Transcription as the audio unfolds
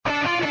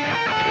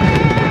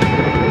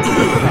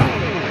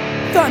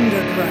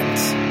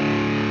Thundergrunt.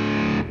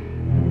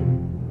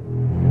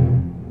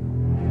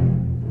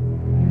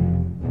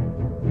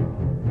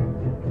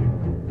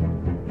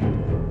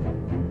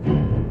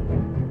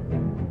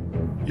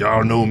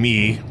 Y'all know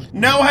me.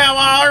 Know how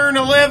I earn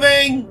a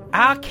living?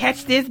 I'll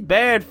catch this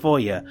bird for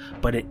you,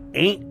 but it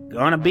ain't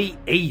gonna be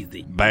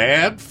easy.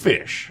 Bad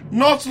fish.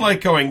 Not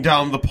like going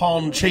down the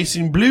pond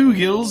chasing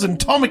bluegills and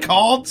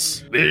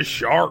tomicards. This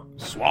shark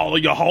swallow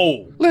you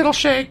whole. Little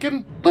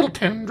shaking, little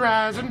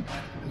tenderizing,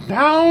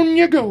 down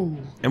you go.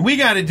 And we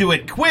gotta do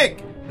it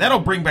quick. That'll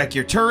bring back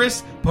your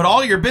tourists, put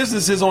all your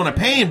businesses on a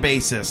paying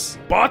basis.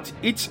 But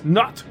it's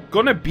not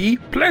gonna be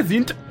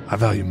pleasant. I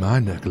value my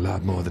neck a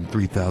lot more than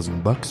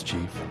 $3,000,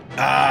 Chief.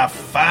 I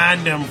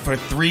find them for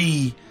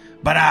 3,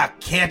 but I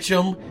catch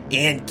them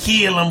and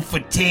kill them for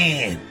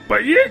 10.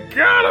 But you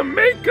gotta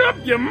make up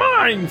your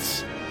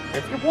minds.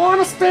 If you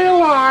want to stay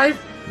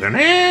alive, then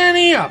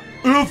ante up.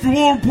 If you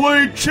want to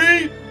play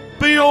cheap,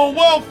 be on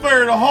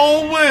welfare the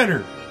whole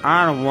winter.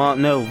 I don't want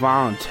no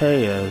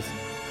volunteers.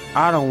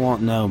 I don't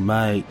want no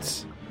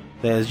mates.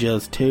 There's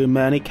just too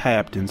many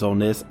captains on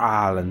this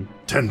island.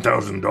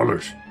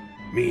 $10,000.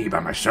 Me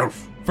by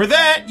myself. For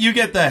that, you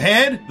get the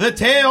head, the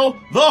tail,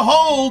 the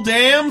whole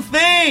damn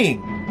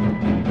thing.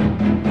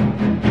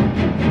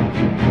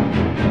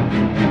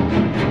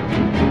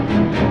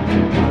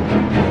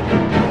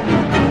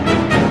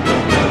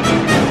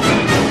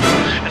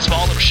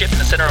 Ship in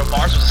the center of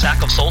Mars was a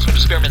sack of souls with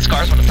experiment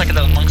scars. When the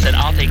psychedelic monk said,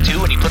 I'll take 2,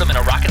 and he put them in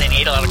a rocket and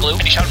he ate a lot of glue.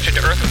 And he shot them straight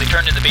to Earth when they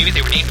turned into babies.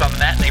 They were named Bob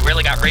and Matt, and they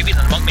rarely got rabies.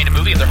 And the monk made a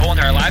movie of their whole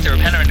entire lives. They were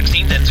panoramic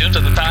scenes and zooms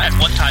of the thighs.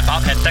 One time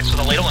Bob had sex with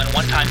a ladle, and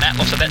one time Matt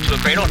lost a vet to a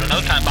cradle, and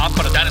another time Bob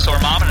caught a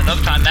dinosaur mom, and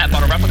another time Matt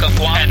bought a replica of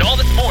Guam. And all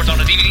this more is on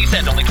a DVD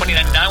set, only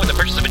 $20.99 with the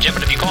purchase of a gym.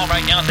 But if you call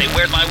right now and say,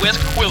 where's my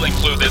whisk, we'll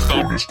include this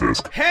bonus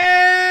disc.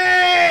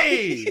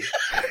 Hey!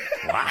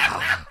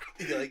 Wow.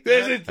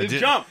 This is the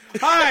jump.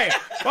 Hi,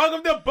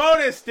 welcome to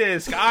Bonus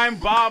Disc. I'm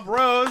Bob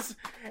Rose,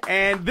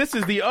 and this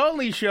is the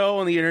only show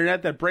on the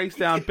internet that breaks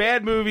down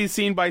bad movies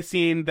scene by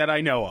scene that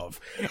I know of.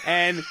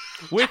 And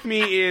with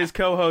me is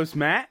co-host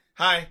Matt.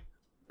 Hi,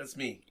 that's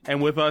me.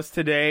 And with us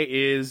today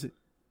is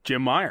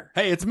Jim Meyer.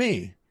 Hey, it's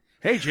me.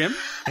 Hey, Jim.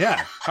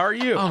 Yeah. How are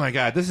you? Oh my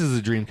God, this is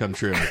a dream come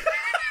true.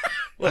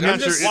 Look, I'm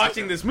just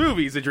watching this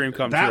movie is a dream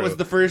come true. That was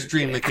the first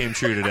dream that came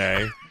true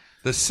today.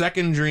 The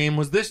second dream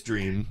was this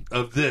dream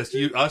of this,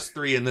 us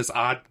three in this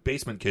odd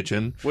basement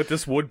kitchen. With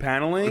this wood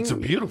paneling? It's a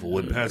beautiful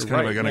wood paneling. It's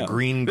kind of like a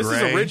green gray.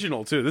 This is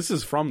original, too. This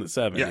is from the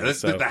 70s.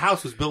 Yeah, the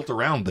house was built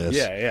around this.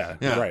 Yeah.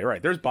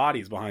 Right. There's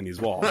bodies behind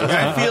these walls.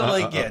 I feel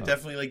like,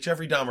 definitely like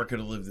Jeffrey Dahmer could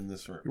have lived in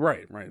this room.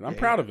 Right. I'm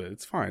proud of it.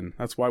 It's fine.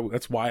 That's why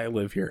I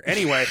live here.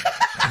 Anyway,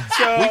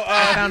 so we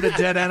found a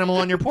dead animal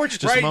on your porch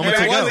just a moment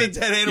ago.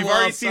 You've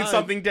already seen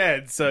something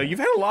dead, so you've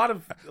had a lot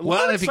of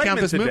if you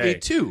count this movie,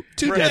 two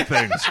dead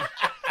things.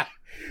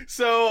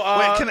 So,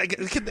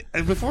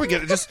 wait, before we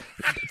get it, just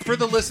for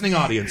the listening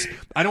audience,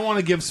 I don't want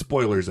to give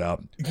spoilers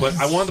out, but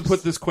I want to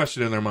put this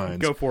question in their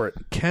minds. Go for it.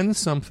 Can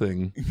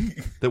something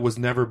that was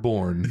never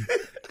born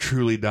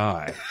truly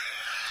die?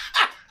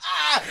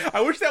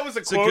 I wish that was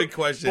a quote good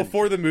question.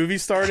 Before the movie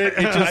started.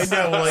 It just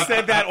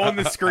said that on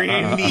the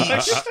screen.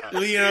 Niche.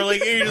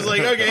 You're just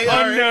like, okay,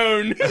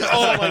 unknown.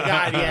 Oh my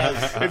God,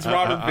 yes. It's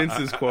Robert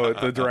Vince's quote,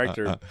 the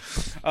director.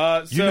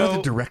 You know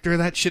the director of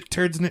that shit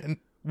turds.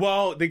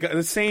 Well, they got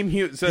the same.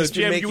 So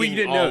Jim, you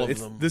didn't know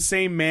it's the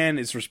same man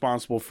is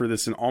responsible for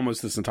this in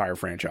almost this entire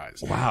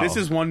franchise. Wow, this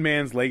is one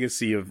man's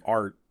legacy of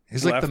art.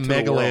 He's like the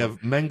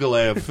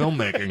Mengele of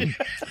filmmaking.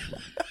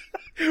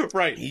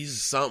 Right,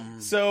 he's something.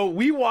 So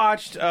we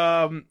watched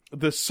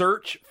The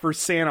Search for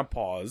Santa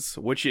Paws,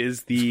 which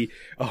is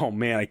oh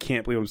man, I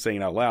can't believe I'm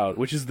saying it out loud.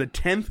 Which is the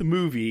 10th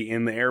movie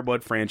in the Air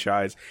Bud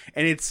franchise,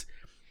 and it's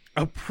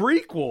a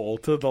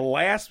prequel to the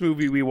last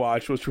movie we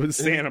watched, which was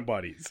Santa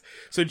Buddies.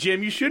 So,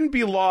 Jim, you shouldn't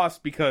be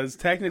lost because,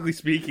 technically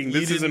speaking,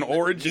 this is an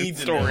origin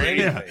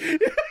story.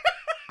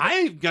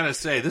 I gotta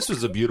say, this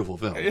was a beautiful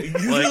film.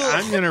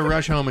 I'm gonna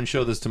rush home and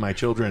show this to my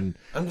children.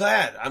 I'm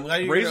glad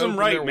you raise them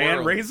right, man.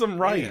 World. Raise them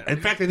right. Yeah.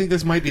 In fact, I think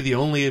this might be the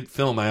only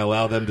film I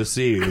allow them to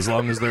see as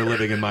long as they're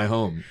living in my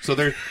home. So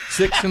they're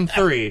 6 and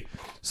 3.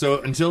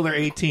 So until they're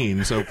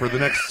 18. So for the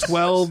next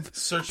 12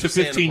 to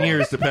 15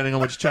 years, depending on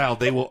which child,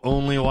 they will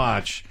only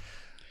watch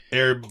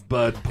Air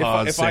Bud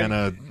Paws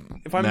Santa.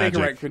 If I make a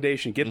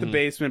recommendation, get the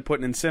basement, put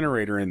an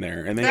incinerator in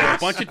there, and then get a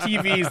bunch of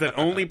TVs that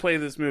only play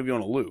this movie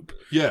on a loop.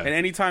 Yeah. And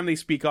anytime they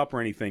speak up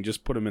or anything,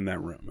 just put them in that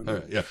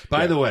room. Yeah.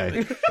 By the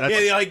way,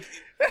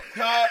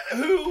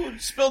 who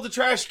spilled the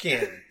trash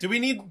can? Do we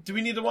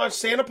need to watch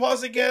Santa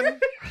Paws again?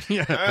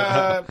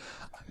 Yeah.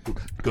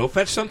 Go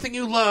fetch something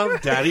you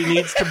love. Daddy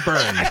needs to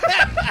burn.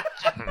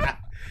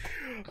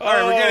 All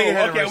right, we're getting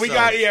ahead of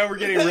ourselves. We're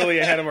getting really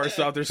ahead of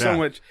ourselves. There's so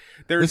much.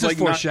 This is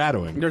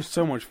foreshadowing. There's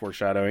so much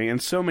foreshadowing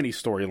and so many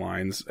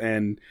storylines,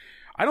 and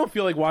I don't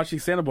feel like watching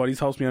Santa Buddies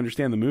helps me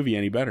understand the movie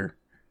any better.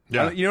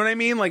 Yeah. You know what I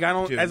mean? Like, I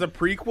don't, as a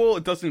prequel,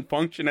 it doesn't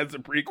function as a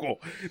prequel.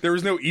 There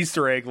was no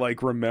Easter egg,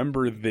 like,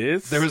 remember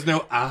this? There was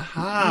no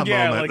aha moment.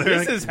 Yeah, like,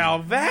 this is how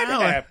that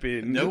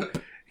happened. Nope.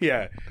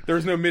 Yeah. There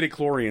was no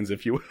midichlorians,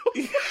 if you will.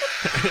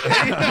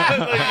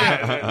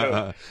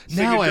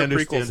 Now I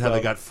understand how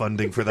they got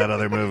funding for that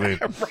other movie.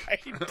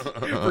 Right.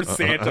 For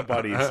Santa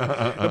buddies.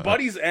 The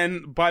buddies,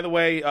 and by the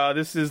way,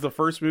 this is the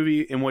first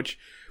movie in which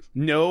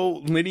no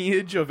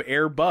lineage of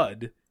Air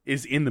Bud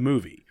is in the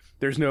movie.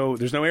 There's no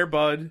Air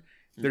Bud.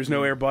 There's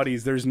no Air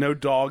Buddies. There's no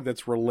dog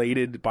that's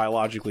related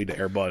biologically to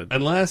Air Bud.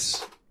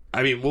 Unless,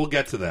 I mean, we'll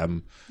get to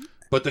them.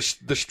 But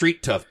the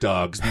street tough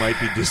dogs might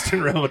be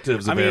distant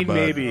relatives of Air Bud.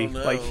 Maybe.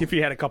 Like, if he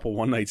had a couple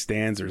one-night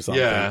stands or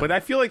something. Yeah. But I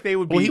feel like they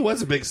would be... Well, he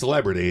was a big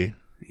celebrity.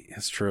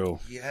 That's true.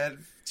 He had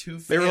 2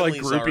 families They were like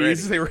groupies. already.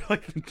 They were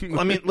like...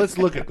 I mean, let's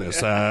look at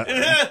this.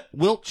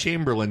 Wilt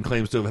Chamberlain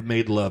claims to have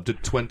made love to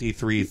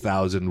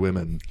 23,000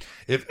 women.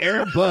 If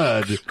Air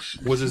Bud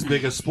was as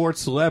big a sports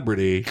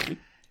celebrity...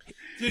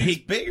 Dude, he's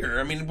bigger.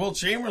 I mean, Wilt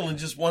Chamberlain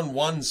just won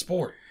one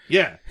sport.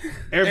 Yeah,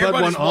 Air Bud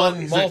Everybody's won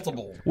won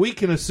multiple. We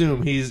can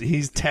assume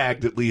he's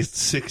tagged at least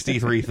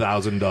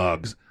 63,000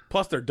 dogs.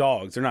 Plus, they're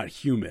dogs. They're not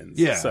humans.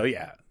 Yeah. So,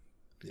 yeah.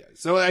 Yeah.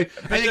 So I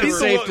think it's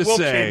safe to Wilt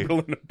say,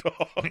 Chamberlain a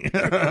dog.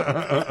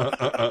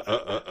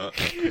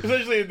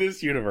 Especially in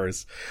this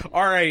universe.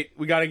 All right,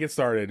 we got to get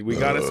started. We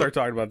got to start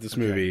talking about this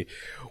movie.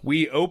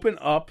 We open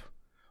up.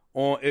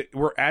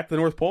 We're at the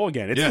North Pole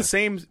again. It's the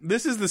same.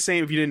 This is the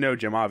same. If you didn't know,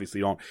 Jim, obviously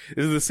you don't.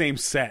 This is the same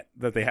set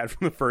that they had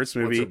from the first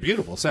movie. It's a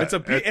beautiful set.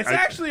 It's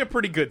actually a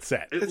pretty good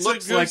set. It It's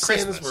looks a good like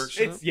Santa's Christmas.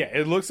 workshop.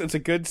 It's a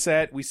good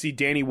set. We see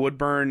Danny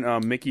Woodburn,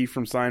 Mickey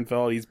from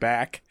Seinfeld. He's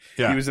back.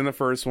 Yeah. He was in the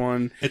first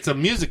one. It's a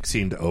music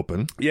scene to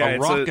open. Yeah, a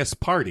it's raucous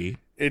party.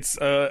 It's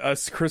a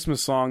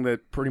Christmas song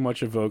that pretty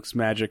much evokes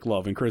magic,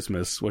 love, and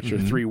Christmas, which are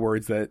 3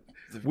 words that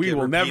we Get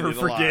will never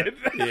repeated a lot.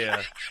 forget.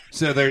 Yeah.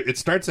 So it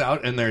starts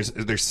out, and there's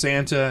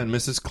Santa and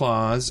Mrs.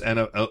 Claus and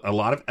a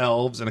lot of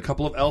elves and a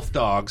couple of elf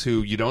dogs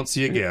who you don't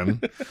see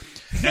again.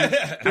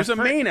 There's a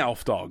main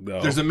elf dog,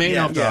 though. There's a main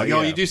elf dog. yeah.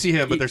 Oh, you do see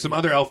him, but there's some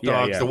other elf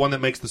dogs. yeah. The one that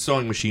makes the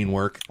sewing machine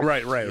work,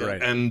 Right.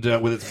 and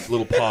with its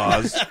little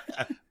paws.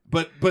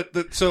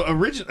 So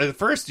originally, at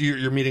first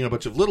you're meeting a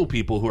bunch of little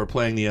people who are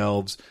playing the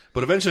elves,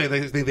 but eventually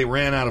they think they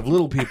ran out of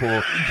little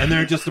people, and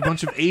they're just a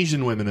bunch of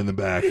Asian women in the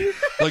back,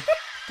 like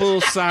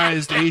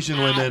full-sized Asian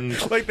women.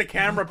 Like the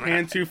camera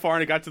panned too far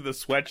and it got to the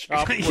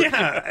sweatshop.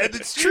 Yeah, and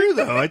it's true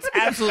though. It's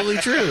absolutely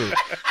true.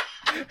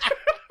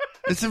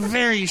 It's a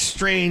very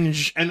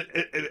strange and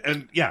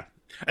yeah.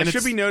 And It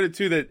should be noted,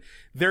 too, that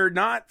they're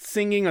not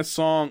singing a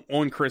song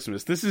on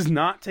Christmas. This does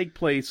not take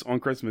place on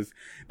Christmas.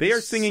 They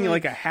are singing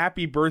like a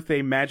happy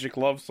birthday magic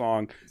love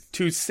song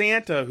to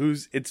Santa,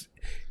 it's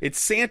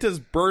Santa's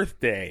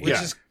birthday.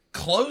 Which is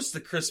close to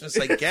Christmas,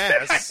 I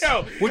guess. I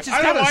know. Which is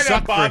I don't know kinda why suck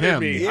that for bothered him.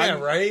 me. Yeah,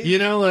 right? You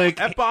know, like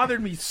That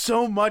bothered me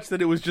so much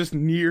that it was just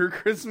near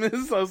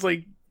Christmas. I was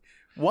like,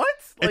 what?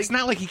 Like, it's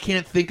not like he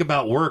can't think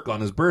about work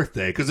on his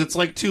birthday because it's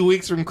like 2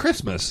 weeks from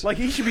Christmas. like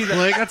he should be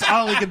Like that's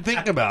all he can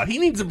think about. He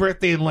needs a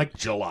birthday in like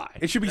July.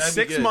 It should be That'd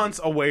be 6 good. months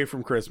away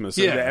from Christmas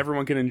so Yeah. that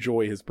everyone can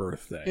enjoy his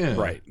birthday. Yeah.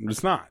 Right.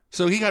 It's not.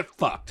 So he got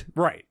fucked.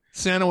 Right.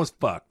 Santa was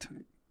fucked.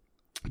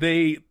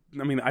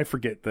 I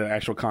forget the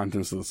actual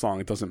contents of the song.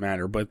 It doesn't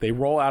matter. But they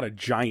roll out a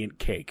giant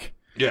cake.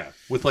 Yeah,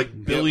 with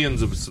like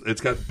billions of.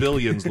 It's got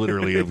billions,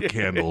 literally, of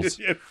candles.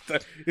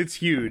 It's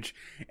huge.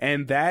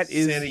 And that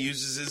is... Santa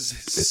uses his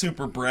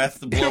super breath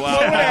to blow Blow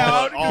out it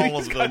out. all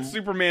He's of got them.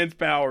 Superman's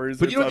powers.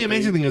 But or you know what the something.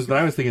 amazing thing is that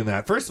I was thinking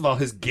that. First of all,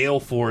 his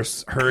gale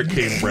force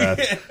hurricane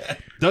breath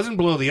doesn't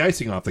blow the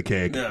icing off the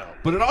cake. No.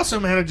 But it also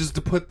manages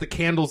to put the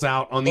candles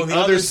out on the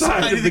other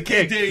side of the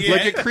cake. yeah.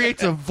 Like it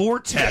creates a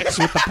vortex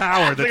with the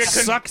power that like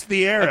sucks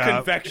the air A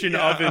out. convection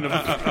oven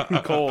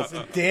of coals.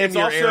 Damn It's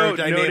your also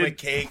aerodynamic noted-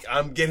 cake.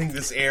 I'm getting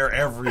this air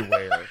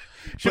everywhere.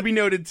 Should be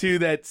noted, too,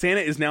 that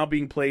Santa is now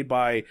being played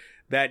by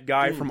that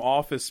guy from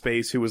Office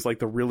Space who was like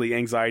the really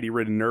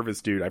anxiety-ridden,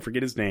 nervous dude. I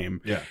forget his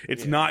name. Yeah.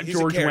 It's not He's a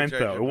George Wendt, character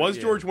though. actor, It was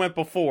yeah. George Wendt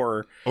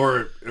before.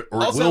 Or it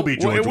Also, will be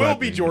George It will Wendt.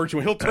 be George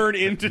Wendt. He'll turn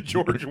into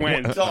George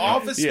Wendt. The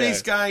Office Yeah.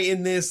 Space guy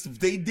in this,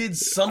 they did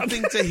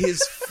something to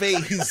his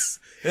face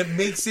that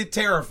makes it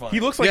terrifying. He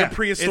looks like Yeah. a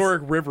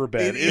prehistoric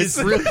riverbed. It's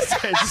really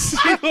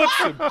He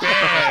looks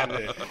bad.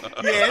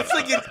 Yeah, it's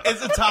like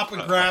it's a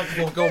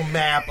topographical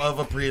map of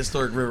a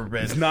prehistoric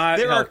riverbed. It's not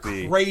there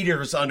healthy. are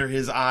craters under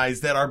his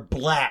eyes that are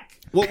black.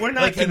 What we're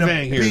not Like an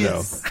conveying here, though.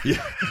 abyss.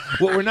 Yeah.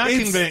 What we're not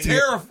It's conveying here.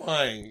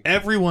 terrifying.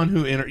 Everyone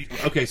who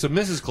okay, so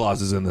Mrs.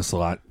 Claus is in this a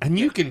lot, and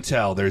you can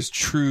tell there's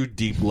true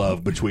deep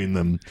love between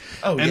them.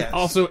 Oh, and yes.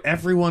 also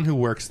everyone who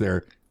works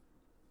there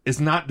is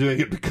not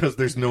doing it because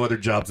there's no other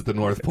jobs at the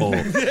North Pole.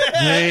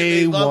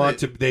 They love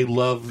want it. to. They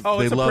love. Oh,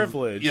 they it's a love,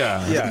 privilege.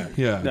 Yeah,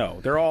 yeah. No,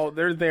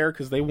 they're there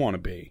because they want to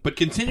be. But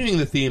continuing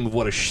the theme of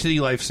what a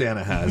shitty life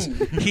Santa has,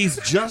 he's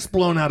just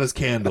blown out his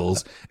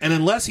candles, and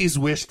unless he's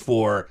wished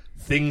for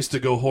things to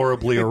go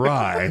horribly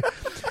awry,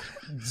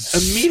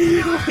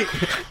 immediately.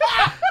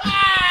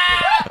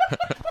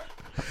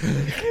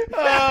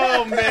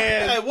 Oh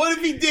man! What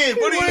if he did?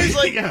 What if he was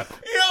like, Yeah.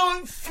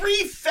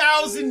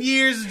 3,000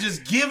 years of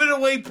just giving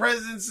away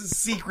presents in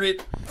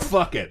secret?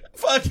 Fuck it.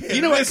 Fuck it.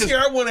 You know what, This 'cause-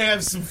 year I want to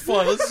have some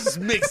fun. Let's just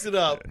mix it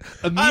up.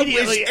 I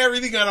Immediately- wish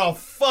everything got all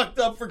fucked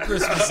up for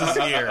Christmas this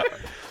year.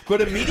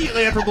 But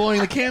immediately after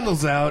blowing the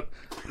candles out,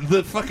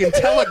 the fucking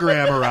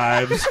telegram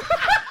arrives.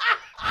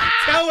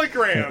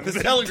 Telegram. The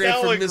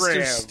telegram from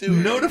Mr. Stewart.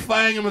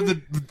 Notifying him of the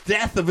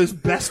death of his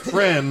best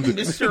friend.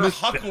 Mr.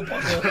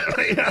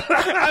 Hucklebuckle.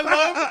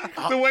 I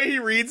love the way he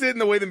reads it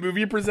and the way the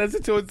movie presents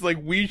it to us. It's like,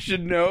 we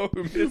should know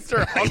who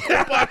Mr.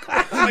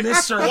 Hucklebuckle. Like,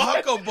 Mr.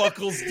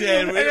 Hucklebuckle's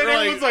dead. and then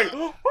everyone's like,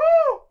 "Woo!"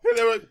 And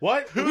they're like,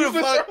 what? who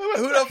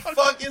the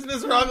fuck is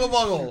Mr.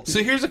 Hucklebuckle?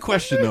 So here's a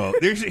question, though.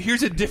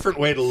 Here's a different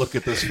way to look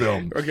at this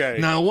film. Okay.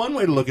 Now, one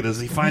way to look at it is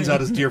he finds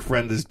out his dear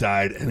friend has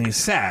died, and he's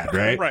sad,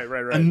 right? Right.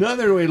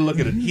 Another way to look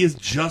at it, he has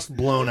just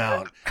blown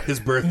out his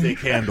birthday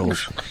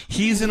candles.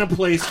 He's in a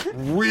place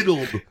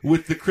riddled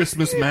with the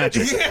Christmas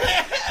magic.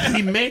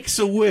 He makes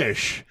a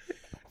wish.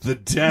 The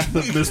death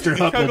of Mr.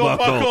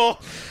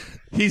 Hucklebuckle.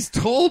 He's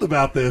told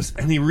about this,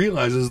 and he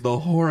realizes the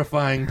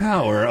horrifying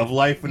power of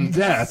life and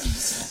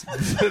death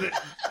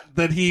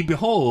that he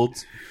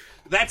beholds.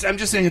 I'm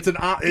just saying you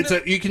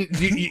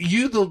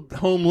the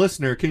home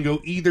listener can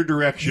go either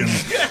direction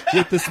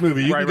with this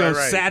movie. You can go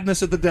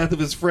sadness at the death of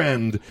his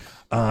friend,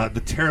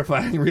 the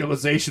terrifying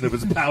realization of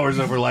his powers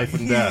over life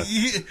and death.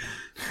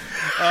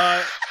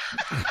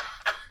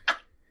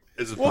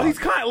 Well, he's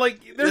kind of like,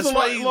 there's That's a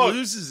lot. why he Look,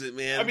 loses it,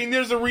 man. I mean,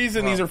 there's a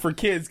reason these are for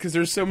kids, because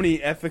there's so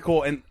many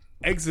ethical and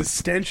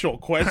existential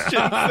questions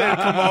that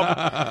come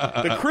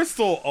up. The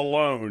crystal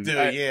alone,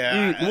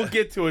 Dude, we'll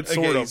get to it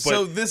sort of. But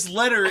so this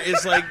letter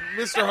is like,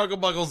 Mr.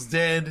 Hucklebuckle's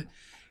dead,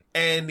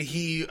 and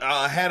he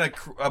had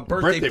a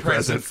birthday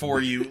present for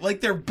you.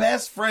 Like, they're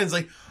best friends.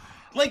 Like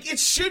it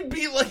should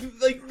be like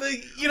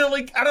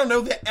the I don't know,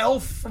 the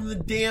elf from the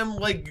damn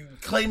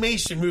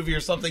claymation movie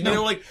or something. You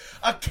know, like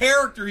a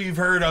character you've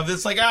heard of.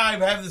 It's like, I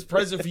have this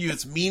present for you.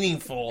 It's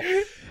meaningful.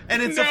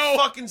 And it's a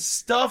fucking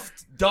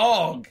stuffed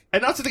dog.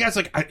 And also the guy's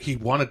like, he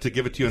wanted to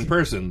give it to you in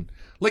person.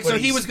 Like, so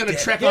he was going to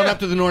trek Yeah. on up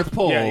to the North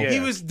Pole. Yeah. He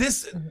was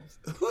this.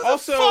 Who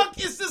Also, the fuck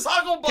is this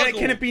Hucklebuckle?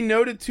 can it be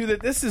noted too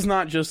that this is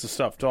not just a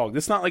stuffed dog?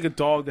 This is not like a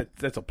dog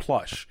that's a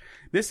plush.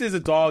 This is a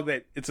dog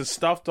it's a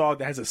stuffed dog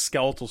that has a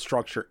skeletal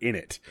structure in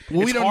it. Well,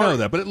 we It's don't hard- know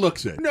that, but it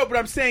looks it. No, but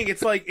I'm saying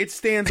it's like it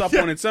stands up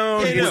on its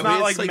own. Yeah, It's no,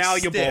 not it's like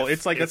malleable. stiff.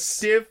 It's like a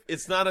stiff,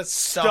 It's not a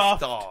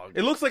stuffed dog.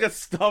 It looks like a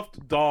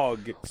stuffed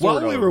dog.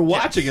 While we were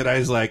watching it, I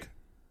was like,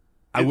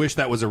 I wish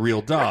that was a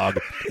real dog,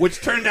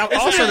 which turned out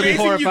Isn't also it to be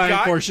amazing you horrifying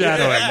got-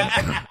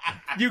 foreshadowing.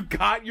 You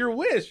got your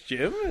wish,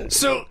 Jim.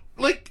 So,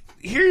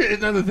 here's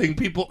another thing,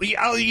 people. You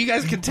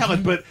guys can tell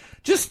it, but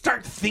just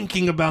start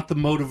thinking about the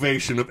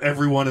motivation of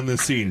everyone in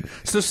this scene.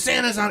 So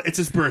Santa's it's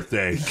his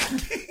birthday.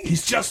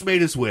 He's just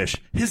made his wish.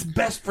 His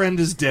best friend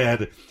is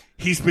dead.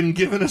 He's been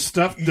given a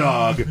stuffed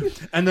dog.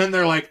 And then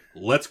they're like,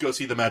 let's go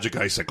see the magic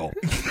icicle.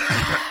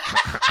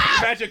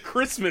 Magic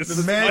Christmas.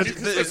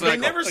 They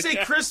never say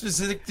Christmas.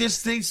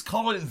 They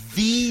call it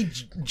the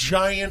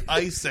giant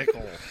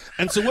icicle.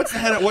 And so what's the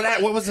head?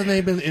 What was the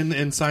name in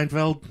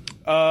Seinfeld?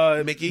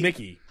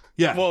 Mickey.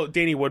 Yeah. Well,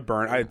 Danny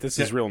Woodburn. This is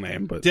his real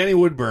name, but Danny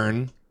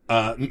Woodburn,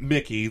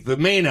 Mickey, the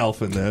main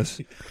elf in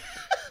this,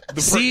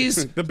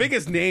 sees the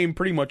biggest name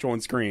pretty much on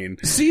screen.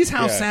 sees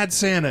how sad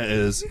Santa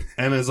is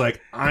and is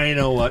like, I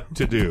know what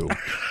to do.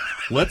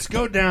 Let's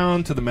go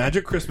down to the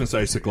magic Christmas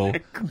icicle.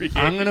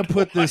 I'm going to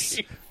put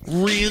this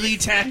really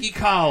tacky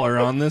collar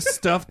on this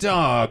stuffed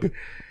dog.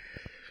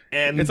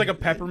 And It's like a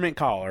peppermint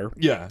collar.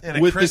 yeah, And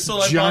a with crystal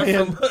this I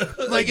giant bought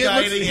from like a it guy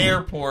looks- at the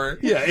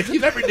airport. Yeah, if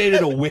you've ever dated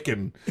a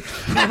Wiccan,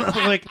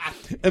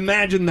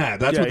 imagine that.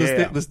 That's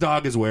Yeah, what this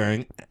dog is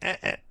wearing,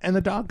 and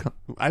the dog.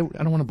 I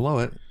don't want to blow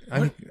it.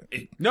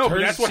 No, but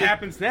Turns that's what shit-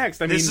 happens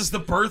next. I mean, This is the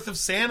birth of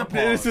Santa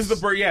Claus. this is the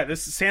birth. Yeah,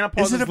 this is Santa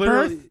Claus. Is it a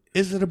literally- birth?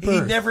 Is it a He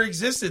birth? never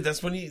existed.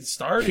 That's when he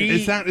started.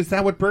 Is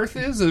that what birth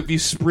is? If you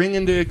spring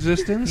into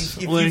existence?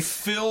 If you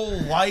fill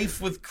life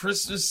with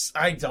Christmas,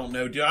 I don't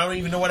know, dude. I don't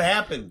even know what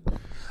happened.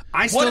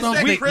 I still does don't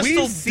that think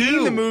crystal We've seen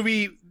do? the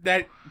movie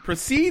that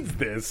precedes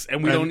this,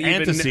 and we And don't even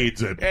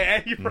antecedes it.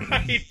 You're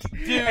right,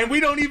 and we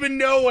don't even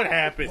know what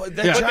happened. Well, But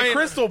that the giant-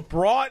 crystal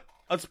brought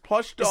a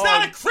plush dog. It's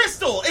not a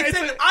crystal. It's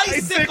an an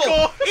icicle.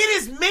 icicle.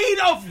 It is made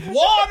of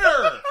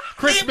water.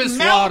 Christmas it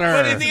melts, water.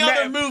 But in the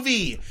other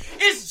movie,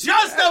 it's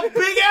just a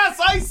big ass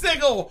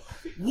icicle.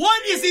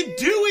 What is it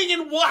doing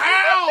and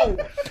how?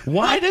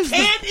 Why does the-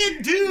 Can't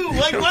it do?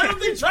 Like, why don't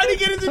they try to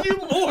get it to do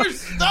more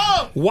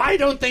stuff? Why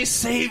don't they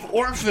save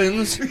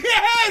orphans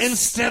Yes.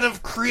 instead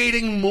of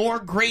creating more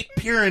Great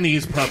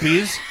Pyrenees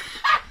puppies?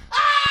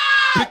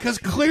 Because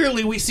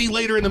clearly we see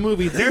later in the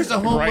movie there's a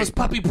homeless Right.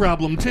 puppy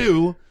problem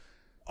too.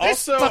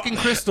 This Also, fucking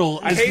crystal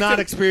I is hate not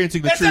to-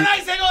 experiencing the That's truth. an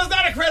icicle. It's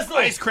not a crystal.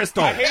 Ice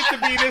crystal. I hate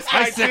to be this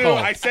guy too. Icicle.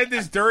 I said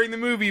this during the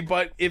movie,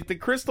 but if the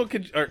crystal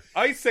could or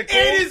icicle,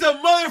 It is a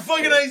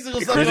motherfucking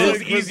icicle. Stop crystal calling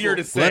is it easier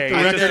to crystal. say. Let the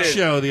I just record did.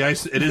 show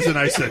it is an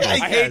icicle. I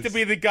hate Yes. to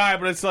be the guy,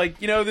 but it's like,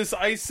 this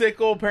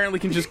icicle apparently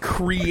can just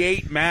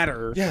create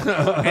matter. Yeah.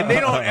 And they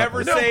don't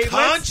ever No say,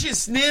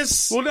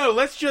 consciousness.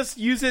 let's just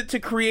use it to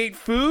create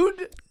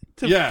food?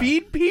 To Yeah.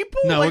 feed people?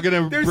 No, we're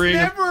gonna There's bring-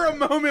 never a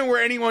moment where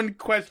anyone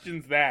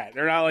questions that.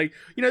 They're not like,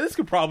 this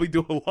could probably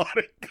do a lot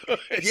of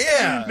good.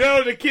 Yeah.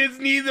 No, the kids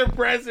need their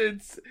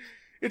presents.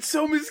 It's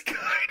so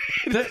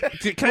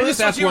misguided. Can I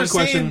just ask one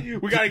question?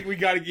 We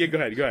gotta. Yeah, go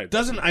ahead.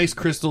 Doesn't Ice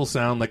Crystal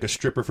sound like a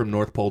stripper from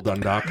North Pole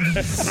Dundalk?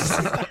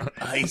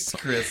 Ice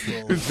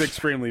Crystal. It's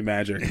extremely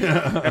magic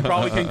and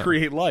probably can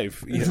create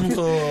life.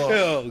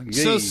 Oh,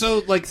 yay.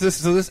 So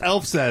this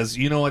elf says,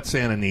 you know what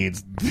Santa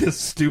needs? This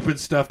stupid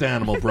stuffed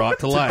animal brought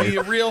to life. Be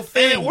a real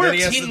thing. And it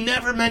works. He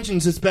never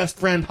mentions his best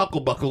friend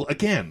Hucklebuckle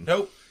again.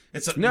 Nope.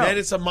 Then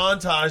it's a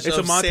montage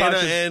of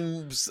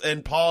Santa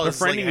and Paws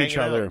befriending each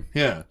other.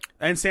 Yeah.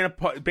 And Santa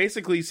Paws.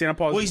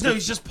 Well,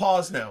 he's just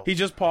Paws now. He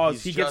just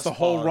Paws. He gets the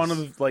whole run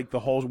of the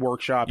whole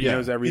workshop. Yeah. He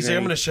knows everything. He's like,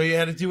 I'm going to show you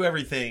how to do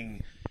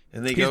everything.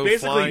 And He's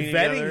basically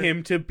vetting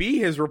him to be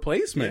his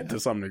replacement to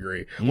some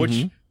degree,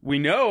 which we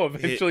know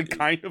eventually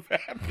kind of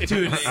happened.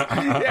 Dude,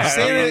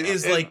 Santa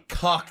is like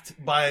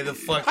cocked by the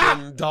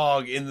fucking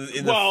dog in the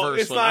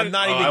first one. I'm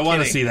not even kidding. I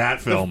want to see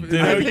that film.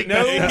 No, you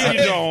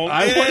don't.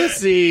 I want to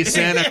see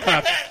Santa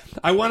Cup.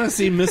 I want to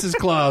see Mrs.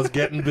 Claus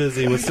getting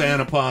busy with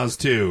Santa Paws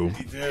too.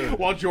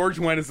 While George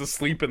Wendt is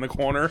asleep in the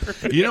corner.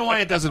 You know why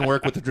it doesn't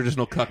work with the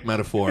traditional cuck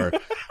metaphor?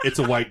 It's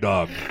a white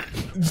dog.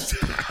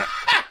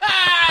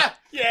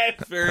 Yeah,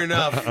 fair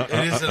enough.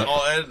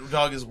 That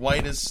dog is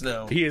white as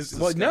snow. He is.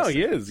 Well, no,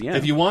 he is. Yeah.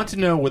 If you want to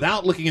know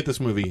without looking at this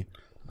movie,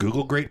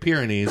 Google Great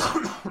Pyrenees.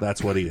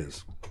 That's what he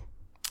is.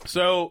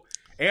 So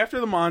after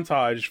the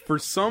montage, for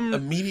some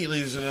immediately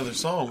there's another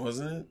song,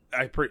 wasn't it?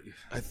 I'm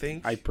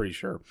pretty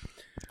sure.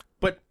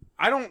 But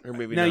I don't. Or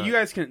maybe now not. you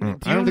guys can.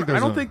 I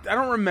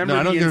don't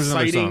remember the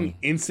inciting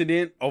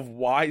incident of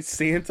why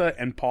Santa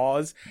and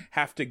Paws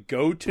have to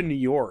go to New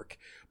York.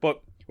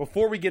 But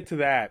before we get to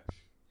that.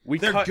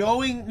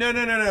 Going. No.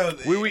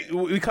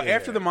 We cut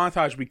after the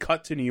montage. We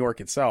cut to New York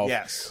itself.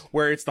 Yes,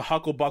 where it's the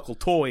Hucklebuckle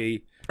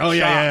toy. Oh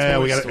yeah.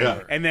 We got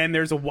it. And then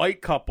there's a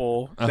white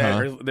couple that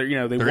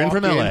they're They're in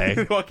from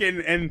LA. Walk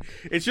in, and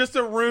it's just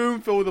a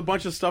room filled with a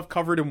bunch of stuff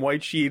covered in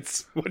white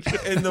sheets.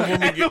 And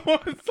the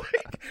woman's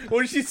like,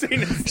 "What did she say?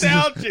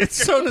 Nostalgic." It's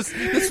so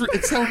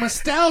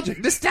nostalgic.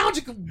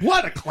 Nostalgic.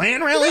 What, a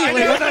Klan rally?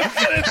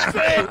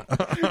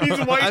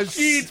 These white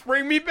sheets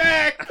bring me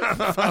back.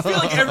 I feel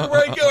like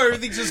everywhere I go,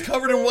 everything's just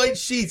covered in white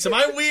sheets. Am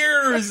I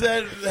weird, or is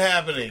that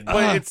happening?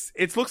 But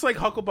it looks like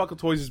Hucklebuckle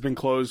Toys has been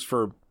closed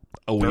for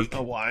a week,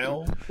 a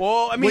while.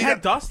 Well, I mean, it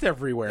had dust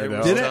everywhere.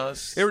 Though. Did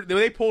it?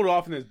 They pulled it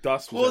off, and there's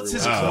dust. Well, it's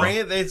his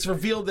It's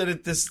revealed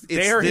that this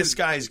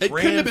guy's. It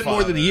couldn't have been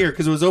more than a year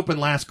because it was open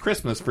last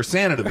Christmas for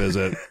Santa to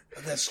visit.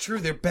 That's true.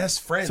 They're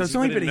best friends. So it's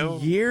only been a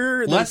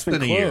year. Less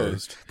than a year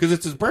because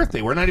it's his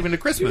birthday. We're not even to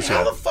Christmas yet.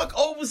 How the fuck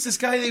old was this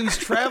guy that he was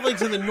traveling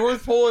to the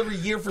North Pole every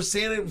year for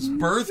Santa's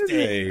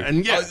birthday?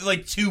 And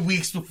like 2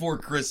 weeks before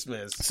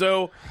Christmas.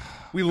 So.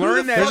 We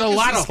learned that there's a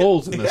lot of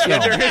holes in this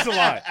film. Yeah, there is a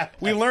lot.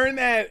 We learned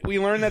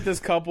that this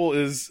couple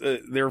is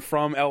they're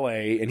from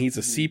LA and he's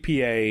a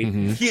CPA.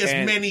 Mm-hmm. He has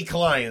many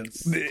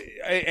clients,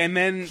 and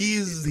then he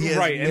has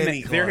right. Many and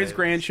clients. They're his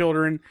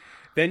grandchildren.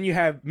 Then you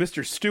have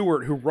Mr.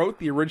 Stewart, who wrote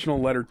the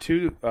original letter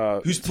to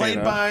who's played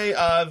Santa.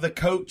 by the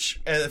coach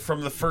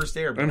from the first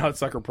Airbud. And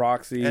Hudsucker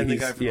Proxy. And the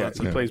guy from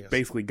Hudsucker. He plays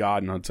basically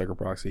God in Hudsucker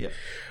Proxy. Yeah.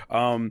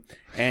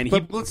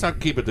 But let's not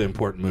keep it to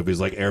important movies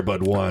like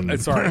Airbud 1.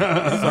 Sorry.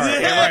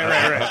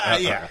 Yeah,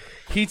 right. Yeah.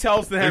 He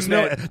tells them there's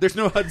no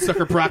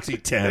Hudsucker Proxy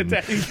 10.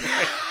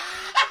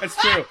 That's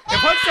true. If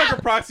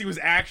Hudsucker Proxy was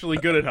actually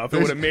good enough, it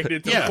would have made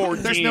it to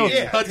 14. There's no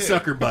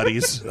Hudsucker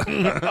buddies.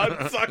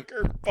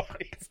 Hudsucker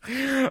buddies.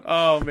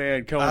 Oh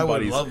man, Coen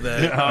buddies. I would love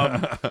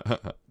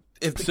that.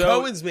 If the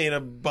Coens made a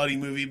buddy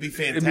movie, it'd be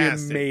fantastic.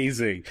 It'd be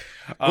amazing.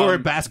 Or a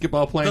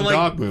basketball playing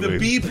dog movie. The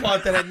B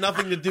plot that had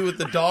nothing to do with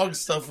the dog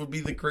stuff would be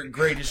the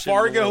greatest shit.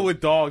 Fargo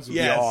with dogs would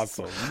be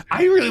awesome.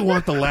 I really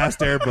want the last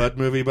Airbud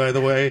movie, by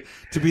the way,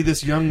 to be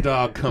this young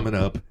dog coming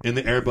up in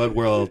the Airbud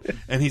world,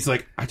 and he's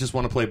like, I just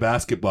want to play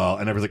basketball,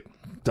 and everyone's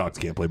like, dogs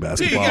can't play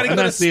basketball. Dude, you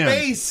gotta go to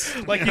space.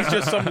 Like he's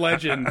just some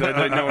legend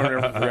that no one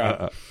ever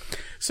forgot.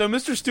 So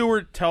Mr.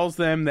 Stewart tells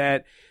them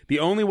that the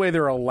only way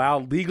they're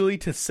allowed legally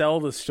to sell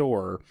the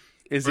store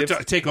is to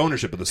take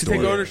ownership of the store.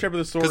 Take ownership of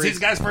the store. Because these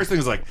guys' first thing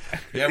is like,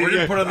 we're going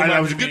to put on the I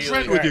was a good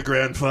friend with your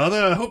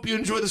grandfather. I hope you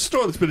enjoy the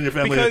store that's been in your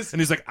family. Because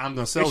and he's like, I'm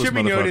going to sell this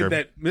motherfucker. It should be noted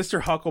that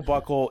Mr.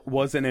 Hucklebuckle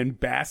was an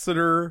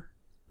ambassador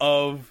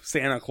of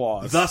Santa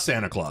Claus. The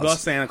Santa Claus. The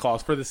Santa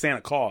Claus. For the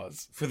Santa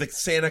Claus. For the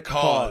Santa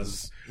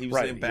Claus. He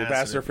was the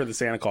ambassador for the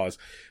Santa Claus.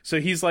 So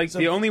he's like,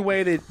 the only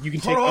way that you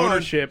can take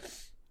ownership.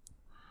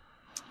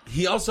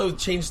 He also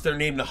changed their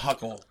name to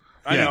Huckle.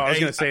 I know, I was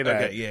going to say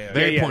that. Okay,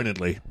 Very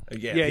pointedly.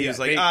 Yeah, he was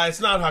like,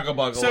 it's not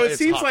Hucklebuckle. So it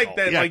seems like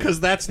that. Yeah,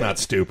 because that's not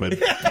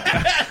stupid.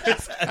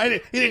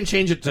 He didn't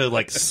change it to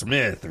like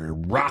Smith or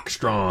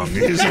Rockstrong.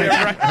 He's like,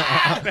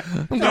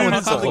 I'm going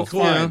with something Huckle.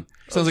 cool. Yeah.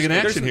 Sounds like an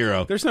action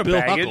hero. There's no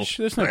Bill baggage.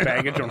 Huckle. There's no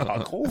baggage on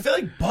Huckle. I feel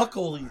like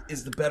Buckle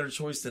is the better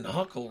choice than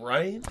Huckle,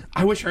 right?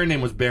 I wish her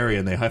name was Barry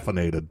and they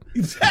hyphenated.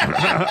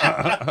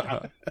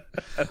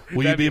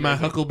 Will you be my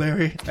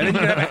Huckleberry? And then you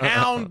can have a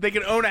hound. They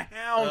can own a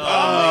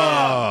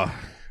hound.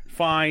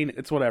 Fine,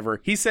 it's whatever.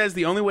 He says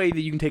the only way that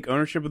you can take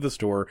ownership of the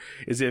store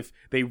is if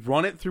they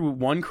run it through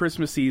one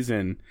Christmas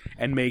season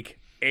and make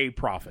a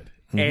profit.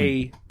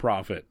 A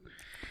profit.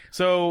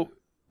 So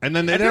And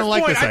then they At don't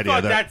like point, this I idea.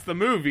 thought that's the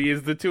movie,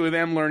 is the two of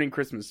them learning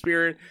Christmas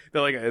spirit.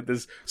 They're like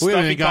this We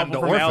haven't stuffy gotten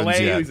couple to from orphans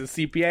LA yet. who's a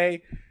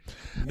CPA.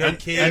 No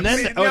kids. And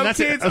then, No and that's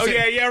kids? it. Oh,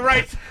 yeah,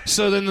 right.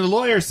 So then the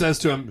lawyer says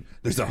to him,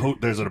 there's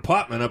an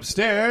apartment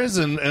upstairs,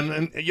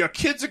 and your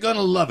kids are going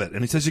to love it.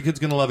 And he says your kid's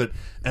going to love it.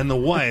 And the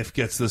wife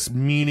gets this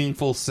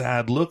meaningful,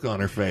 sad look on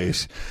her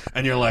face.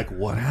 And you're like,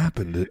 what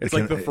happened? It's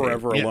like the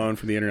Forever Yeah. Alone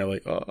from the internet.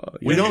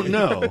 Like, We don't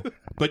know.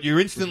 But you're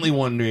instantly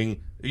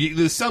wondering,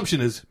 the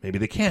assumption is maybe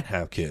they can't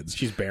have kids.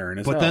 she's barren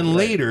as But hell. then Right.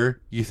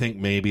 later, you think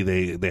maybe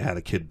they had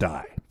a kid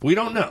die. We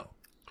don't know.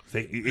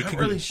 It I'm could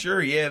really be-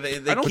 sure. Yeah, they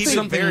I don't keep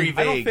think it very vague.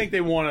 I don't think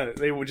they want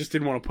to. They just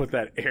didn't want to put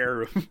that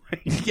air of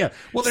like, Yeah,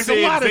 well, there's Sids.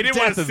 a lot They of didn't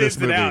death wanna in this Sids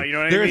it movie. out, you know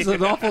what I there's mean?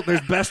 an awful.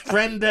 There's best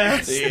friend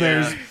deaths.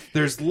 Yeah.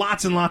 There's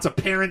lots and lots of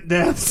parent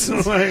deaths.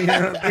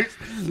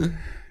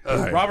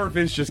 Like, Robert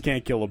Vince just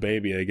can't kill a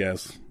baby. I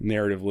guess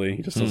narratively,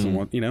 he just doesn't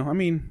want. You know, I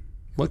mean,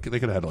 what they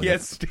could have had? Like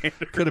yes,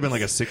 standard. could have been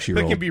like a That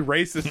 6-year-old. can be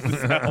racist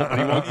as hell, but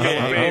he won't kill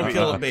Yeah, a he baby. won't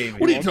kill a baby.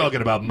 What are you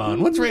talking about,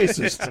 Mon? What's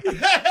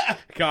racist?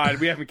 God,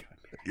 we haven't.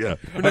 Yeah,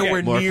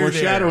 nowhere more near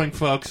foreshadowing,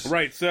 folks.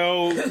 Right,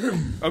 so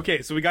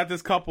okay, so we got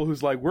this couple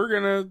who's like, they're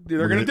gonna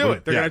do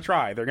it. They're yeah. gonna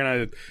try. They're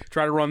gonna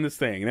try to run this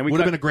thing. And then we Would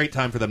have cut- been a great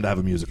time for them to have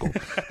a musical.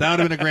 That would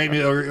have been a great.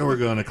 We're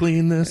going to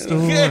clean this store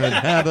and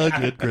have a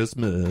good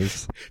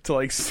Christmas. to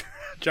like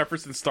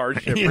Jefferson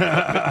Starship. So we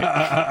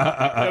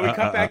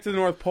cut back to the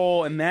North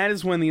Pole, and that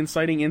is when the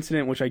inciting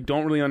incident, which I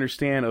don't really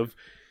understand, of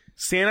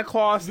Santa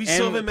Claus We and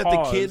still haven't met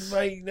Paws. the kid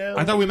right now.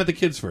 I thought we met the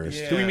kids first.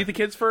 Yeah. Do we meet the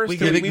kids first? We,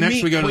 I think next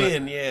meet we go to the-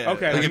 Quinn. Yeah.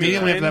 Okay. Like, we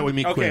immediately meet after that, we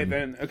meet okay, Quinn.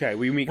 Then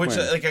we meet Which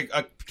Quinn. like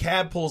a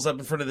cab pulls up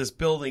in front of this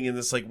building, and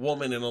this like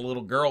woman and a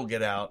little girl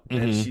get out,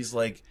 and she's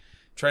like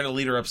trying to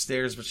lead her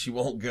upstairs, but she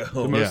won't go.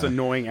 the most Yeah.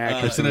 annoying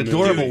actress. It's an in the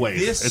movie. adorable Dude, waif.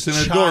 this It's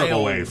an adorable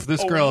child- waif.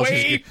 This A girl,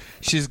 waif?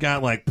 she's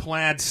got like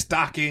plaid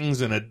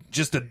stockings and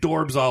just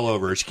adorbs all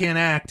over. She can't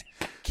act,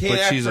 Can't but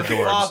act she's for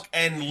adorbs. fuck,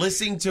 and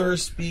listening to her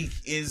speak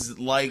is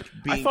like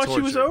being I thought she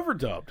was tortured.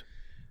 overdubbed.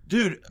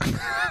 Dude,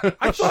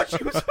 I thought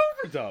she was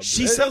overdubbed.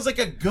 she sounds like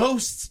a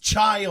ghost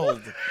child.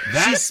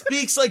 That She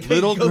speaks like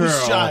Little a ghost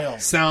girl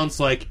child. sounds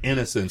like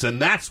innocence, and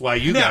that's why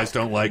you No, guys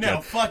don't like no,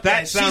 it. fuck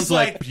that that. sounds She's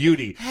like like,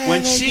 beauty.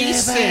 When she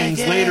sings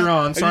later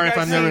on, sorry if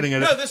guys I'm seen- narrating it.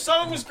 No, the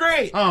song was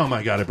great. Oh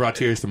my god, it brought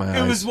tears to my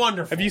eyes. It was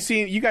wonderful. Have you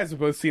seen? You guys have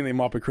both seen the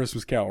Muppet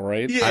Christmas Carol,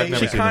 right? Yeah, I've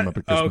never she seen Kind- the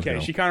Muppet Christmas okay,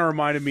 Carol. she kind of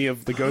reminded me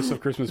of the Ghost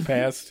of Christmas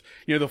Past.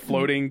 You know, the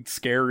floating,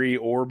 scary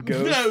orb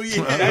ghost. No,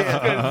 yeah.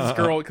 That's this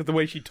girl, because the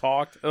way she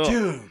talked. Ugh.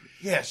 Dude,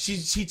 yeah,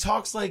 she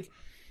talks like,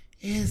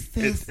 is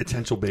this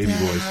Essential baby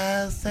voice.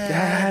 house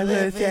that I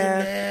live in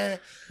there?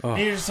 And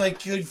you're just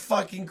like, good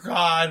fucking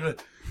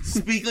God,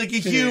 speak like a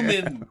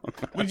human.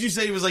 Would you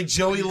say it was like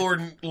Joey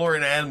Lauren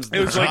Adams? It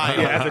was like,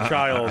 yeah, as a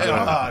child. it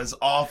was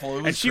awful.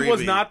 It was And she creepy.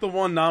 was not the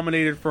one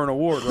nominated for an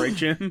award, right,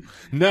 Jim?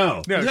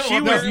 No. No, No, she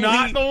was apparently-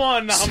 not the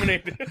one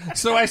nominated.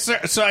 So I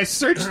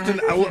searched.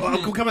 And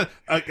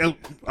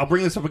I'll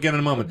bring this up again in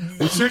a moment.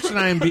 We searched on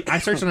IMDb. I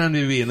searched on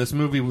IMDb, and this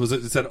movie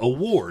it said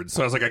awards.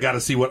 So I was like, I got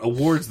to see what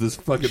awards this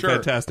fucking Sure.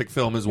 fantastic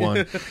film has won.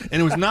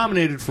 And it was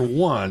nominated for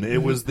one.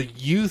 It was the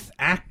Youth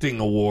Acting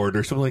Award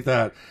or something like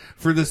that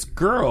for this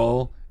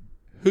girl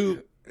who.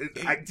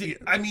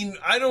 I mean,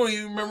 I don't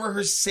even remember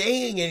her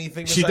saying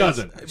anything. She besides-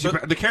 doesn't.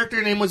 but- The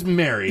character name was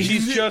Mary.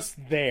 She's just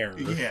there.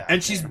 yeah.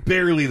 and she's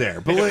barely there.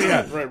 But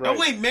yeah, Right, Oh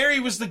wait, Mary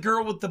was the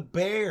girl with the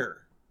bear.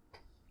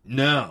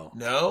 no,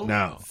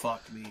 No,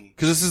 Fuck me.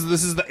 because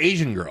this is the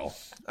Asian girl.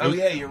 Oh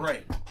yeah, you're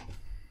right.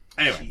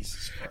 Anyway,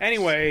 Jesus Christ.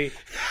 Anyway,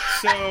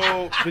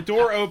 so the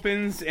door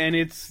opens and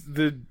it's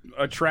the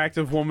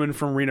attractive woman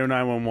from Reno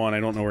 911.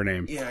 I don't know her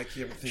name. Yeah, I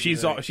can't think.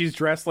 She's of that. she's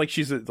dressed like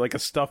she's like a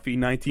stuffy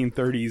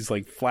 1930s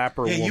like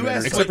flapper Yeah, you woman.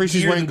 asked Except what for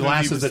she's year wearing the movie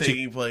glasses was that she-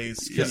 taking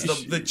place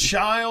because the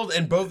child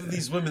and both of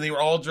these women, they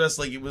were all dressed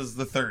like it was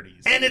the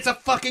 30s. and it's a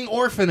fucking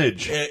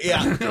orphanage.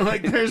 Yeah.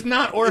 Like there's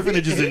not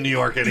orphanages in New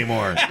York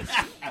anymore.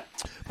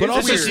 But It's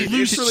also, weird. she,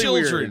 loose It's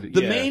really children. weird.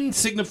 the Yeah. main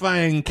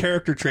signifying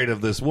character trait of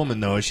this woman,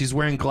 though, is she's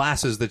wearing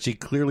glasses that she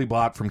clearly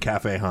bought from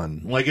Cafe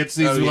Hun. Like it's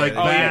these Oh, yeah. like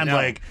Oh, yeah, bad, no.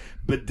 like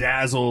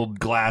bedazzled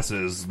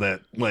glasses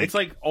that like It's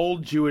like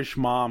old Jewish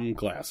mom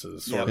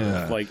glasses, sort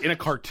Yeah. of like in a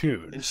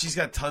cartoon. And she's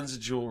got tons of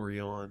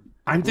jewelry on.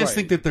 I just Right.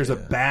 think that there's a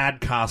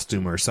bad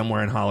costumer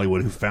somewhere in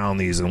Hollywood who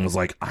found these and was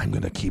like, I'm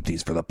going to keep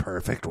these for the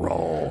perfect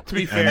role. To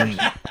be fair,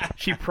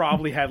 she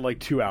probably had like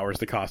 2 hours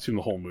to costume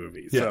the whole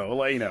movie. So,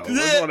 like, you know,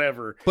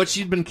 whatever. But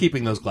she'd been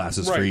keeping those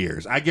glasses for Right.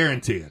 years. I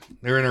guarantee it.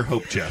 They're in her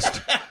hope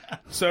chest.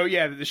 So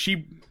yeah,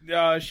 she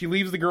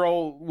leaves the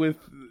girl with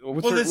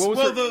what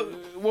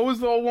Well, was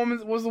the old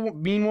woman's what was the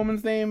mean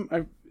woman's name?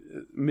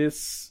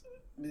 Miss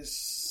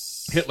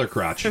Hitler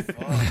crotch.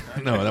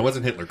 No, that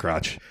wasn't Hitler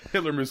crotch.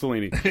 Hitler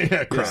Mussolini.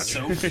 Yeah, crotch.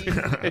 Sophie?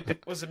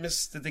 Was it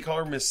Miss? Did they call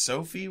her Miss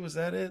Sophie? Was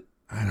that it?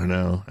 I don't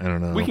know.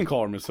 We can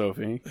call her Miss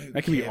Sophie.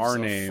 That can be Gives our a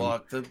name.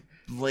 Fuck the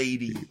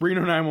lady.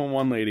 Reno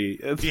 911 lady.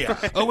 It's Yeah.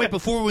 Oh wait,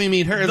 before we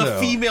meet her, The though.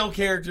 female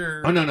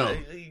character. Oh, no. No, Okay.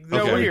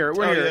 we're here.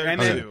 Oh, yeah,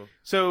 And okay. then,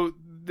 so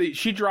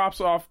she drops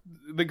off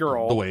the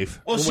girl, the waif.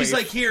 Well, she's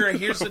like,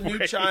 here's the new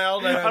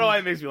child. I don't know why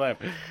it makes me laugh.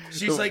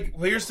 She's like,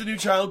 well, here's the new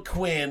child,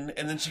 Quinn,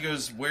 and then she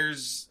goes,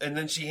 and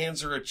then she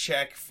hands her a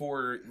check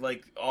for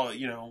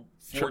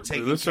for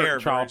taking care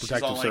of her. Child She's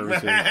all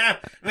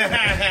protective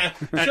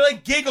like, she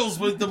like giggles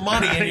with the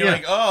money, and you're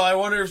like, oh, I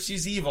wonder if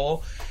she's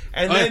evil.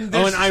 And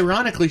then, and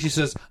ironically, she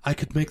says, "I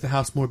could make the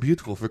house more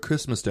beautiful for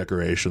Christmas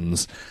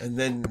decorations." And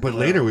then, but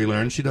later we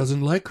learn she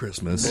doesn't like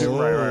Christmas.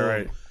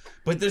 Right.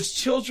 But there's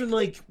children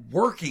like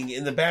working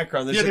in the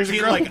background. There's a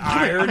kid girl like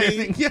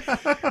ironing. Yeah.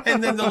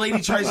 And then the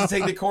lady tries to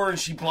take the cord and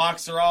she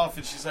blocks her off.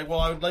 And she's like, well,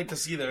 I would like to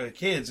see the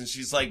kids. And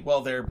she's like,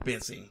 well, they're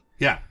busy.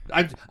 Yeah.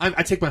 I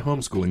take my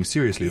homeschooling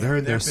seriously. They're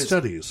in their busy.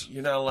 Studies.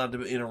 You're not allowed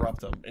to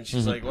interrupt them. And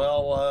she's like,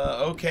 well,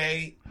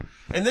 okay.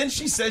 And then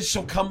she says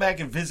she'll come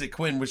back and visit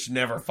Quinn, which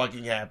never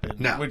fucking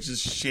happened. No. Which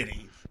is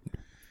shitty.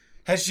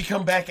 Has she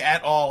come back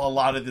at all? A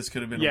lot of this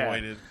could have been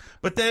avoided.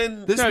 But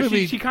then...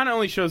 she kind of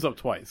only shows up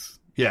twice.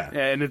 Yeah.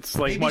 And it's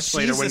like Maybe much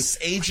later when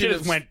shit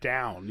just went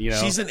down, you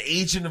know? She's an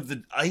agent of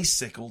the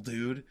icicle,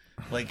 dude.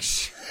 Like...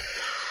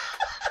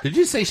 Did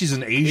you say she's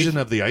an Asian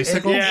of the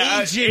icicle?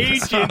 Yeah,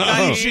 agent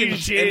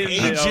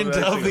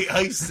of the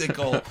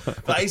icicle.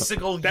 The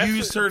icicle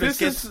used her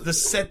to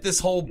set this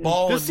whole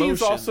ball in motion. This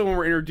seems also when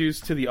we're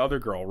introduced to the other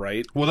girl,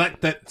 right? Well,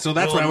 so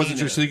that's why I wasn't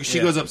sure. So she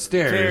goes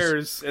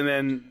upstairs, and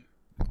then.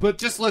 But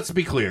just let's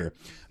be clear,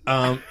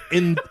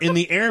 in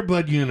the Air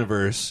Bud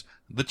universe,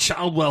 the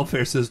child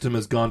welfare system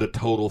has gone to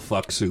total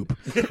fuck soup.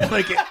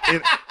 Like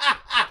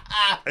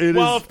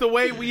if the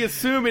way we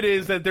assume it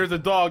is that there's a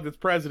dog that's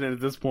president at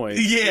this point.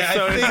 Yeah,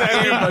 so I think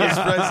everybody's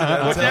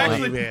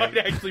president. Which might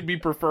actually be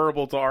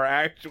preferable to our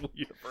actual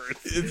universe.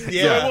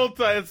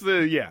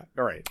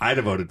 All right. I'd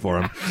have voted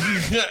for him.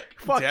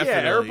 Fuck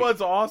definitely. Yeah, Air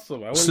Bud's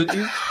awesome. He's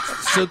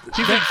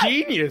a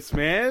genius,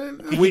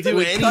 man. We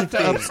cut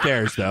to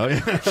upstairs, though. He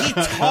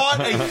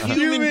taught a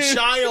human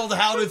child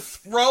how to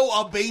throw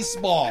a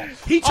baseball.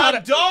 He taught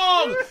a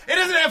dog. It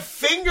doesn't have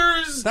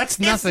fingers. That's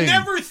nothing. It's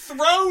never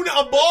thrown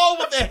a ball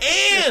with a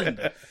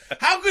hand.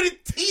 How could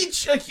it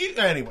teach a human?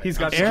 Anyway, he's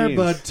got Air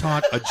Bud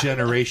taught a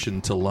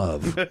generation to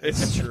love.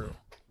 It's true.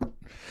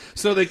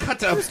 So they cut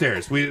to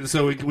upstairs.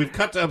 We've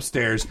cut to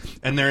upstairs,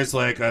 and there's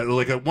one of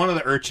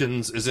the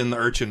urchins is in the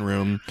urchin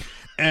room,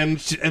 and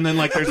then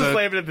like there's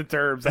laughing at the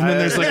terms, and then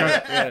there's like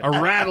a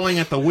rattling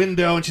at the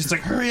window, and she's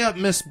like, "Hurry up,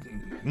 Miss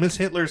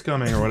Hitler's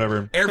coming," or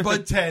whatever. Air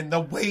Bud 10,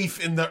 the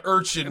waif in the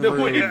urchin room.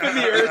 The waif in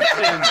the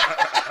urchin.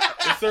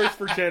 The search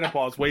for Santa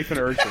Claus, waif and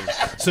urchin.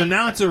 So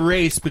now it's a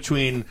race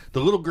between the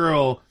little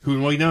girl,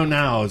 who we know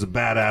now is a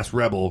badass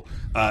rebel,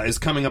 is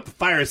coming up the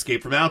fire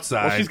escape from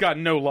outside. Well, she's got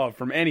no love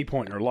from any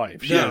point in her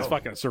life. She is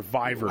fucking a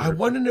survivor. I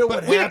want to know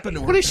what happened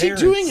to her What is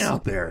parents. she doing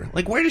out there?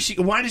 Like, why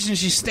doesn't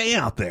she stay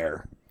out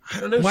there?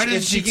 I don't know. Why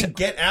did she can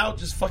get out?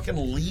 Just fucking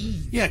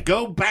leave. Yeah,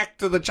 go back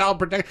to the child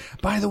protect.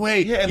 By the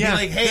way, be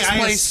like, hey, this I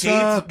place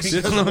sucks.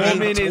 Because this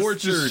woman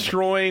is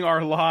destroying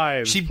our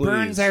lives. She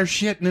burns our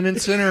shit in an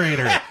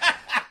incinerator.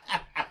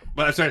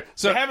 But I'm sorry.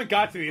 So I haven't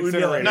got to the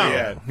incinerator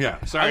yet.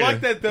 Yeah, sorry. I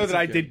like that though.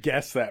 I did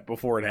guess that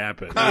before it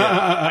happened.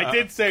 I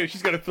did say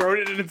she's going to throw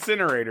it in an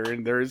incinerator,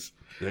 and it's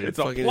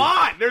a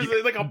plot. There's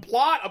like a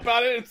plot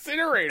about an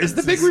incinerator. Is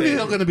the big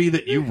reveal going to be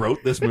that you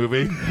wrote this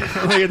movie?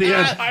 Like at the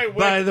end.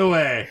 By the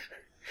way,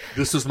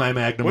 this was my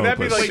magnum opus.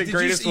 Would that be like the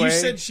greatest way? You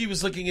said she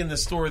was looking in the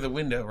store, the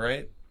window,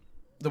 right?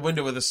 The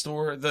window of the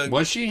store.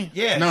 Was she?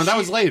 Yeah. No, that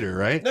was later,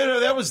 right?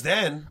 No, that was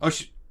then.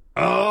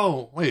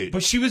 Oh, wait.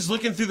 But she was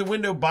looking through the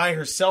window by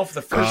herself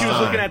the first time. She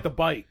was looking at the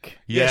bike.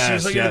 Yeah, she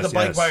was looking at the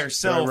bike by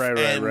herself. Right.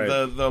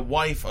 The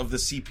wife of the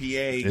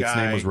CPA guy. Its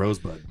name was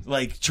Rosebud.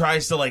 Like,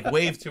 tries to, like,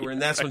 wave to her,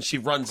 and that's when she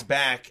runs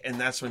back,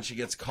 and that's when she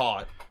gets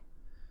caught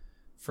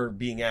for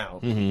being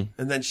out. Mm-hmm.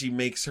 And then she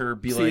makes her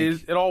be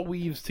it all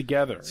weaves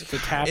together. It's a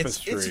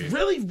tapestry. It's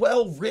really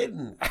well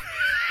written.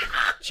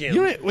 Jim.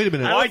 Wait a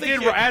minute. I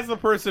did, as the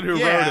person who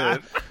wrote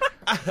it.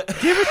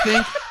 Do you ever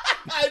think...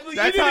 You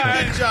did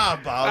a good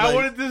job,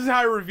 Bob. This is how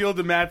I revealed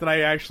to Matt that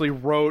I actually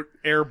wrote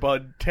Air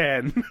Bud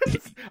 10.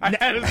 I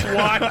had us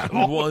watch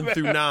 1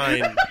 through 9.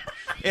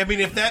 I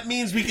mean, if that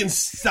means we can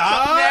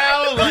stop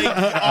now, like,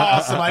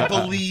 awesome. I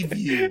believe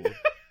you.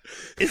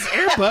 Is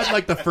Air Bud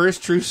like the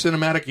first true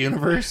cinematic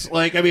universe?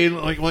 Like, I mean,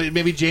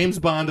 maybe James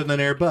Bond and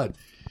then Air Bud.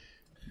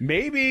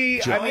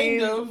 Maybe. I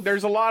mean,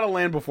 there's a lot of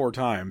Land Before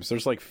Times.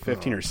 There's like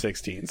 15 or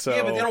 16. So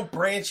yeah, but they don't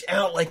branch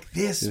out like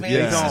this, man.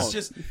 Yeah.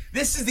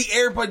 This is the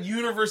Air Bud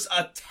universe,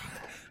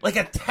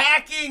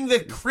 attacking the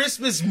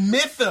Christmas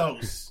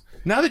mythos.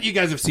 Now that you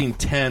guys have seen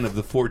 10 of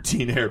the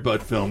 14 Air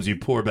Bud films, you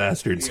poor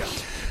bastards. Yeah.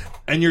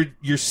 And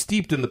you're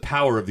steeped in the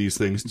power of these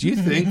things. Do you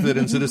think that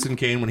in Citizen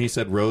Kane, when he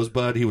said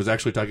Rosebud, he was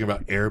actually talking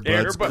about Air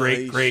Bud's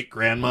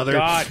great-great-grandmother?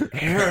 God,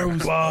 Air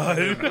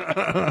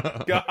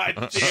Bud.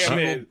 God damn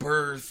it.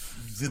 Birth.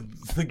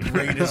 The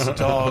greatest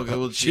dog that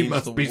will change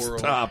the world. She must be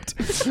stopped.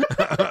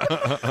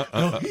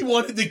 He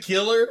wanted to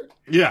kill her?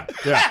 Yeah.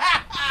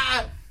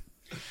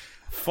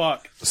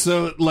 Fuck.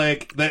 So,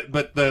 like, that,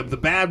 but the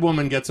bad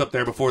woman gets up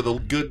there before the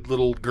good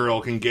little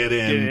girl can get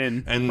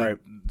in. And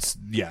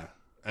yeah.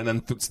 and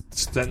then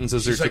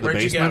sentences her She's to like, the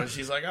where'd you go? basement. And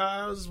she's like,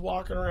 I was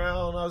walking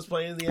around. I was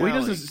playing in the Well, he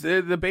alley.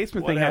 doesn't. The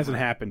basement thing Whatever. hasn't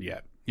happened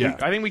yet. Yeah.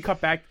 I think we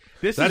cut back.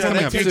 This That's is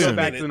coming that up takes soon. us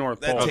back to the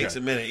North That Pole. takes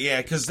a minute.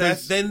 Yeah, because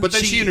then But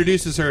then she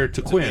introduces her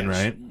to Quinn,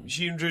 right?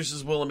 She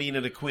introduces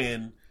Wilhelmina to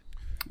Quinn.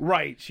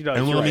 Right, she does.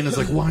 And you're Wilhelmina's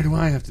right. like, why do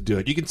I have to do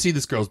it? You can see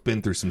this girl's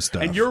been through some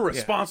stuff. And you're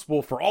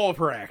responsible for all of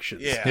her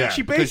actions. Yeah. Yeah,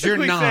 She because you're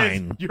basically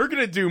says, 9. you're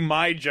going to do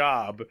my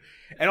job.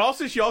 And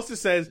also, she also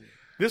says,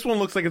 this one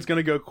looks like it's going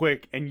to go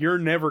quick, and you're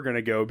never going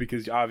to go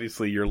because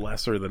obviously you're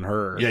lesser than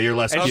her. Yeah, you're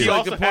less And cute. she I'd like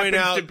also to point happens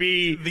out to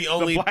be the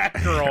only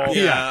black girl.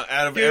 Yeah,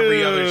 out of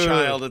every other Dude.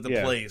 child at the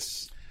Yeah.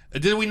 place.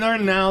 Did we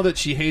learn now that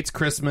she hates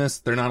Christmas?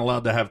 They're not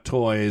allowed to have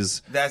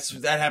toys. That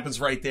happens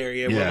right there.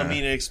 Yeah, Yeah.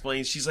 Wilhelmina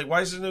explains. She's like,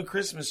 "Why is there no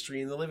Christmas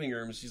tree in the living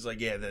room?" She's like,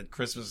 "Yeah, that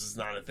Christmas is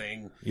not a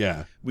thing.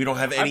 Yeah. We don't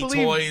have I any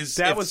believe toys.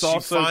 that if was she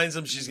also finds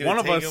them, she's going one to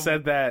of take us them."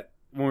 said that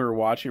when we were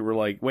watching. We're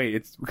like, wait,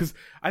 it's because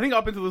I think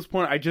up until this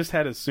point, I just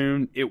had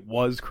assumed it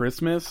was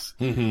Christmas.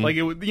 Like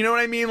it, you know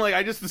what I mean? Like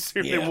I just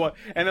assumed Yeah. it was,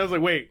 and I was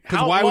like, wait, 'Cause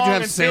how why would you long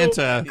have until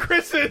Santa-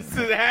 Christmas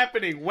is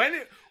happening? When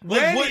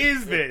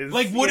is this?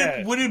 Like, would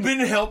Yeah. it have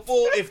been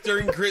helpful if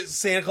during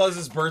Santa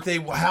Claus's birthday?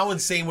 How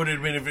insane would it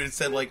have been if it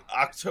said like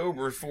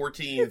October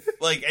 14th?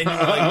 Like, and you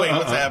were like, "Wait,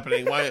 what's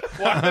happening? Why?"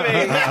 Why do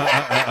they?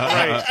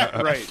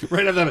 right.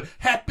 Right after that,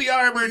 Happy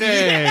Arbor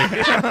Day!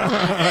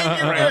 And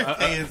your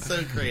birthday is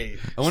so great.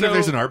 I wonder if So-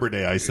 there's an Arbor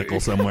Day icicle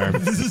somewhere.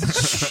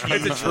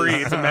 It's a tree.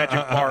 It's a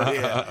magic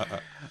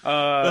park.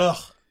 Ugh.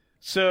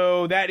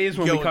 So that is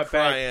when Go we and cut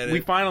cry back. at it. We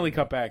finally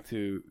cut back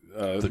to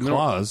The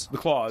claws. The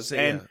claws, So,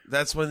 and yeah,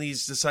 that's when he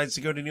decides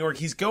to go to New York.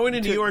 He's going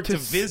to New York to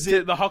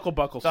visit the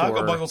Hucklebuckle the store.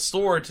 Hucklebuckle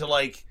store to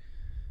like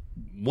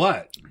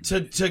What?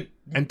 to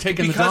And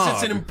taking the because dog.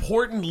 it's an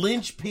important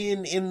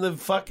linchpin in the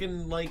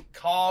fucking like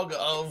cog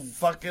of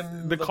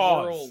fucking The the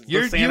cause. world.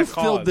 You're- You Santa filled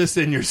Claus. this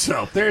in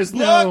yourself. There's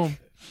no... Look!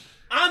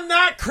 I'm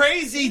not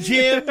crazy,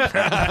 Jim.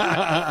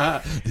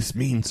 This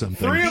means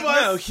something. Three of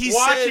us No, he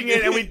watching said-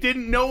 it, and we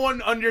didn't. No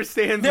one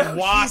understands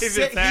why he this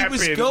said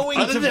happened. he was going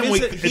Other to than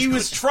visit. it's He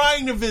was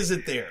trying to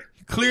visit there.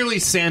 Clearly,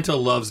 Santa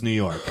loves New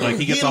York. Like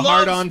he gets He a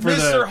hard loves on for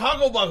Mr. the.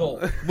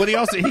 Hucklebuckle. But he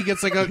also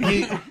gets like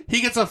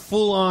he gets a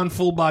full on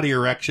full body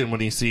erection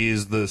when he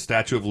sees the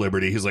Statue of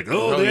Liberty. He's like,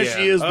 oh, there yeah.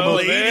 she is, the Oh,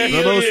 most, Lady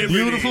the most Liberty.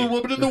 beautiful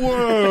woman in the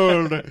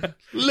world,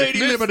 Lady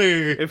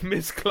Liberty. If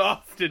Miss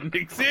Cloth didn't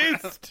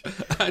exist,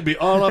 I'd be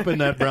all up in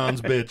that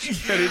bronze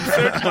bitch. I'd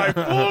insert my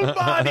full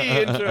body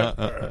into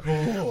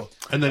her.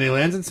 And then he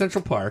lands in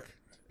Central Park.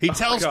 He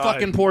tells God.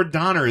 fucking poor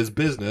Donner his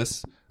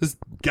business. This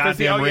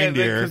goddamn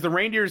reindeer. Because the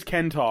reindeers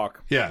can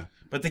talk. Yeah.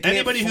 But they can't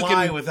Anybody who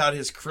fly can- without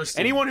his crystal.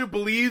 Anyone who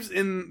believes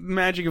in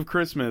magic of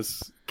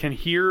Christmas can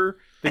hear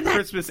the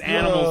Christmas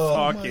animals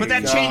talking. But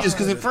that changes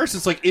because at first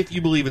it's like if you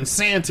believe in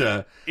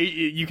Santa,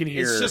 You can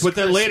hear. It's just- but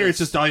then later Christmas. it's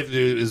just all you have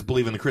to do is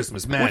believe in the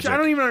Christmas magic. which I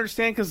don't even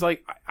understand because,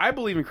 like, I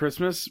believe in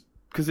Christmas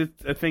because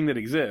it's a thing that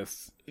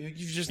exists. You've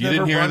just You never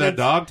didn't hear run that into-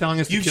 dog telling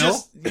us to You've kill?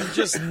 you've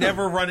just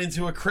never run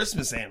into a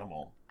Christmas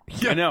animal.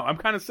 I know. I'm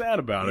kind of sad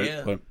about it.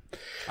 Yeah. But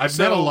I've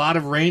met a lot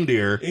of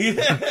reindeer,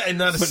 And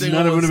not a but single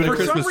none of them have been For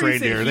Christmas some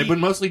reason, reindeer. he- They've been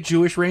mostly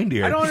Jewish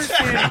reindeer. I don't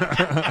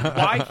understand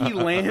why he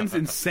lands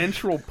in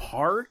Central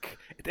Park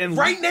and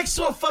right next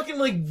to a fucking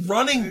like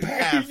running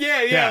path.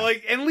 yeah,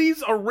 like, and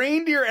leaves a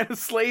reindeer and a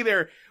sleigh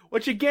there.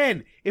 Which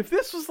again, if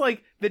this was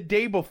like the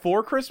day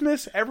before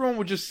Christmas, everyone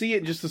would just see it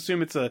and just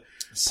assume it's a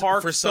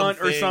park for stunt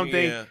or something,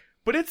 something. yeah.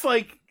 But it's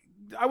like,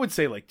 I would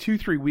say like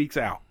 2-3 weeks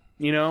out.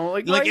 You know,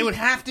 like Like it would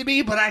have to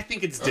be, but I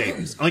think it's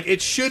days. Like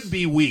it should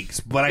be weeks,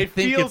 but I It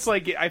think feels it's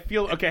like I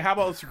feel okay. How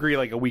about let's agree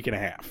like a week and a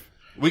half?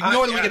 we can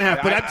go with a week and a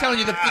half. But I'm telling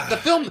you, the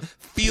film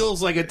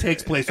feels like it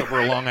takes place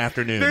over a long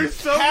afternoon. There's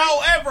so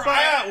However,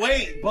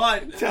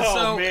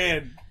 so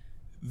man,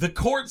 the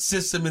court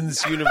system in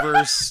this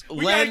universe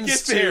gotta lends get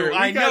to. there. We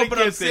I know, gotta but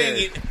get I'm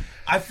saying it.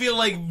 I feel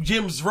like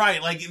Jim's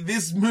right. Like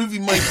this movie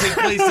might take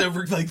place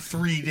over like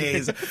 3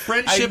 days.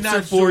 Friendships I'm not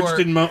are forged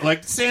sure. in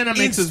like Santa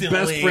makes his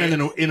best Instantly.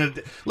 friend in a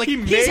like He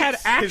he's makes had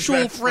his actual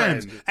best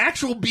friends, friend.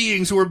 actual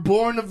beings who were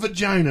born of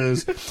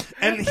vaginas,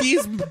 and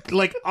he's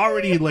like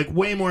already like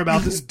way more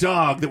about this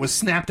dog that was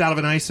snapped out of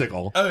an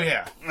icicle. Oh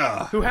yeah,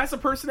 who has a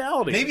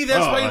personality? maybe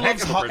that's why he heck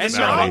loves of a Mr.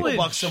 personality.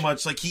 Hucklebuck so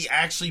much. Like he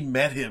actually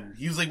met him.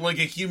 He was like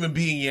a human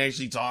being. He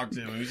actually talked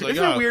to him. He was like,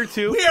 Isn't it "Oh, weird,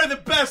 too? We are the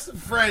best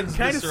of friends."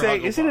 Can I Mr. just say,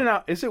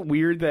 Hucklebuck." is it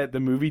weird that the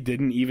movie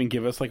didn't even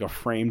give us like a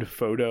framed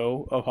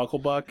photo of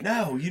Hucklebuck?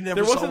 No, you never.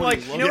 There saw wasn't what like,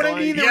 he you know what I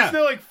looked mean? like. There was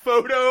no like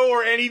photo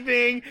or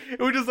anything. It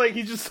was just like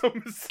he's just some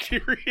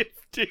mysterious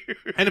dude.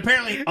 And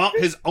apparently,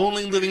 his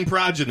only living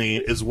progeny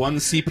is one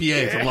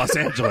CPA from Los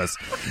Angeles.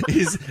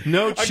 He's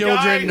no A guy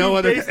children, no who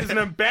other. is an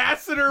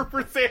ambassador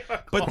for Santa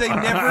Claus. But they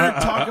never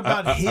talk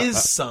about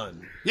his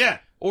son Yeah,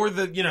 or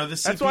the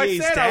CPA's That's why I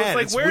said, dad. I was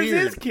like, It's where's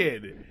weird. his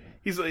kid?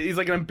 He's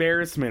like an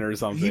embarrassment or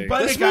something. He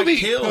but- this They got movie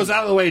killed. goes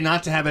out of the way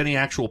not to have any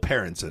actual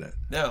parents in it.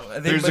 No,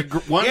 There's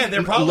one Yeah,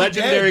 they're probably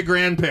legendary dead.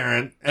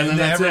 grandparent, and then And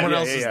that's everyone it.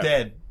 else Yeah, is yeah.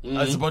 dead.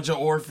 It's a bunch of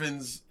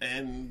orphans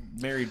and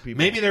married people.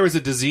 Maybe there was a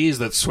disease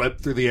that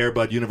swept through the Air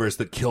Bud universe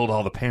that killed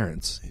all the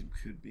parents, it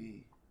could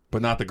be.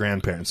 but not the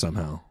grandparents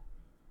somehow.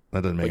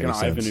 That doesn't make Like any an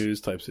sense. Ivan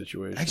Ooze type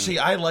situation. Actually,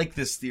 I like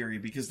this theory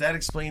because that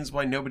explains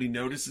why nobody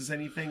notices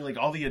anything. Like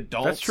all the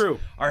adults, That's true.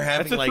 are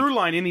having That's a like through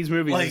line in these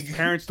movies. like- is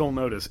parents don't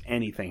notice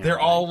anything. they're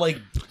happening. all like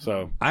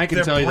so. I can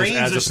their tell you brains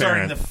this are as a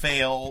starting parent. to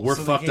fail. We're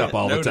so they fucked up can't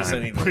all the notice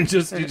time. anything.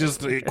 just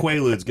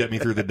Quaaludes get me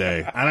through the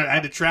day. I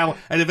had to travel.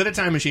 I had to invent a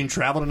time machine,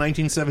 travel to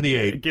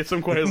 1978. Get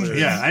some Quaaludes.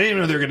 Yeah, I didn't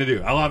even know they were going to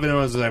do. All I've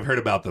known is that I've heard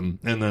about them,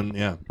 and then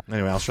yeah.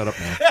 Anyway, I'll shut up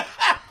now.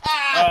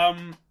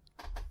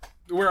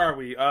 Where are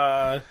we?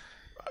 The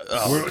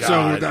So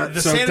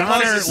Santa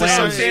Claus Donner is the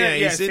lands. Santa-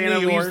 Yeah, he's in Santa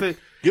New leaves York.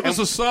 Give us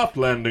a soft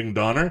landing,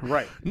 Donner.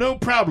 Right. No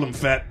problem,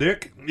 fat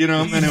dick. You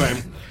know.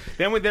 Anyway,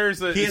 Then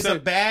there's a He has a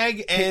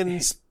bag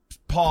and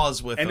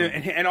paws with him.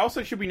 and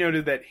also it should be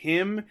noted that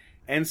him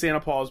and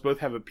Santa Claus both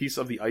have a piece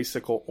of the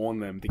icicle on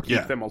them to keep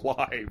Yeah. them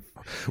alive.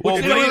 well,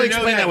 we they don't didn't really know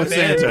explain that with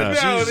then. Santa.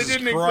 No, they Jesus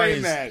didn't Christ.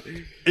 explain that.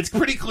 It's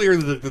pretty clear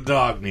that the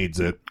dog needs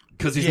it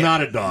because he's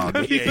not a dog.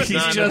 he's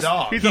not a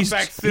dog. He's a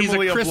facsimile he's a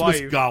of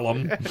Christmas life.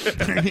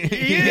 golem.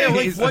 Yeah,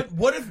 like He's-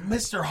 what if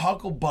Mr.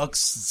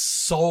 Hucklebuck's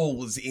soul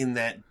was in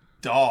that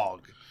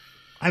dog?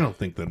 I don't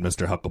think that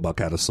Mr. Hucklebuck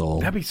had a soul.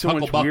 That'd be so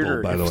much Hucklebuckle,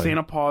 weirder by the if way.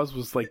 Santa Claus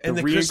was like the And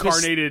the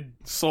Christmas- reincarnated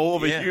soul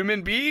of Yeah. a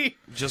human being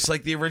Just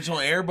like the original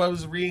Airbud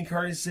was a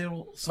reincarnated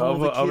soul of, of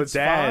the a kid's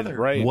dad, father.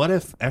 right? What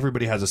if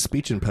everybody has a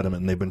speech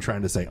impediment and they've been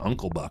trying to say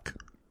Uncle Buck?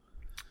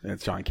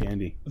 That's John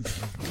Candy.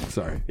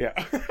 Sorry. Yeah.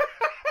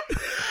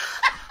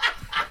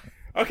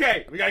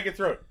 Okay, we gotta get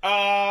through it.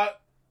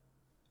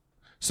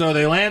 So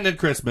they land at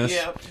Christmas.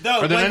 Yeah.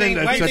 No, Or they're when landing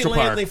they, at when they Central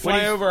land, Park. they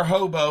fly over a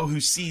hobo who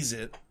sees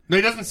it. No,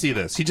 he doesn't see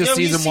this. He just No,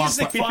 sees he him walk sees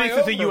it by. fly He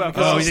thinks it's a over UFO.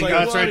 because Oh, it's you like,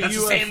 think that's what, right. a That's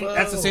the same. UFO?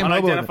 That's the same hobo.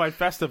 Unidentified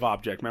festive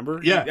object, remember?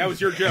 Yeah. That was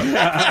your joke.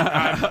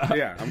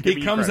 Yeah, I'm He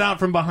giving you comes credit. out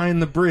from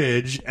behind the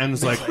bridge and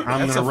is like, "I'm That's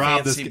going to a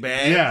rob this." fancy guy."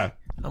 bag. Yeah.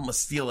 I'm gonna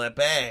steal that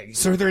bag.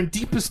 So they're in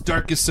deepest,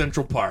 darkest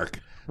Central Park,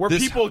 where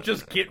This- people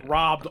just get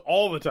robbed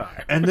all the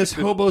time. and this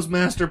hobo's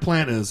master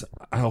plan is,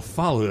 I'll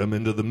follow him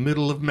into the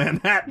middle of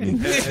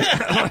Manhattan.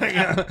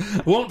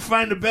 Won't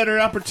find a better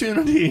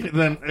opportunity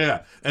than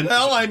And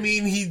Well, I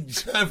mean, he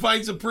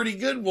finds a pretty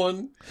good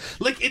one.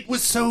 like it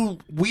was so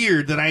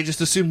weird that I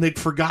just assumed they'd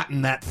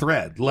forgotten that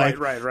thread. Like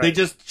Right. they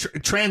just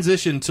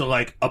transitioned to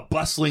like a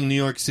bustling New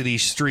York City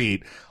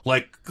street.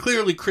 Like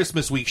clearly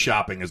Christmas week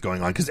shopping is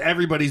going on because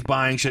everybody's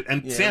buying shit,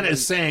 and Santa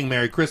is saying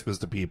Merry Christmas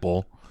to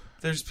people.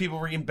 There's people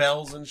ringing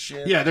bells and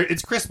shit. Yeah,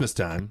 it's Christmas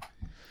time.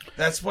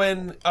 That's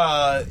when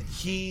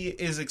he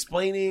is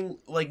explaining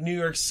like New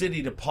York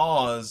City to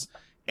Paws,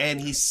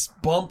 and he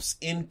bumps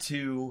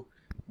into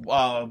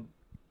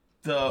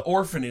the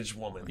orphanage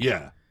woman.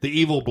 Yeah, the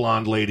evil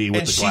blonde lady with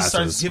And the she glasses.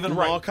 starts giving him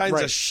all kinds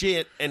right. of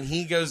shit, and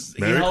he goes,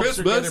 Merry he helps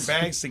her get Christmas. her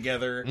bags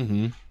together,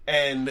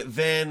 and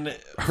then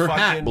Her hat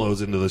fucking-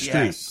 blows into the street.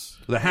 Yes.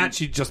 The hat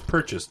she just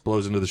purchased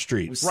blows into the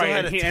street, Still Right,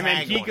 had and, a and then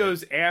tag he on it.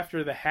 goes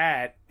after the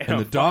hat, and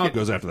the dog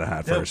goes after the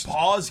hat The first.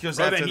 Paws goes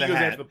Oh, after then he the goes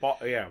hat, after the ball.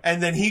 Yeah,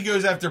 and then he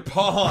goes after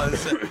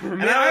Paws.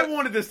 man, I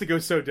wanted this to go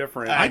so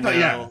different. I thought, yeah,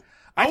 know.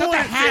 I thought the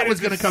wanted hat Santa was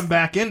going to just- come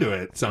back into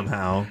it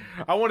somehow.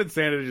 I wanted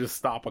Santa to just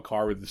stop a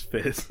car with his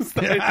fist.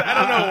 I don't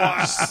know why.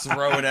 Just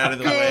throw it out of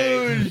the way.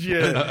 Oh,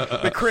 shit.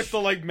 The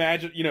crystal like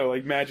magic,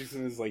 like magic's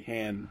in his like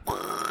hand.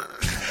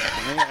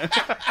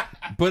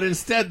 But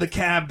instead, the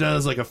cab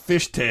does like a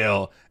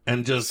fishtail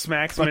and just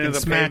Smacks him fucking into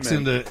the smacks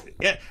pavement. into.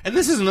 Yeah, and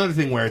this is another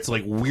thing where it's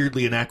like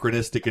weirdly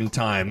anachronistic in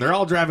time. They're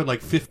all driving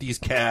like 50s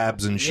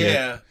cabs and shit.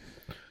 Yeah.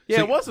 Yeah,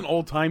 it was an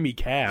old timey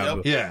cab.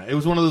 Yep. Yeah, it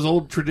was one of those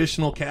old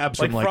traditional cabs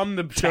Like from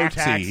the show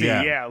Taxi.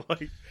 Yeah,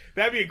 like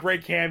that'd be a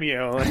great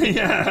cameo. Like,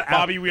 Yeah.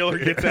 Bobby Wheeler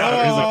gets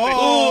out. He's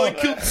Oh, I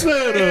killed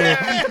Santa.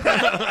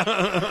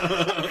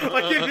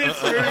 like in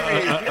this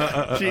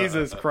movie.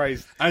 Jesus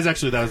Christ! I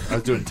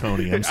was doing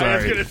Tony. I'm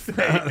sorry. I was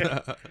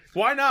gonna say,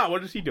 why not?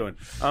 What is he doing?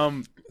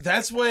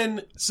 That's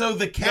when, so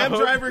the cab No.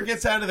 driver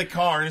gets out of the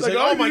car and is like,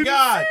 I oh my didn't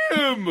God, see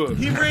him.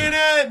 he ran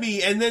at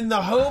me. And then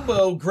the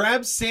hobo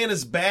grabs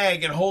Santa's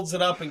bag and holds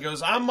it up and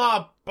goes, I'm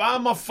a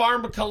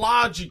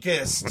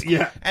pharmacologist.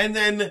 Yeah. And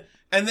then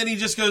he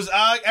just goes,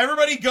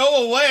 everybody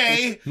go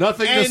away.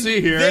 Nothing to And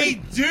see here.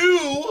 They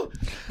do,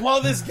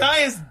 while this guy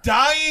is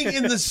dying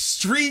in the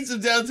streets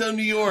of downtown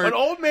New York. An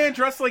old man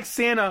dressed like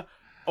Santa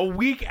a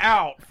week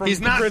out from He's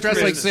not Christmas.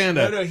 dressed like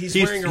Santa. No, he's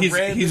wearing a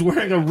red- He's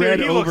wearing a Dude, red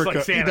he looks overcoat.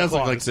 like Santa He does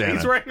look Claus. like Santa.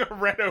 He's wearing a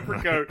red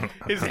overcoat.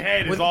 His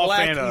head with is all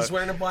black, Santa. he's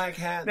wearing a black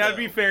hat. Now, to though.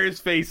 be fair,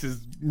 his face is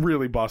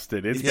really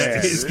busted. It's Yeah,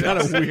 bad. he's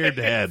got a weird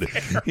head.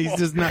 He's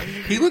just not.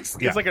 He looks.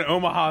 It's like an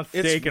Omaha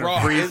steak It's in raw.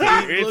 a freezer.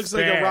 It It's looks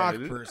like a bad. rock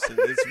person.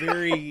 It's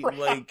very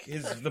like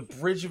the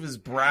bridge of his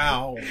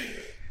brow.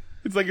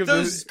 It's like if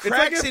Those it's cracks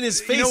like if, in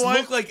his you face know what?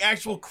 look like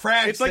actual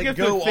cracks It's like that if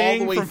go the all thing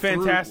the way from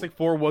through. Fantastic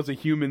Four was a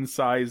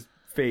human-sized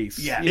face.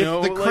 Yeah. You If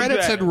know, the like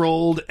credits that. had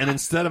rolled and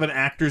instead of an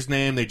actor's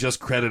name they just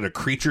credit a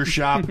creature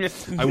shop,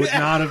 I would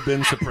not have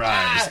been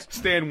surprised.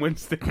 Stan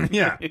Winston.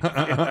 Yeah.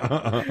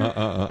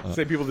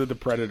 Say people did the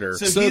Predator.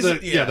 So So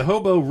he's- the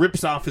hobo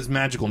rips off his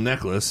magical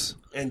necklace.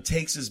 and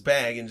takes his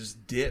bag and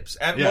just dips.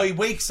 Yeah. Well, he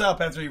wakes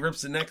up after he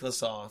rips the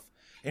necklace off.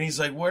 And he's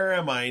like, where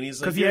am I? And he's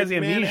like, 'Cause he has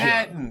 "You're in amnesia."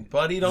 Manhattan,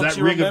 buddy. Don't Does that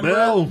you ring a remember?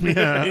 bell?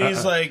 Yeah. And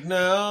he's like,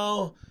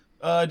 no.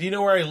 do you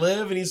know where I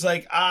live? And he's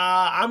like,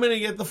 I'm going to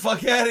get the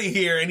fuck out of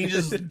here. And he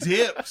just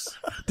dips.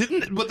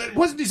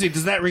 Wasn't he saying,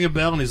 does that ring a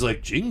bell? And he's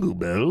like, jingle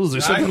bells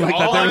or something like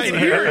that. All I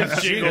hear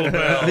is jingle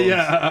bells.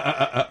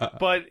 Yeah.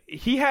 But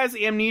he has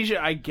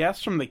amnesia, I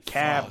guess, from the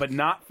cab, but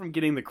not from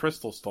getting the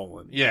crystal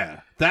stolen.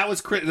 Yeah. That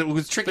was tricky The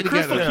to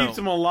crystal get. keeps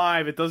him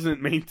alive. It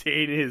doesn't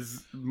maintain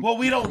his... Well,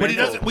 we don't know.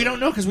 But we don't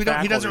know because he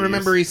doesn't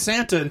remember he's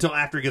Santa until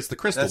after he gets the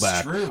crystal That's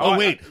back. true. Oh,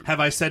 wait. Have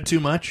I said too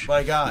much?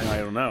 My God. I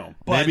don't know.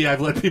 Maybe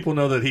I've let people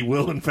know that he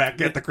will, in fact,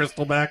 get the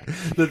crystal back.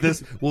 That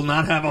this will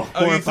not have a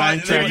horrifying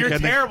thought- tragic You're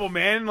ending. terrible,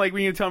 man. Like,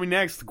 when you tell me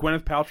next,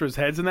 Gwyneth Paltrow's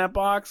head's in that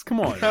box?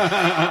 Come on.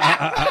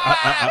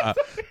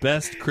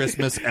 Best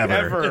Christmas ever.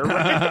 Ever.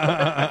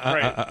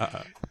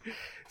 Right.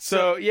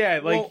 So, yeah,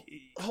 like... Well,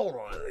 hold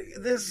on.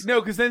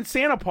 No, because then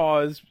Santa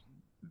Paws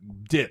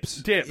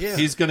Dips. Yeah.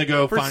 He's going to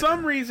go For find...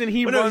 some reason,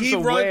 he Well, no, runs he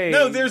away.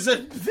 No, there's a...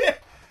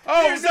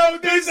 There's a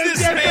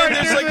businessman.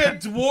 There's like a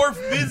dwarf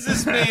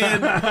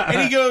businessman,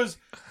 and he goes,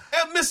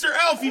 Mr.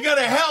 Elf, you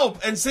gotta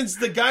help. And since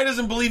the guy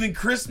doesn't believe in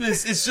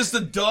Christmas, it's just a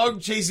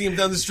dog chasing him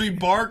down the street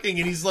barking,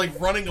 and he's like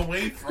running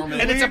away from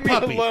it. And it's a Leave me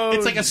puppy. alone.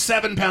 It's like a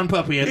 7-pound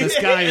puppy, and this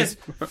guy is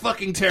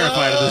fucking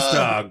terrified of this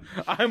dog.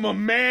 I'm a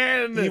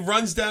man. He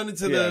runs down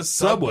into Yeah, the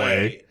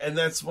subway, and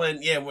that's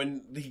when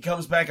he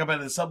comes back up out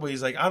of the subway,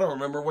 he's like, I don't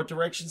remember what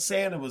direction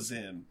Santa was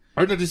in.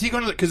 Or no, does he go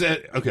to the... Because,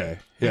 okay.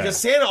 Yeah. Because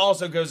Santa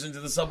also goes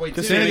into the subway,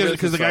 too.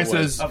 Because the guy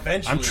says,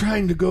 Eventually. I'm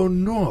trying to go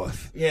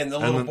north. Yeah, and the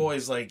little then-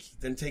 boy's like,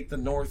 then take the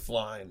north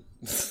line.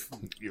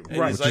 And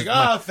Right. he's Which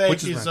like, is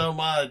thank you so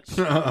much.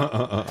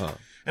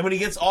 And when he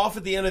gets off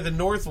at the end of the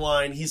north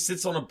line, he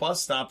sits on a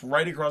bus stop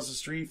right across the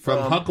street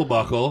From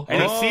Hucklebuckle.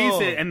 And he Oh.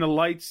 sees it, and the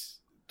lights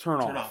turn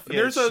off.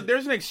 Yeah,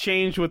 There's an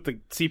exchange with the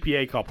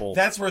CPA couple.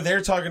 That's where they're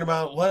talking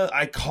about. Well,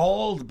 I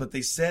called, but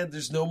they said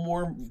there's no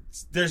more.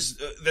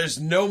 There's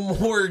no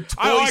more toy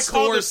I store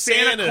called the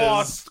Santa Santas.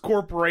 Claus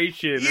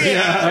Corporation.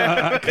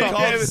 Yeah, they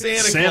called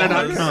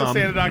Santa.com. Claus.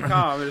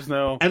 Santa.com. There's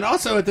no. And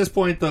also at this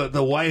point,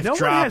 the wife No one has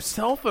drops.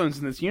 cell phones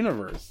in this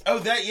universe. Oh,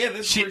 that yeah.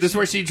 This This is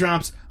where she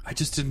drops. I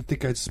just didn't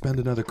think I'd spend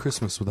another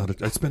Christmas without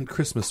a. I'd spend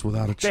Christmas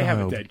without a They child.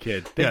 have a dead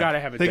kid. They gotta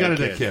have a They dead got a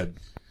kid. dead kid.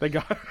 They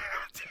got.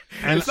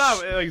 And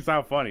it's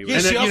not funny. Yeah,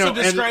 And she then, also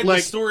described the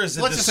store as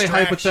a let's just say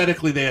distraction.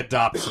 hypothetically they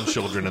adopt some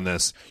children in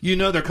this. You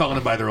know they're calling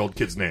them by their old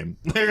kid's name.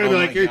 They're gonna be Oh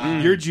like, my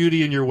God. you're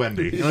Judy and you're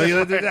Wendy.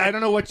 Like, I don't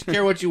know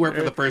care what you were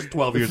for the first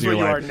 12 years of your what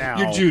you life. are now.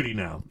 You're Judy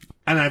now,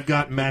 and I've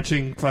got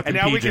matching fucking And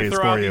now we can PJs throw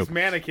for out you. these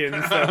mannequins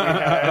that we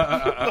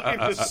had.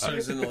 Like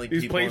Susan-ly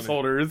these people in it.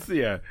 placeholders,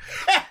 yeah.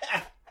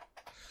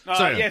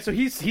 So- So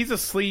he's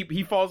asleep.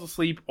 He falls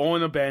asleep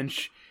on a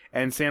bench,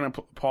 and Santa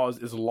Paws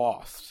is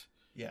lost.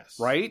 Yes,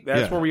 Right?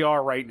 That's Yeah. where we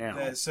are right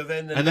now. So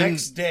then the And then-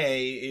 next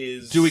day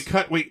is. Do we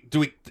cut? Wait, do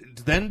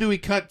we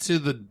cut to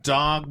the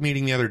dog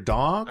meeting the other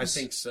dogs? I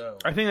think so.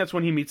 I think that's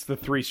when he meets the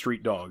 3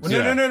 street dogs. Well,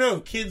 Yeah. no.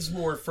 Kids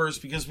more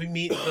first because we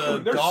meet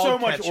the There's dog so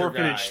much catcher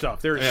orphanage guy.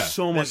 stuff. There's Yeah.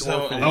 so much There's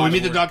so- orphanage. Oh, we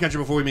meet the dog catcher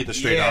before we meet the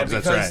stray Yeah, dogs.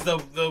 That's because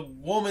right. the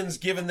woman's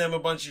giving them a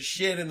bunch of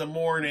shit in the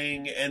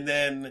morning, and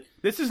then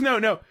This is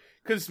no.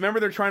 Because remember,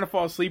 they're trying to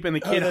fall asleep, and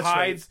the kid that's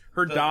hides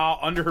her The- doll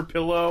under her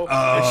pillow.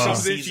 Oh. and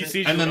she Sees it.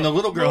 sees And then her- the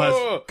little girl has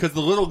Whoa! because the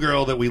little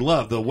girl that we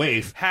love, the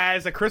waif,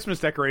 has a Christmas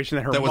decoration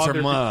that her that was mother,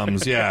 her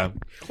mom's. Yeah.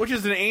 which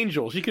is an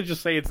angel. She could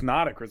just say it's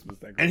not a Christmas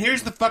decoration. And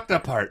here's the fucked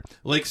up part.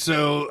 Like,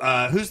 so,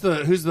 who's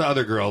the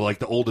other girl? Like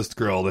the oldest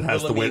girl that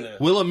has Wilhelmina.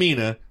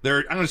 Wilhelmina.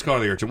 I'm gonna just call her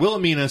the urchin.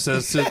 Wilhelmina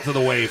says to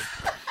the waif,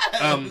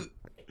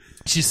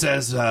 she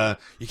says,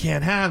 "You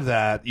can't have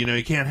that. You know,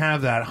 you can't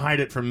have that.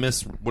 Hide it from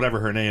Miss whatever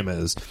her name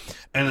is."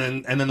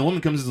 And then the woman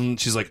comes in and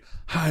she's like,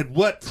 "Hide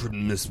what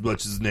from Miss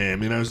what's his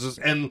name?" You know, it's just,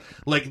 and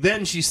like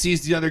then she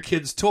sees the other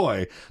kid's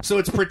toy, so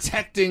it's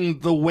protecting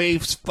the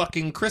waif's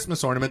fucking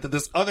Christmas ornament that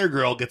this other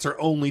girl gets her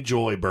only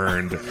joy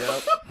burned.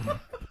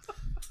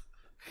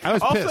 I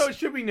was Also, pissed. it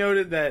should be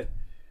noted that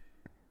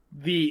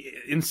the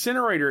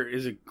incinerator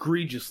is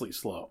egregiously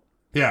slow.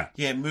 Yeah.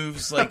 yeah, it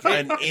moves like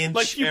an inch.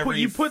 Like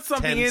you put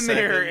something 10 in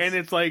there, seconds. and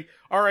it's like,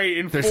 all right,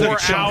 in There's 4 like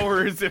a chunk.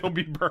 hours it'll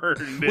be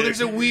burned. Well, there's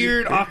a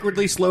weird,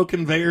 awkwardly slow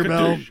conveyor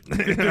belt,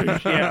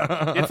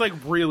 yeah, it's like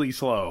really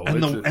slow.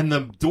 and It's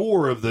the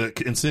door of the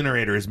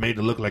incinerator is made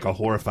to look like a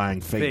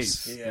horrifying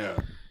face. Yeah.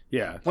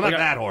 yeah. Well, not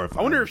that horrifying.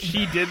 I wonder if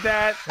she did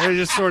that. They're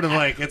just sort of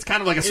like it's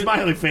kind of like a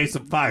smiley face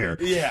of fire.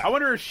 Yeah. I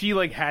wonder if she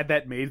like had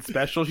that made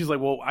special. She's like,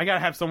 well, I gotta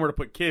have somewhere to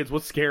put kids.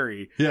 What's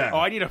scary? Yeah. Oh,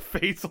 I need a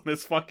face on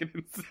this fucking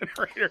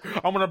incinerator.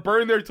 I'm gonna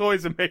burn their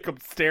toys and make them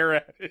stare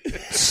at it.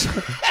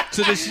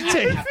 So does she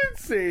take?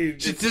 It's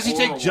insane. Does she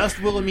take just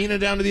Wilhelmina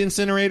down to the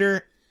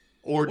incinerator,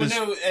 or Well, does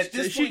no, at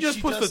this She point,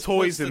 just puts the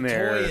toys in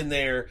there. Toy in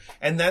there,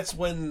 and that's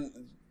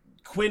when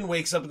Quinn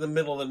wakes up in the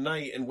middle of the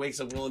night and wakes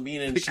up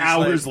Wilhelmina, and she's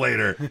hours like,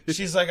 later?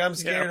 she's like, I'm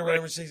scared Yeah, or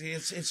whatever. She's like,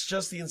 it's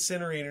just the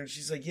incinerator. And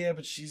she's like, yeah,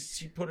 but she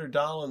put her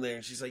doll in there.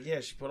 And she's like,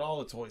 yeah, she put all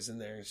the toys in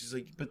there. And she's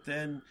like, but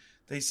then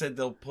they said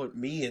they'll put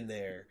me in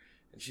there.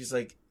 And she's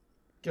like,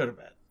 go to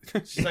bed.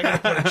 She's not gonna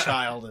put a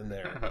child in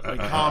there. Like,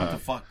 calm the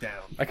fuck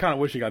down. I kind of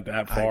wish it got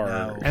that far.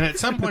 know. And at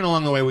some point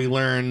along the way, we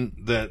learn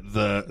that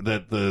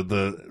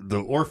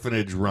the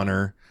orphanage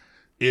runner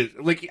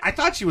I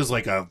thought she was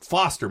like a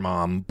foster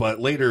mom, but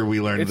later we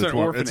learned It's it's an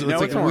orphanage. it's No,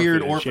 like it's a an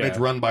weird orphanage, orphanage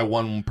yeah. run by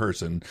one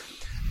person.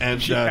 And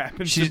She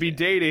happens to be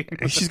dating.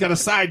 she's got a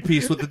side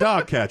piece with the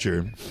dog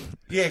catcher.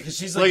 Yeah, because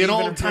she's Like an even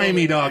old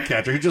timey dog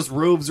catcher who just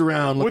roves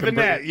around With a looking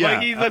net. Yeah.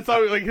 Like that's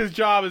all, like his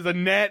job is a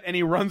net, and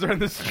he runs around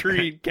the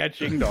street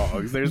catching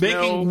dogs. There's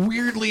Making no.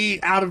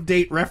 weirdly out of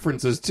date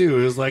references too.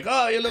 It was like,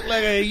 oh, you look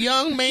like a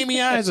young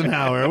Mamie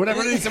Eisenhower, or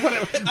whatever it is.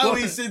 Oh,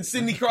 he said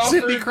Cindy Crawford.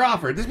 Cindy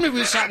Crawford. This movie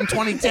was shot in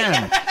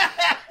 2010.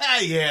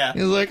 Yeah.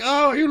 He was like,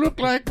 oh, you look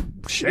like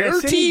Cher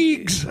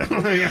Cindy- Teagues. I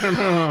don't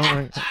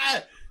know.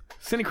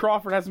 Cindy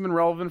Crawford hasn't been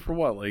relevant for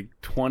what, like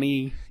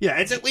 20? Yeah,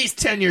 it's at least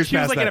 10 years She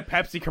was past like that. in a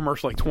Pepsi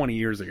commercial like 20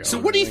 years ago. So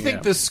what do you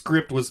think this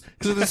script was?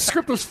 Because the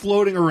script was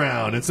floating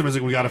around, and somebody's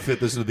like, "We got to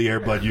fit this into the Air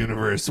Bud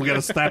universe. We got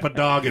to slap a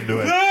dog into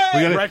it. We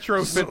got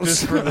retrofit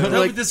this for the. No,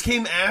 like, but this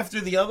came after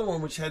the other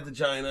one, which had the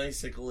giant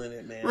icicle in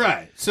it, man.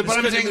 right." So, This but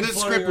I'm could've saying been this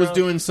floating script was around.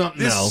 doing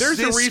something This- else. There's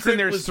a This reason script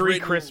there's was 3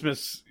 written-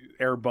 Christmas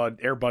Air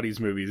Buddies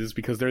movies. Is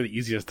because they're the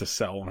easiest to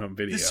sell on home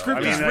video. The script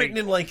I mean, was like, written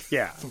in like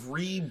yeah.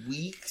 3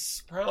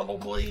 weeks,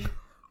 probably,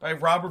 by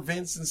Robert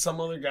Vince and some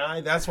other guy.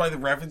 That's why the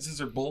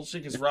references are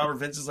bullshit, because Robert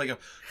Vince is like a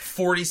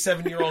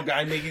 47-year-old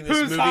guy making this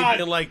Who's movie, hot?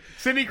 being like,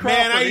 Cindy Crawford.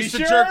 man, I you used to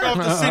sure? jerk off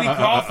to Cindy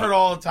Crawford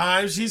all the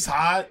time. She's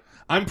hot.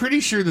 I'm pretty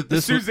sure that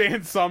this was,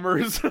 Suzanne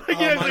Summers. Like,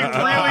 yeah, it's my like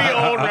God.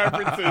 really old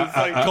references.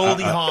 Like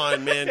Goldie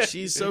Hawn, man,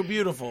 she's so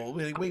beautiful.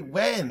 Wait,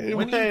 when?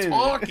 What are you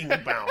talking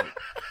about?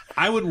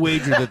 I would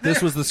wager that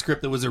this was the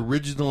script that was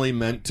originally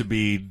meant to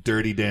be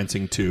Dirty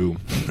Dancing 2,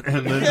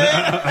 and then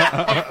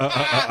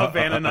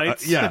Havana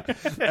Nights. yeah,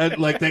 and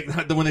like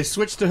when they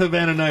switched to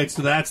Havana Nights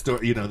to that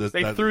story, you know,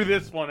 They threw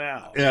this one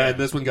out. yeah, and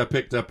this one got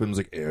picked up and was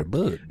like Air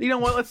Bud. You know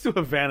what? Let's do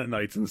Havana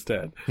Nights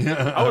instead.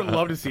 I would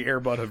love to see Air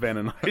Bud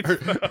Havana Nights.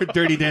 Or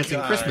Dirty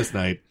Dancing Christmas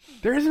Night.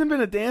 There hasn't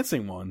been a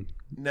dancing one.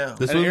 No.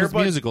 This An one Air was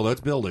Bud- musical.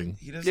 That's building.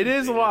 He doesn't It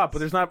is a dance. lot, but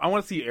there's not. I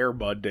want to see Air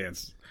Bud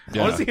dance. I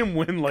Yeah. want to see him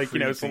win, like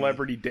Creepy.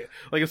 celebrity,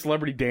 like a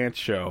celebrity dance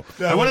show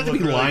I want it to be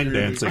Really line creepy.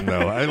 dancing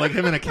though. I like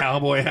him in a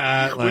cowboy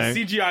hat, with like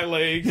CGI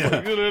legs. Icky,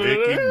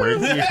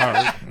 breaky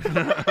heart.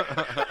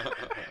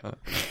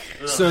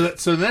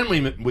 So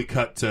then we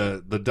cut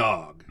to the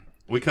dog.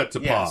 We cut to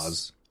Yes.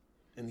 Paws.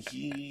 And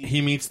he...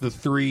 He meets the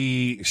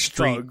 3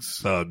 street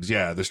thugs.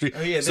 Yeah, the street.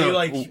 Oh, yeah, they so,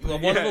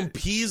 one of them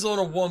pees on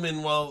a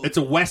woman while... It's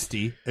a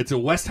Westie. It's a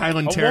West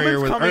Highland A Terrier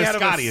woman's with or coming a out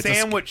Scotty. of a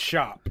sandwich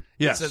shop.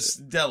 Yes, It's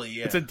a deli,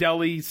 yeah. It's a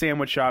deli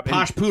sandwich shop. and-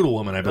 Posh Poodle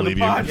Woman, I believe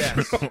you. Posh-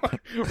 Yes.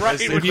 right.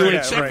 If you would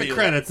yeah, check right. the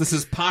credits, this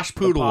is Posh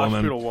Poodle Posh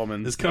Woman. Poodle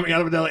Woman. Is coming out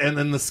of a deli, and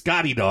then the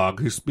Scotty dog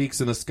who speaks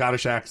in a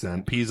Scottish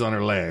accent pees on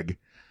her leg.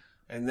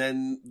 And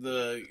then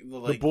the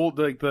The bull,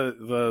 like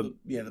the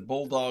the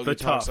bulldog the who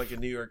talks tough. like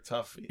a New York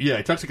tough. Yeah,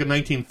 it talks like a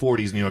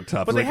 1940s New York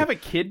Tough. But Like they have a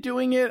kid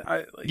doing it.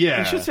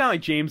 Yeah. it should sound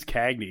like James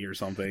Cagney or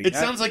something. It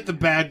sounds like the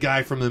bad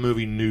guy from the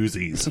movie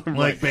Newsies,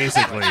 like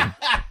basically.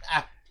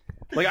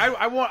 like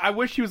I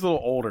wish he was a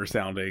little older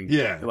sounding.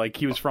 Yeah. like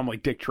he was from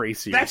like Dick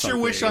Tracy. or That's your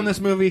something. wish on this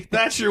movie.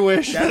 That's your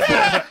wish.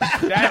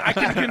 That, I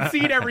can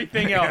concede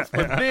everything else,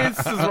 but this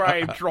is where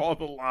I draw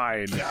the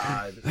line.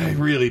 I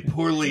really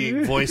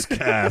poorly voice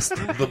cast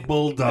the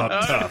bulldog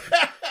tough.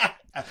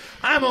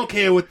 I'm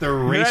okay with the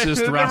racist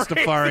The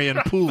Rastafarian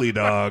Poolie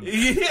dog.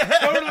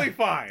 Totally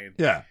fine.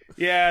 Yeah,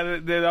 Yeah,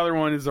 the other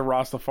one is a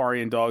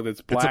Rastafarian dog that's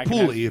it's black. a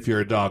Poolie if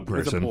you're a dog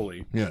person. It's a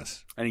Poolie.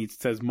 Yes. and he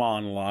says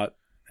 "mon" a lot.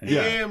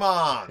 Yeah. Come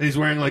on. And he's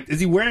wearing like is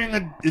he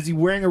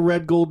wearing a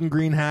red, gold, and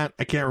green hat?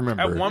 I can't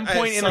remember. At one At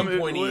point in some the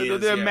point he movie,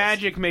 is, the yes.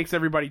 magic makes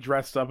everybody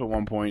dressed up at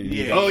one point.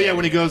 Yeah. Oh yeah,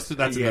 when he goes to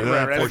that's Yeah, another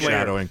right, that's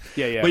foreshadowing.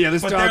 later. Yeah. But yeah,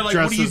 this But dog they're like,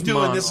 dresses what are you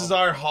doing? Mon. This is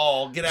our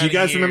hall. Get out Do you of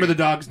guys here. remember the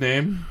dog's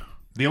name?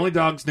 The only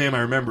dog's name I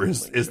remember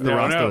is the No,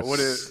 Rasta. no, what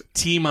is-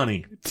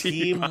 T-Money.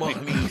 Team Money.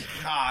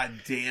 God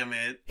damn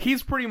it.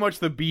 He's pretty much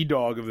the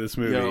B-dog of this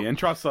movie, Yep. and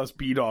trust us,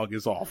 B-dog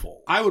is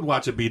awful. I would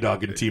watch a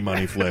B-Dog and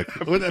T-Money flick.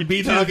 When a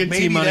B-Dog and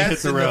Maybe T-Money hit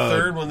that's the in road. the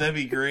third one. That'd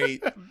be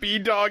great.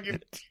 B-dog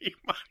and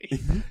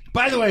T-Money.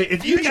 By the way,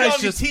 if you guys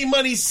just Team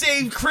Money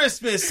save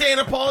Christmas.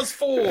 Santa Paws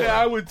 4. Yeah,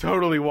 I would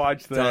totally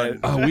watch that.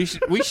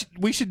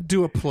 we should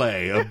do a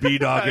play of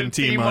B-Dog and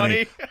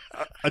T-Money. T-Money.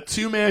 A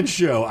 2-man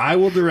show. I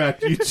will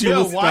direct. You two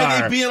Yo, will why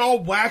star. they being all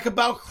whack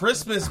about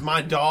Christmas,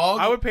 my dog?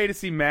 I would pay to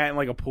see Matt in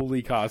like a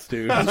pulley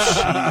costume. With a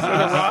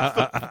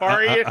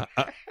Rastafarian.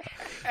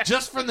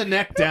 Just from the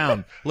neck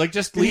down. Like,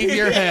 just leave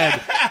your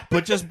head,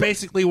 but just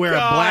basically wear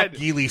God. a black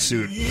ghillie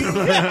suit.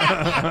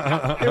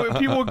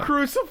 People would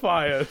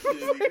crucify us.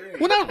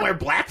 Well, not wear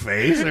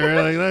blackface. Or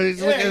like,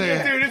 look at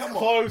it. Dude, it's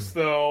close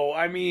though.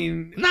 I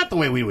mean, Not the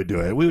way we would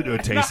do it. We would do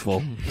it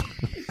tasteful.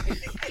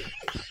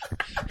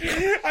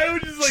 I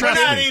would just like Trust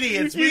We're not me.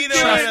 idiots. You We do know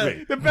how it. to-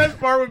 me. The best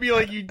part would be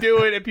like you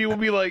do it, and people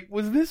would be like,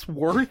 "Was this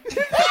worth it?"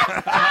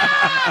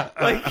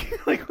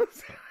 like,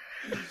 was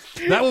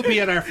That will be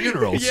at our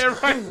funerals. yeah,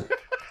 right.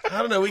 I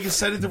don't know. We can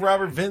send it to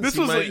Robert Vince. This He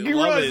was might like, you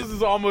love realize it. this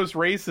is almost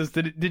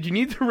racist. Did you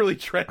need to really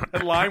tread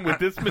the line with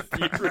this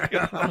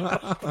material?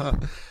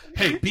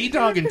 Hey,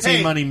 B-Dog and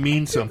T-Money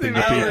mean something to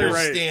I don't people.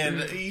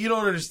 understand. You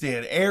don't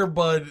understand. Air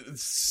Bud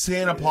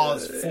Santa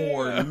Paws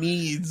 4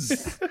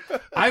 needs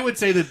I would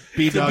say that to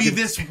B-Dog be and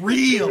this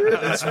real.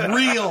 It's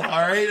real, all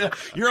right?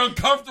 You're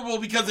uncomfortable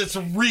because it's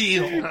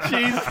real.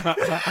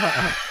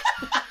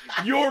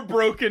 You're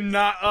broken,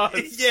 not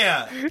us.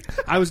 Yeah.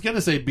 I was going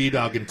to say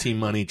B-Dog and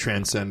T-Money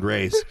transcend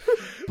race,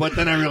 but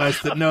then I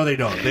realized that no, they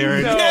don't.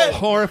 They're No.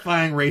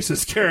 horrifying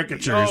racist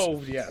caricatures.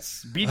 Oh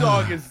yes,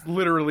 B-Dog is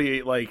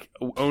literally like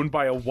owned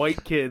by a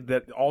white kid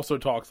that also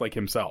talks like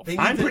himself. They need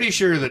I'm to- pretty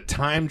sure that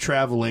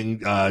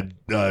time-traveling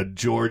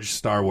George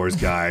Star Wars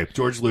guy,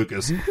 George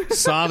Lucas,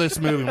 saw this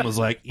movie and was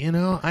like,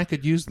 I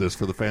could use this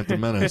for the Phantom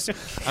Menace.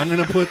 I'm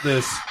going to put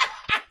this...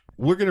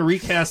 We're going to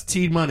recast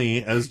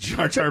T-Money as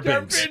Jar Jar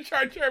Binks.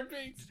 Jar Jar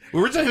Binks.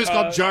 Originally, it was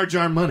called Jar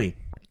Jar Money.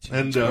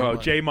 And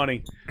J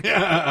Money.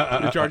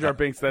 Jar Jar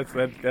Binks.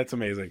 That's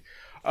amazing.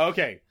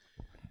 Okay.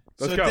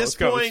 Let's So go. at Let's this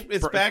go. point,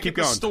 it's back keep at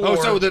the going. store. Oh,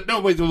 so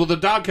the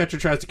dog catcher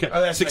tries to catch,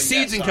 Oh, that's right,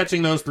 succeeds yeah, in sorry.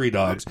 catching those 3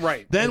 dogs.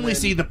 Right. Then And we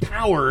then- see the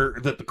power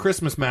that the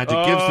Christmas magic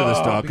gives to this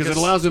dog because it because-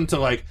 allows him to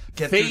like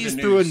Get through phase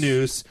the through a noose.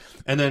 noose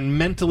and then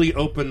mentally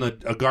open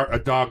a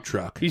dog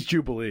truck. He's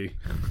Jubilee.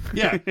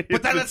 Yeah,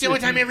 but that's the only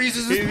time he ever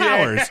uses his Yeah.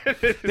 powers.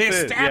 That's They it,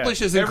 establish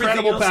his Everything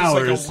incredible else is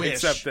like a powers. wish.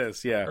 Except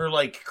this, yeah. Or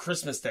like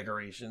Christmas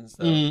decorations.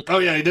 Though. Oh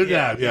yeah, he did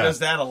that. He Yeah, does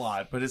that a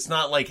lot, but it's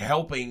not like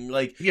helping.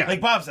 Like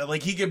Bob said,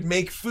 like he could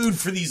make food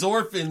for these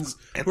orphans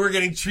who are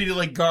getting treated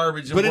like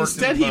garbage. And but worked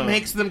instead in the he bone.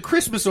 makes them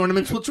Christmas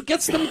ornaments, which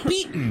gets them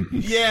beaten.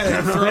 and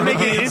They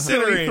get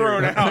instantly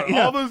thrown out.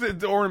 Yeah. All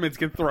those ornaments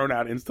get thrown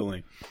out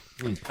instantly.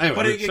 Anyway,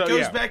 But it So,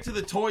 goes yeah. back to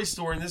the toy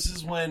store, and this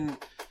is when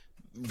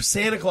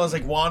Santa Claus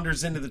like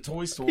wanders into the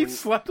toy store. He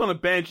slept on a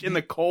bench in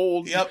the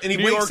cold. Yep, and he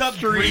New wakes York up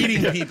street.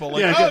 greeting people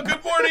like, Yeah, "Oh,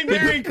 good morning,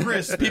 Merry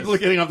Christmas." people are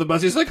getting off the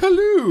bus. He's like,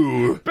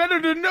 "Hello."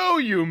 Better to know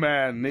you,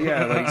 man.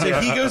 Yeah, like,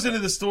 So he goes into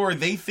the store.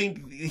 They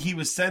think he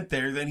was sent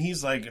there. Then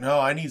he's like, "No,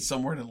 I need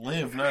somewhere to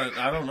live.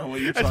 I don't know what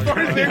you're as talking far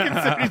as about." they're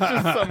concerned, he's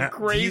just some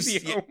crazy.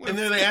 He's- homeless and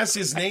then they ask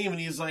his name, and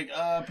he's like,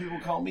 "People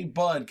call me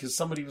Bud," because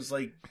somebody was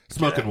like,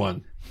 Smoking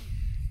one.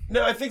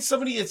 No, I think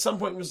somebody at some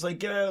point was like,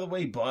 "Get out of the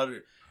way, Bud,"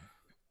 or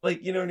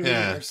like, you know what I mean,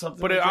 Yeah. or something.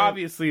 But like it that.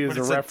 obviously is But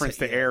a it's reference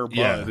to Air Bud.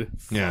 Yeah.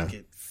 Yeah. Fuck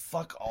it.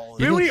 Fuck all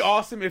of It it. would be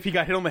awesome if he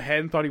got hit on the head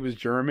and thought he was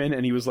German,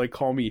 and he was like,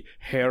 "Call me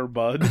Herr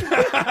Bud."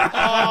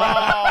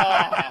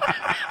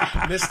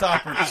 Missed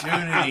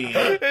opportunity.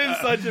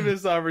 It's such a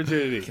missed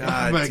opportunity.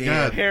 God Oh my damn.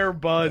 God. Hair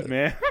Bud,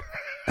 man.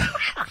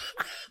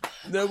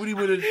 Nobody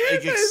would have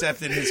like,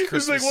 accepted his It's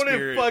Christmas like, what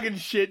spirit. a fucking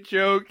shit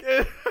joke.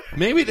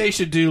 Maybe they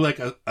should do like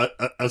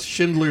a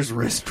Schindler's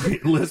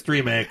List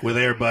remake with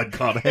Air Bud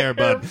called Hair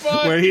Bud,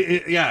 Bud. where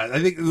I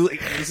think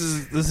like,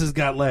 this has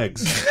got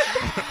legs.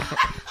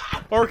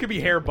 Or it could be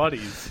Hair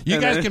Buddies. You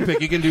And guys then- can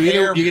pick. You can do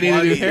Hair you can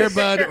either do Buddies. Hair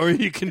Bud or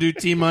you can do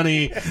T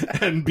Money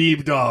and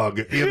Beeb Dog.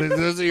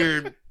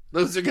 Yeah,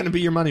 those are going to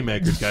be your money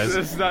makers, guys.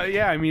 It's not,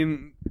 yeah, I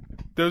mean,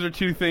 those are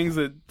two things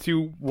that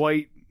two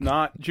white,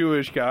 not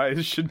Jewish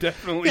guys should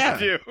definitely Yeah.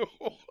 do.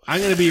 I'm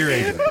going to be your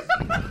agent.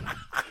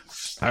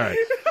 All right.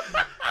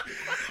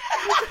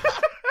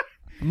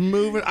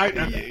 Moving.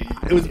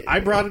 I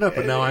brought it up,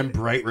 but now I'm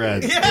bright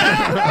red.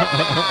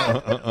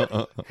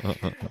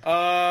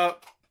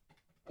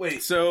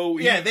 Wait, so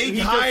They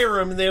hire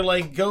him and they're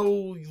like,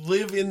 "Go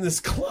live in this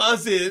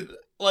closet."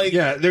 Like,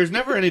 Yeah, there's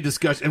never any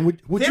discussion. And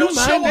would They you don't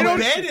mind? show they a don't,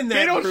 bed in that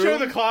they don't show room.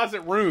 the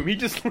closet room. He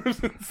just lives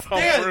in some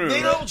Yeah, room.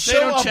 they don't show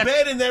don't a check-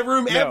 bed in that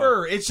room No.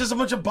 ever. It's just a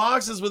bunch of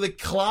boxes with a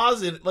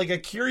closet, like a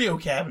curio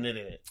cabinet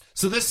in it.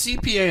 So this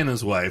CPA and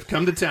his wife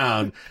come to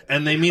town,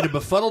 and they meet a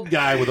befuddled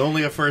guy with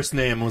only a first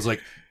name, and was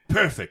like,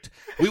 "Perfect.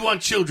 We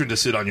want children to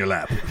sit on your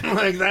lap."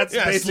 Like that's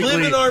Yes,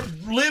 basically.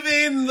 live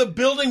in the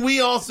building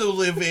we also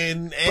live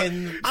in,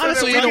 and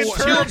honestly, we you can know,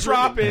 turn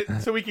drop it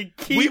so we can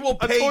keep We will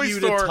a pay toy you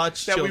to store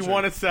touch that we children.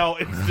 want to sell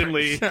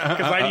instantly because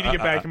I need to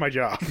get back to my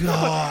job.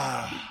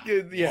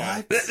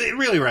 Yeah. It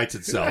really writes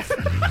itself.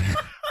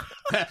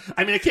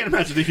 I mean, I can't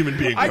imagine a human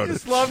being. I wrote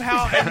just it. love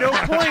how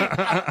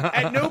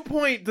at no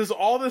point does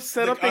all the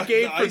setup they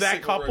gave for that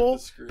icicle wrote couple the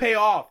script. pay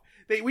off.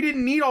 We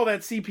didn't need all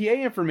that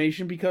CPA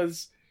information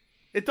because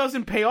it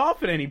doesn't pay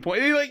off at any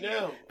point.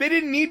 No. They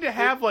didn't need to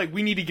have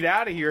we need to get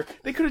out of here.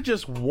 They could have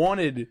just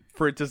wanted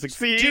for it to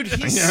succeed. dude,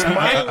 he's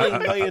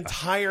smiling the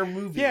entire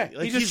movie. yeah,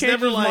 like, he just he's changed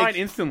never his like, mind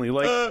instantly.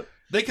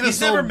 They could have he's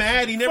never sold.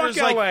 mad. He never Fuck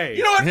is like, LA.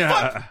 you know what?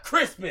 Yeah. Fuck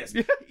Christmas.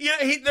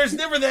 There's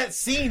never that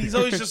scene. He's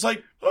always just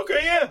like, okay,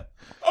 yeah.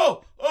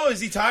 Oh,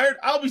 is he tired?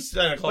 I'll be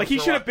Santa Claus. he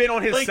for a should have while. been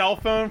on his Like, cell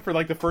phone for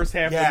the first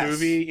half Yes. of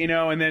the movie,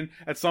 and then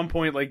at some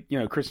point,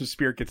 Christmas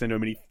spirit gets into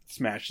him and he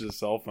smashes his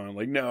cell phone.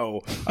 No,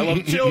 I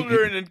love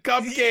children and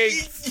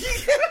cupcakes.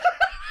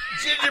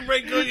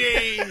 Gingerbread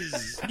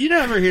cookies. You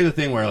never hear the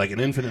thing where an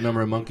infinite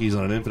number of monkeys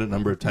on an infinite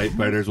number of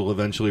typewriters will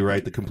eventually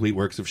write the complete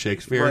works of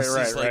Shakespeare. Right, It's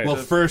right, just like right. Well,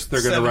 the first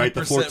they're going to write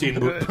the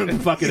 7% 14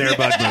 fucking Air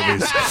Bud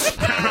movies.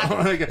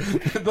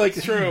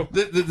 True.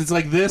 It's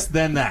like this,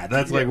 then that.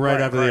 That's right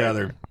right, after right. the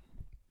other.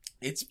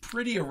 It's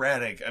pretty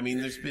erratic. I mean,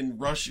 there's been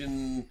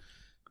Russian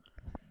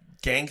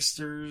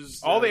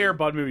gangsters. All the Air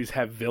Bud movies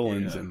have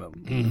villains in them.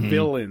 Mm-hmm.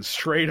 Villains,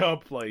 straight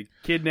up, like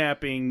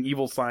kidnapping,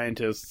 evil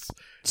scientists,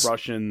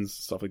 Russians,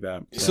 stuff like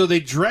that. So they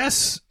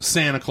dress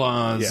Santa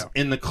Claus Yeah.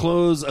 in the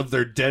clothes of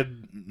their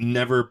dead,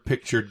 never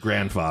pictured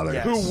grandfather.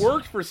 Yeah. Who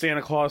worked for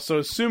Santa Claus, so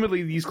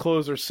assumedly these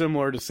clothes are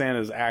similar to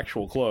Santa's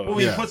actual clothes. Well,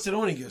 when Yeah. he puts it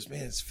on, he goes,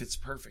 "Man, this fits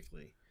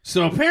perfectly."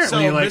 So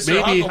apparently, So like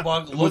Mr. maybe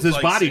Hucklebuck was looked his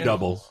like body Santa.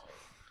 double.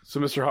 So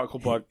Mr.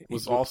 Hucklebuck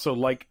was also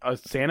like a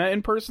Santa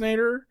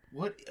impersonator?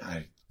 What?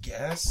 I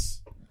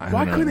guess.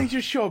 Why couldn't they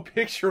just show a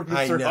picture of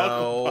I Mr.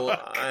 know.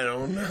 Hucklebuck? I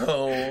don't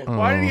know.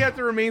 Why did he have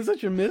to remain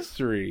such a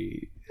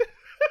mystery?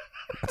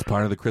 That's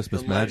part of the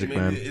Christmas magic, Maybe-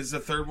 man. Is the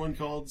third one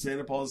called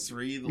Santa Claus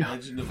 3: The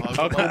Legend of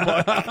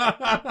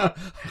Hucklebuck?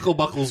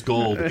 Hucklebuckle's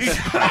gold.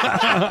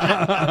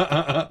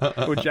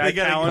 With Jack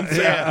Palance.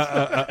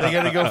 Yeah. They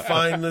got to go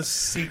find the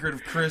secret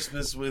of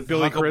Christmas with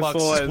Billy Hucklebuck's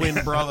Crystal as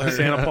twin brother.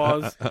 Santa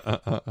Claus.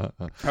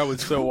 I would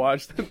so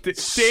watch that.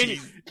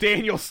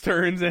 Daniel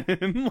Stearns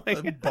and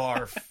like,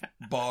 Barf.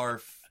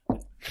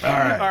 All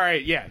right. all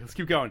right, yeah, let's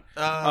keep going.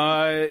 So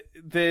And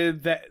then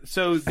that's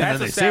they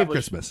save established.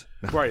 Christmas.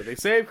 Right, they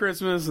save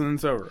Christmas and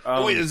it's over.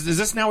 Oh, wait, is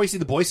this now we see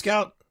the Boy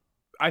Scout?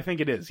 I think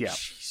it is, yeah.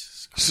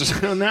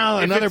 So now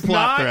If another it's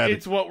plot not, thread.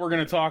 it's what we're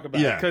going to talk about.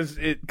 Yeah. because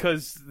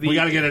We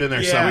got to get it in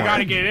there Yeah, somewhere. we got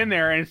to get it in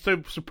there, and it's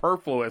so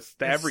superfluous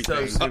to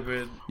everything. So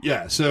stupid.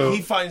 Yeah, so...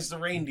 He finds the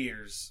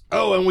reindeers.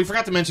 Oh, and we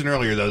forgot to mention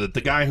earlier, though, that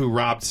the guy who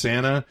robbed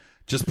Santa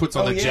just puts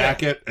on Oh, a yeah.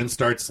 jacket and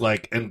starts,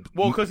 like...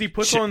 Well, because he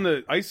puts on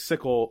the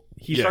icicle,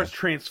 he Yeah. starts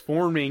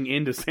transforming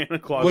into Santa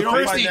Claus. Well, don't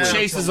first find he that out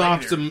chases until off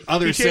later. some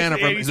other He Santa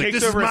from... he He's like, takes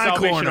this is over a my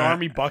Salvation corner.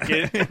 Army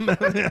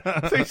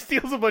bucket. So he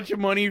steals a bunch of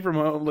money from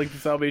like the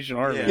Salvation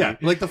Army. Yeah,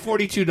 like the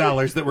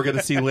 $42 that we're going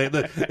to see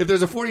later. If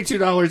there's a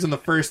 $42 in the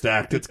first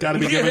act, it's got to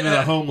be given to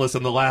the homeless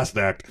in the last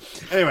act.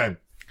 Anyway,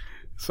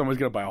 Someone's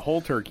gonna buy a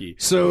whole turkey.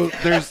 so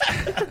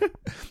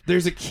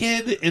there's a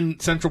kid in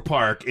Central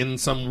Park in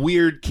some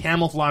weird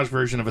camouflage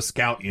version of a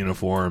scout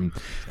uniform,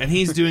 and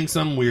he's doing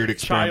some weird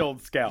experiment.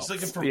 Child Scouts.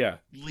 He's looking for yeah.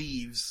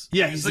 leaves.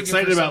 Yeah, he's looking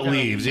excited for about some kind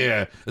of leaves. leaf.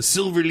 Yeah, a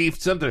silver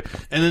leaf something,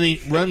 and then he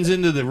runs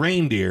into the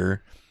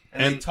reindeer.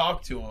 And they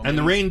talk to him. And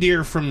the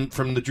reindeer from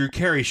the Drew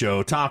Carey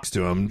show talks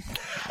to him.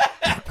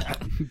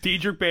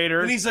 Diedrich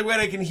Bader. And he's like, "Wait,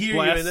 I can hear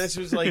Bless. you." And that's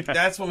was like,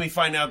 that's when we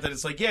find out that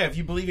it's like, yeah, if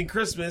you believe in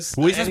Christmas,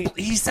 Well, and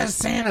he says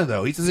Santa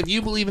though. He says if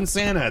you believe in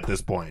Santa at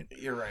this point.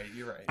 you're right.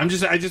 You're right. I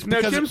just No,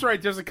 because Tim's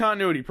right. There's a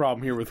continuity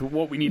problem here with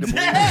what we need to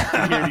believe.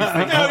 to hear these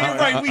things. No, you're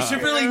right. We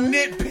should really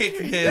nitpick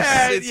this.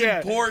 Yeah, It's yeah.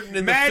 important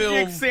in Magic, the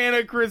film.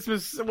 Santa,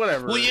 Christmas,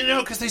 whatever. well, you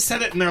know, because they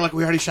said it and they're like,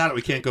 we already shot it,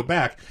 we can't go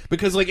back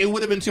because like it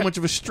would have been too much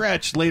of a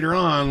stretch later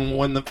on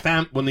when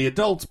the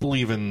adults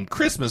believe in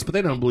Christmas, but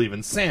they don't believe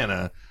in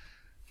Santa.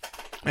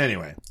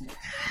 Anyway.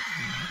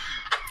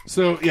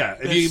 So yeah,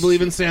 if you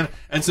believe in Santa,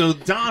 and so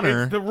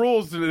Donner, the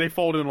rules they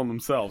fold in on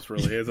themselves.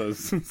 Really,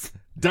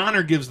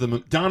 Donner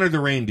the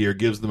reindeer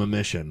gives them a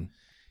mission,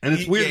 and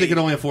it's weird they could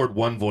only afford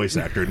one voice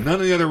actor. None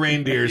of the other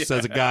reindeers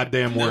says a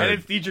goddamn and word,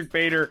 it's Diedrich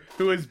Bader,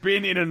 who has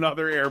been in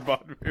another Air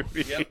Bud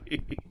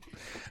movie.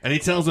 and he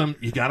tells them,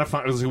 "You gotta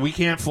find. We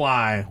can't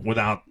fly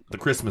without the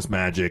Christmas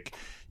magic.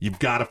 You've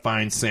got to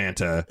find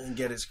Santa and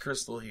get his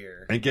crystal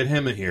here. and get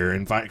him in here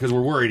and find because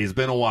we're worried he's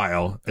been a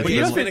while. But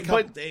Because- it's been a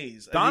couple but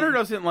days. Donner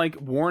doesn't like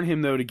warn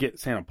him though to get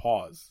Santa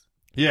Paws.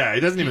 yeah, he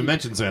doesn't even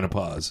mention Santa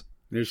Claus.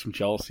 There's some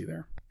jealousy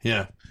there.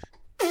 Yeah,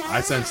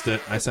 I sensed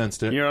it.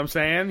 You know what I'm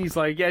saying? He's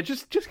like, yeah,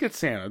 just get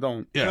Santa.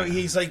 Don't. Yeah, No,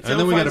 he's like, and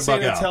then we got gotta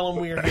bug out. Tell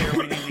him we're here.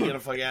 We need to get the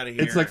fuck out of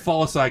here. It's like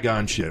Fall of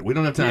Saigon shit. We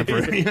don't have time for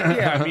it.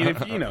 Yeah, I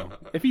mean,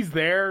 if he's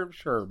there,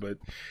 sure, but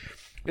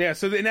yeah.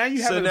 So now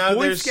you have so a now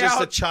Boy there's Scout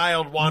just a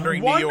child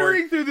wandering New York.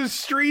 wandering through the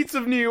streets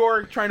of New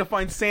York trying to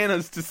find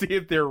Santas to see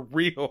if they're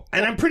real.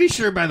 And I'm pretty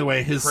sure, by the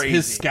way, his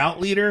Crazy. scout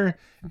leader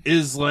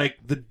is like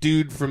the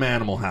dude from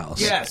Animal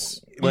House.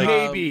 Yes, Like-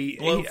 Maybe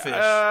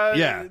Blowfish.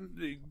 Yeah.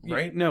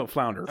 Right? No,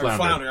 Flounder. Or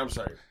Flounder. I'm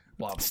sorry.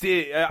 Blob.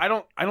 I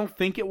don't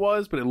think it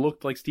was, but it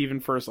looked like Stephen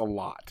First a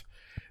lot.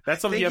 That's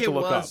I something think you have to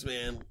it look was, up.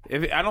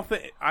 man. I don't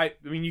think I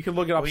mean you can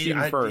look it up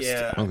Stephen First.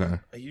 Yeah. Okay.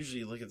 I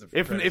usually look at the.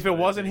 If credits, it but I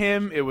wasn't think-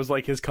 him, it was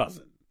like his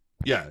cousin.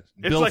 Yeah.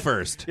 It's Bill like-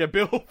 First. Yeah,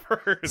 Bill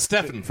First.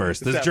 Stefan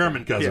First. His Stefan,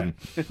 German cousin.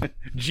 yeah.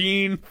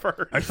 Gene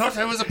First. I thought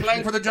I was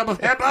applying for the job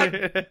of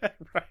Herbert.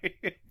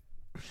 Right.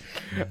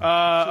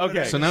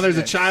 Okay. So now there's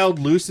a child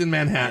loose in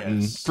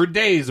Manhattan Yes. for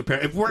days.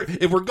 Apparently,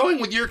 if we're going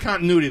with your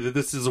continuity that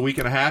this is a week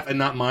and a half and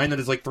not mine that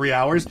is like 3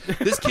 hours,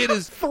 this kid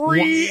is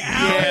 3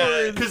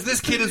 hours. because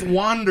this kid is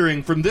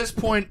wandering from this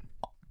point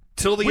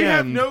till the We end.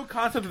 have no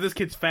concept of this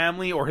kid's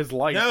family or his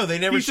life. No, they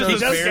never He's show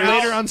just He a does his scout.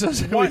 later on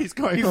says What? he's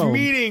going He's home.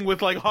 meeting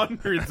with like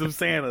hundreds of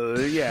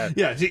Santa. Yeah.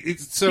 Yeah, so He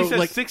says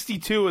like,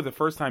 62 of the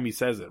first time he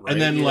says it, right?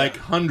 and then Yeah. like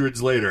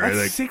hundreds later, That's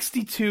like,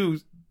 62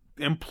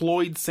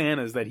 employed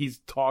Santas that he's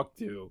talked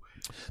to.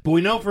 but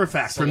we know for a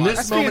fact from this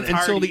That's the moment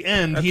entirety- until the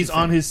end, that's he's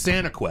insane. on his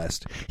Santa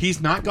quest. He's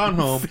not gone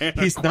home.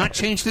 He's not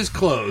changed his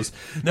clothes.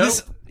 Nope.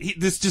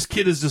 This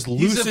kid is just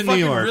He's loose a in New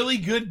fucking York. really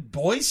good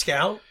Boy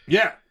Scout.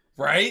 Yeah.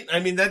 Right? I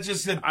mean, that's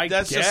just a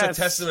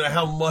testament of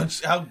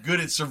how good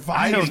it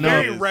survived. He's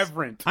very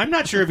reverent. I'm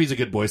not sure if he's a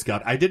good Boy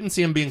Scout. I didn't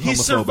see him being homophobic.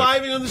 He's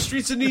surviving on the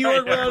streets of New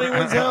York without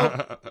anyone's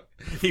help.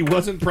 He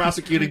wasn't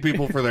prosecuting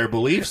people for their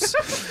beliefs.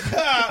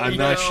 I'm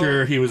not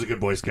sure he was a good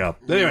Boy Scout.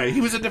 Anyway,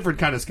 he was a different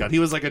kind of scout. He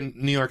was like a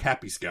New York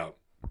Happy Scout.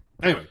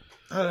 Anyway.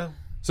 I don't know.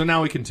 So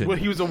now we continue. Well,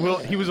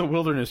 he was a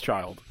wilderness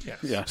child. Yes.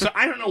 Yeah. So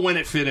I don't know when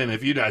it fit in.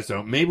 If you guys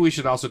don't, maybe we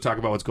should also talk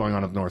about what's going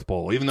on at the North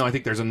Pole. Even though I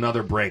think there's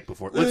another break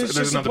before. There's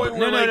just a point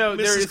where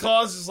Mrs.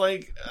 Claus is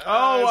like,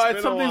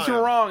 something's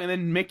wrong, and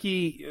then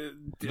Mickey,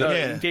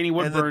 Danny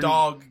Woodburn, and the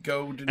dog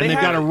go. And they've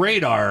got a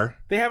radar.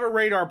 They have a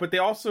radar, but they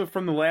also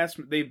in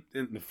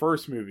the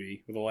first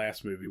movie or the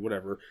last movie,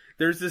 whatever.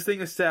 There's this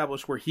thing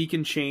established where he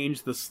can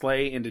change the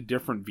sleigh into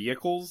different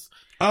vehicles.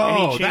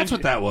 Oh, that's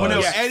what that was.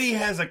 Well, no, Eddie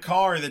has a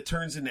car that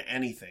turns into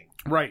anything.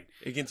 Right.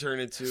 It can turn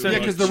into... Yeah,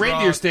 because the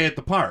reindeer stay at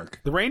the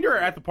park. The reindeer are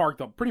at the park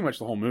pretty much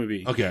the whole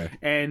movie. Okay.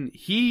 And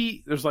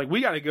there's like,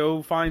 we got to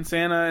go find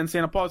Santa and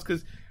Santa Claus,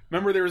 because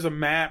remember there was a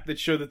map that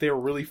showed that they were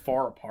really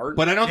far apart.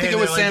 But I don't think it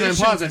was Santa and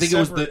Claus. I think it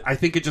was I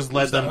think it just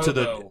led them to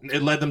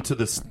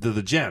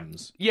the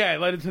gems. Yeah, it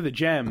led them to the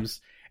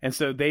gems. And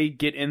so they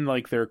get in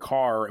like their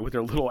car with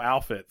their little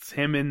outfits.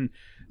 Him and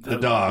the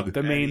dog.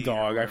 The main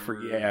dog. I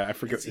forget.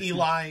 It's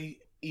Eli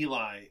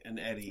and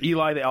Eddie.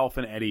 Eli the elf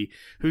and Eddie,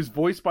 who's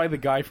voiced by the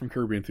guy from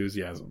Curb Your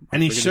Enthusiasm.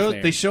 And they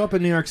show up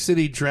in New York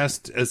City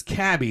dressed as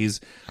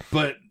cabbies,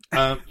 but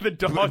the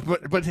dog,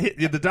 but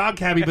the dog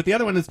cabbie. But the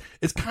other one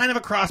is kind of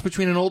a cross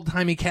between an old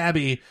timey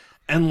cabbie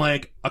and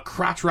like a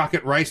crotch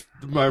rocket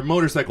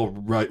motorcycle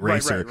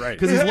racer. Right.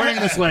 Because he's wearing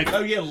this like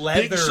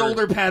leather. big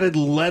shoulder padded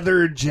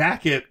leather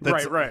jacket.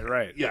 That's,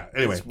 right. Yeah.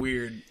 Anyway, it's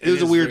weird. It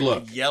was a weird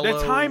look. Yellow.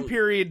 The time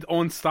period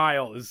on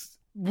style is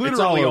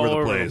literally all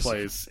over the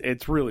place.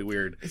 It's really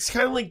weird. It's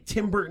kind of like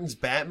Tim Burton's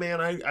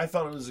Batman. I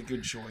thought it was a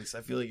good choice.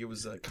 I feel like it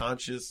was a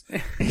conscious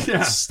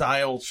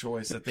style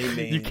choice that they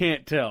made. You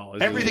can't tell.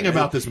 Everything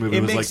about this movie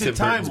was like Tim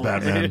Burton's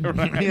Batman.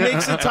 It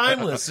makes it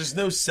timeless. There's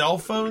no cell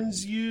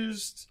phones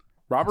used.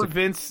 Robert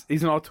Vince,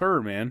 he's an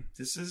auteur, man.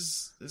 This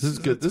is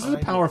good. This is a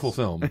powerful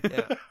film.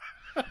 Yeah.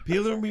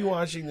 People are going to be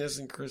watching this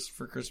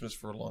for Christmas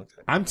for a long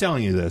time. I'm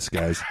telling you this,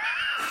 guys.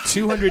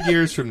 200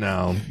 years from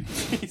now,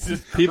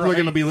 people are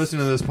going to be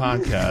listening to this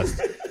podcast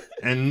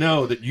and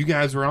know that you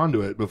guys were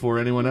onto it before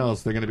anyone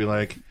else. They're going to be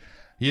like,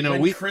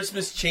 when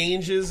Christmas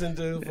changes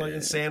into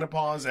like Santa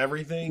Paws,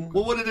 everything.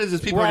 Well, what it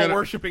is people we're are all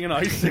worshiping an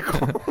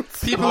icicle.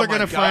 People are going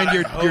to find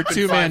your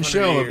 2-man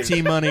show of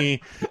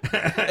T-Money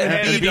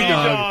and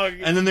B-Dog,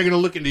 and then they're going to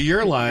look into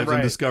your lives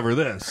and discover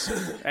this.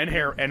 And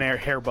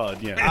hair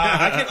bud, yeah.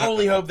 I can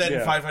only hope that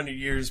in 500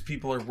 years,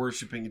 people are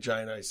worshiping a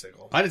giant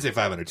icicle. I didn't say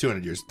 500,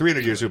 200 years.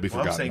 300 years, you'll be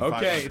forgotten.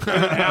 Okay, it's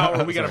been an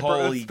hour. We got to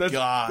Holy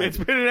God. It's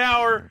been an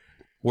hour.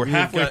 We're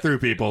halfway through,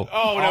 people.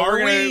 Oh, no,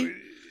 are we?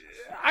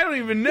 I don't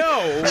even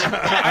know.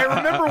 I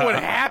remember what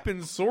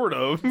happened, sort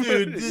of.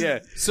 Dude, yeah.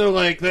 So,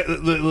 like,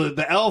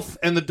 the elf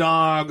and the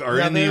dog are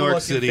in New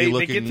York City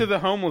looking... They get to the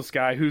homeless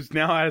guy who's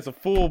now has a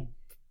full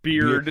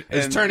beard.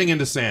 Is turning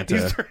into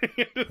Santa. He's turning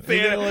into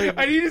Santa.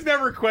 And he just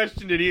never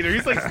questioned it either.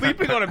 He's, like,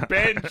 sleeping on a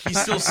bench. He's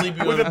still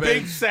sleeping with on a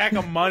big sack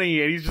of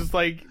money, and he's just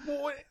like,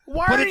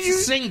 why but are it's you...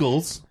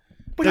 singles.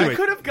 But I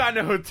could have gotten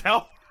a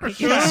hotel.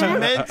 He's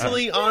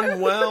mentally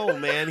unwell,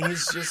 man.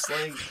 He's just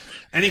like...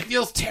 And he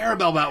feels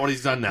terrible about what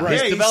he's done now.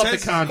 Right. He's developed a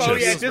conscience. Oh,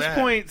 yeah, at this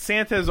point,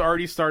 Santa's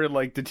already started,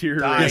 like,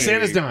 deteriorating. Yeah,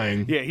 Santa's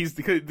dying. Yeah,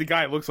 the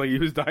guy looks like he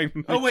was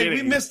dying. Oh, wait,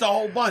 we missed a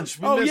whole bunch.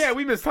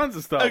 We missed tons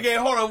of stuff. Okay,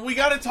 hold on. We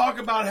got to talk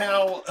about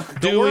how...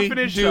 The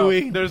orphanage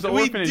stuff. There's the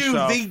orphanage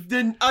stuff.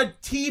 A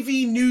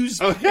TV news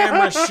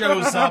camera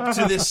shows up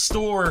to this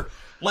store,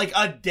 like,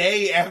 a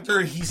day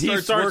after he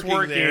starts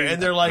working there.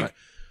 And they're like...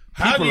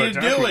 How do you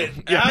do it?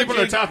 Yeah,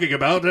 people are talking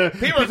about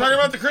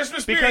the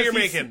Christmas spirit you're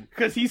making.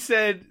 Because he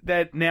said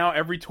that now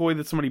every toy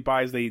that somebody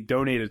buys, they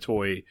donate a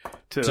toy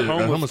to the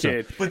homeless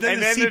kid. But then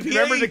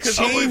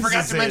we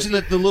forgot to mention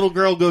that the little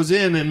girl goes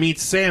in and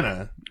meets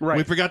Santa. Right.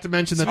 We forgot to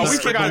mention that. We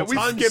forgot it. We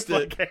skipped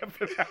like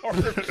half an hour.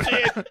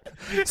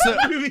 So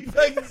movie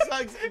fucking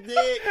sucks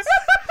dicks.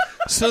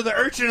 So the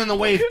urchin and the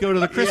waif go to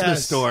the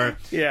Christmas store,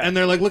 and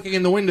they're like looking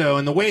in the window,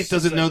 and the waif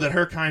doesn't know that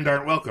her kind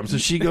aren't welcome, so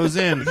she goes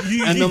in,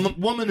 and the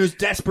woman who's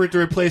desperate to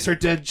replace her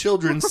dead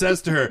children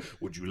says to her,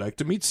 "Would you like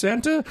to meet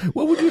Santa?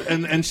 What would you?"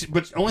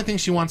 But the only thing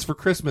she wants for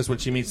Christmas when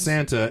she meets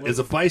Santa is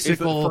a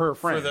bicycle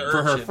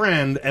for her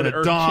friend, and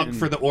a dog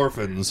for the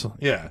orphans.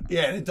 Yeah,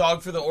 and a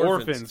dog for the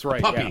orphans,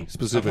 right? A puppy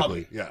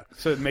specifically. Yeah,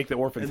 so to make the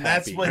orphans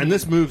happy. And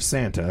this moves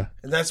Santa,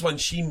 and that's when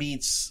she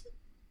meets.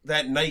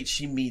 That night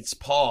she meets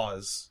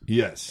Paws.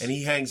 Yes. And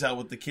he hangs out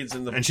with the kids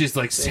in the... And she's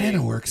like,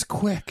 Santa works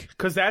quick.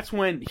 Because that's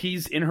when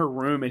he's in her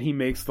room and he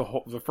makes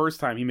the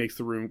first time he makes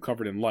the room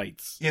covered in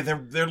lights. Yeah,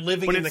 they're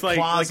living in the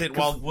closet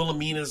while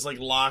Wilhelmina's like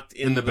locked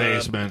in the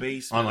basement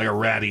on like a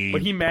ratty...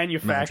 But he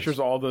manufactures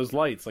all those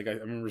lights. Like I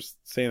remember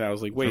saying that. I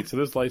was like, wait, so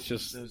those lights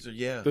just...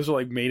 Those are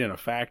like made in a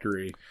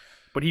factory.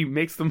 but he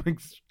makes them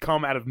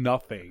come out of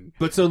nothing.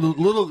 But so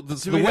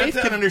the waif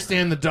can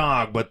understand the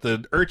dog, but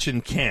the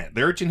urchin can't.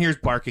 The urchin hears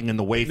barking and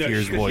the waif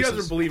hears voices. She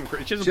doesn't believe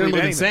in She doesn't believe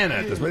believe in Santa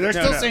at this point. They're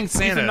still saying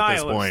Santa at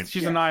this point.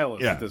 She's a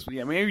nihilist Yeah. at this point.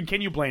 Yeah, I mean,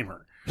 can you blame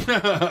her?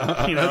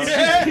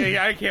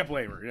 I can't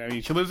blame her. I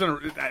mean, she lives in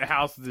a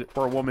house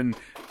for a woman.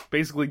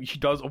 Basically, she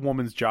does a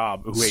woman's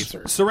job who hates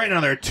her. So right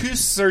now there are 2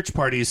 search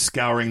parties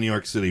scouring New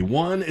York City.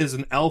 One is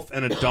an elf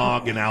and a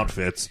dog in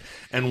outfits,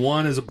 and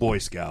one is a Boy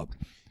Scout.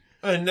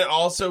 And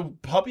also,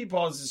 Puppy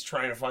Paws is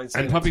trying to find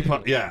Santa. And Puppy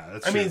Paws, yeah,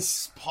 that's true. I mean,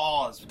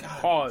 Paws.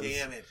 God Paws.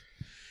 damn it.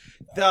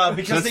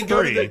 Because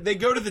That's they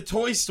go to the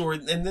toy store,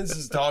 and this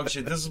is dog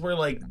shit. This is where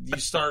like you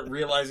start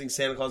realizing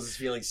Santa Claus is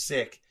feeling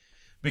sick.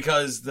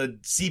 Because the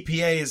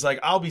CPA is like,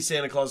 I'll be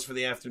Santa Claus for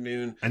the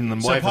afternoon. And the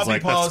so wife is Puppy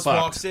like, Paws that's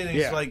walks fucked. in and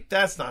he's like,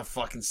 that's not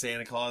fucking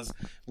Santa Claus.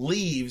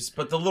 Leaves,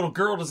 but the little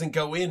girl doesn't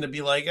go in to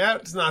be like,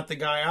 that's not the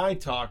guy I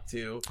talked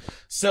to.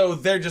 So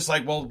they're just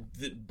like, well,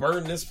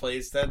 burn this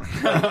place. Check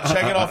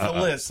it off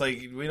the list.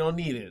 Like, we don't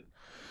need it.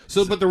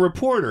 So, but the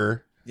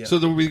reporter. Yeah. So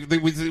the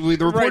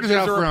reporters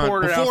out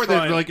front before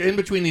they're like in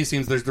between these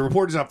scenes. There's the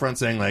reporters out front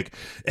saying like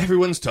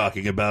everyone's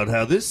talking about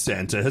how this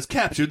Santa has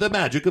captured the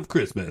magic of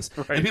Christmas,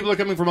 and people are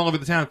coming from all over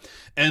the town.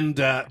 And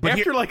but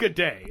after like a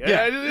day,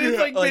 it's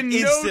like been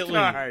instantly.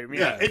 no time.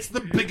 Yeah, it's the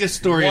biggest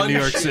story in New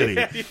York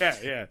City.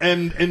 Yeah.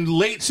 And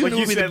late soon it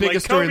will be the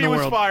biggest story in the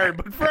world. Fired,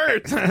 but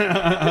first.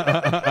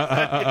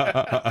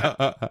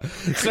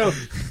 So,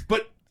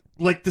 but.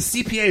 Like the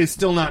CPA is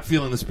still not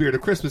feeling the spirit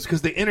of Christmas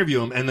because they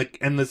interview him, and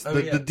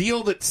the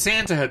deal that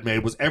Santa had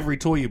made was every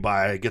toy you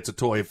buy gets a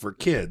toy for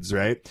kids,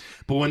 right?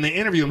 But when they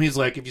interview him, he's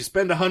like, if you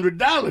spend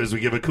 $100, we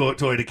give a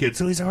toy to kids.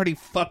 So he's already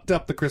fucked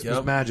up the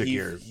Christmas magic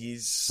here.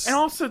 And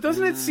also,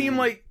 doesn't it seem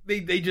like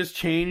they just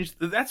changed?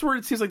 That's where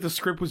it seems like the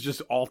script was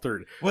just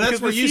altered. Well, that's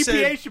because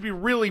where the CPA should be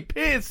really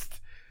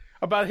pissed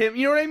about him.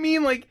 You know what I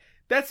mean? Like.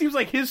 That seems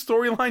like his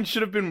storyline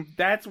should have been.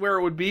 That's where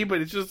it would be, but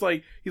it's just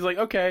like he's like,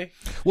 okay.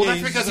 Well,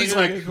 that's because he's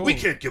like, we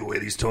can't give away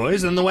these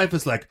toys, and the wife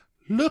is like,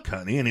 look,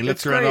 honey, and he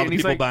looks around all the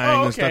people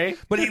buying and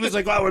stuff. But he was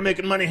like, oh, we're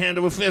making money hand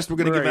over fist. We're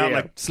gonna give out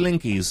like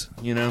slinkies,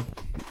 you know,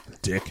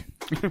 dick.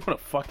 What a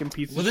fucking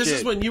piece of shit. Well, this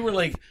is when you were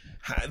like,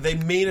 they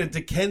made a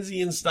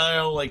Dickensian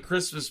style like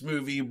Christmas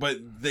movie, but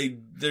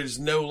there's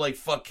no like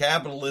fuck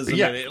capitalism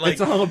in it. Like,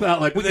 it's all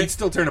about like we can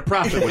still turn a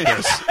profit with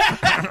this.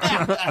 Like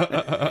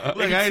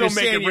I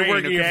understand you're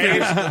working your face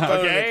with the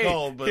phone and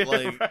cold, but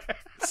like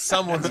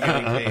someone's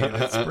getting paid.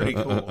 That's pretty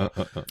cool.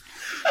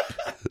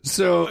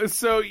 So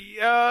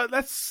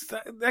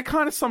that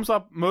kind of sums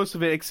up most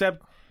of it,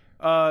 except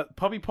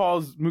Puppy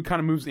Paws kind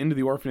of moves into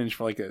the orphanage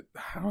for like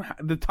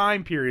the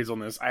time periods on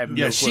this. I have no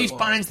clue. She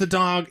finds the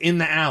dog in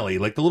the alley.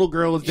 Like the little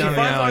girl is down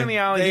in the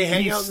alley. They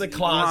hang out in the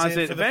closet.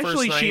 For the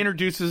Eventually, first she night.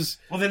 introduces.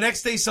 Well, the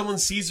next day, someone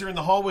sees her in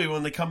the hallway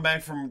when they come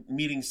back from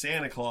meeting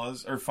Santa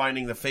Claus or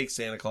finding the fake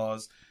Santa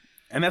Claus.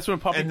 And that's when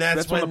when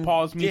the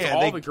Paws meets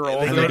all the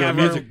girls. They get a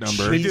music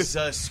number.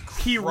 Jesus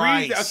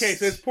Christ. Okay,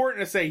 so it's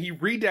important to say he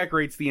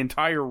redecorates the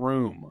entire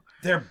room.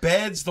 Their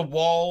beds, the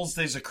walls.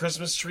 There's a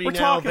Christmas tree We're now.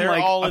 talking They're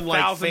like all in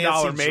like $1,000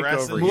 fancy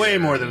dresses. makeover. Way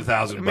more than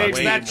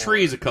 $1,000. That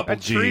tree's a couple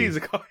G.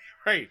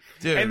 Right.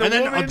 Dude. And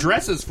then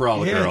dresses for all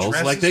the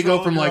girls. Like they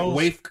go from like girls.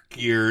 waif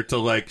gear to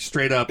like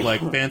straight up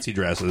like fancy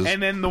dresses.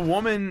 And then the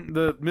woman,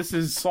 the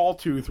Mrs.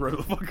 Sawtooth, whatever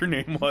the fuck her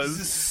name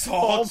was.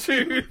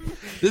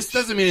 Sawtooth. This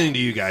doesn't mean anything to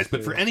you guys,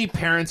 but for any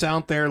parents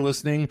out there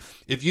listening,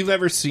 if you've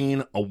ever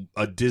seen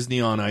a Disney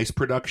on Ice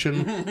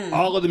production,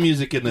 all of the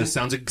music in this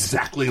sounds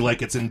exactly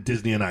like it's in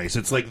Disney on Ice.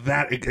 It's like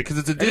that because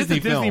it's a Disney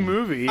film. Disney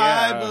movie.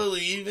 Yeah. I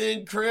believe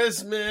in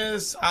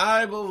Christmas.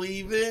 I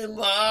believe in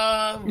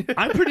love.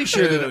 I'm pretty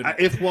sure that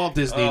if Walt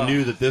Disney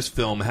knew that this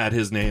film had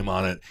his name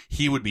on it,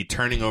 he would be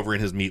turning over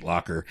in his meat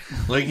locker.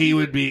 Like he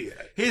would be.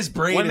 His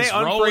brain is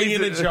rolling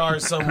in a jar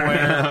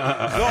somewhere.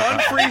 They'll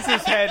unfreeze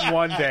his head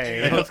one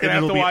day. It's gonna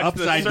have to watch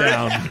upside the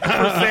down for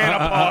Santa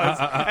Paws.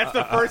 That's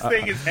the first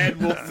thing his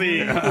head will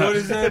see. What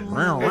is that?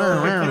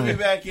 Put me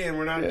back in.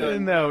 We're not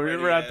done. No, we're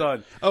not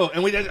done. Oh,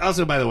 and we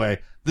also, by the way,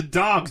 the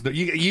dogs.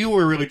 You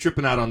were really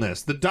tripping out on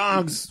this. The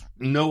dogs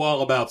know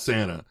all about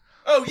Santa.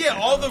 Oh yeah,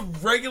 all the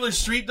regular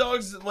street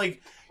dogs,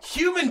 like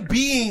human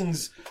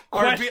beings,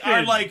 are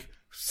like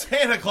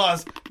Santa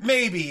Claus,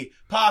 maybe,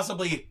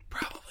 possibly,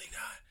 probably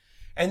not.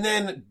 And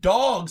then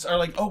dogs are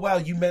like, oh wow,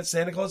 you met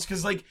Santa Claus?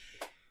 Because like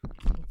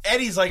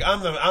Eddie's like,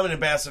 I'm an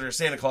ambassador of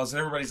Santa Claus, and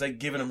everybody's like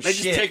giving him shit.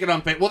 They just take it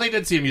on faith. Well, they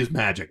did see him use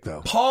magic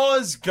though.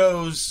 Paws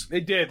goes. They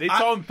did. They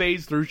saw him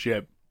phase through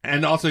shit.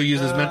 And also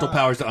uses mental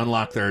powers to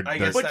unlock their.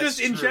 But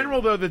just in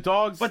general, though, the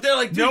dogs. But they're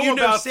like, know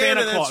about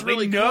Santa Claus. That's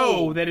really they know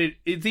cool. that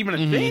it's even a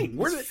thing.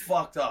 Where's it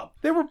fucked up?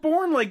 They were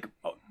born like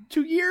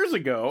 2 years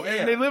ago,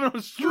 and they live on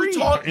a street. Who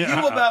taught you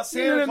about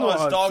Santa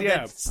Claus? Dog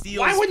yeah. that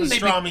steals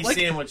pastrami like,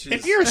 sandwiches.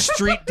 If you're a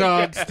street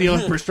dog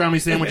stealing pastrami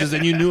sandwiches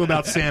and you knew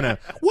about Santa,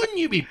 wouldn't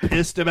you be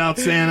pissed about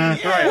Santa?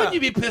 Yeah. Wouldn't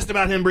you be pissed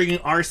about him bringing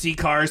RC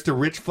cars to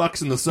rich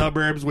fucks in the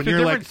suburbs when It's a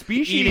you're like different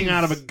species. eating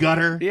out of a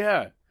gutter?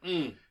 Yeah.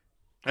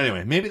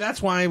 Anyway, maybe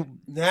that's why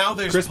Now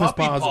there's Christmas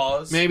Puppy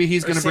Paws. Maybe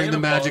he's going to bring the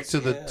Santa magic Paws,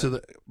 to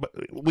the. But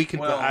we can.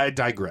 Well- I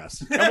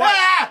digress.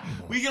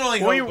 We can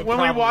only When, hope, but when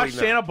we probably watched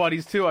not. Santa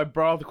Buddies too, I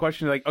brought up the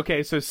question like,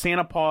 okay, so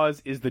Santa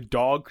Paws is the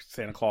dog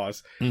Santa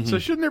Claus. So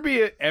shouldn't there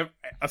be a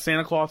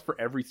Santa Claus for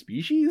every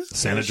species?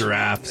 Santa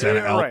giraffe, Santa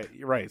Yeah, elk.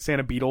 right.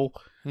 Santa beetle.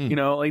 You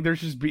know, like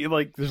there's just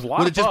there's a lot.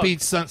 Would of it just bugs.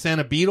 be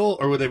Santa beetle,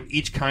 or would they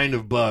each kind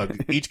of bug?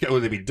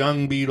 Would they be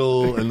dung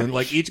beetle, and then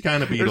like each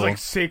kind of beetle? There's like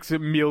 6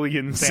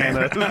 million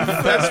Santas.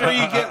 That's where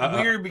you get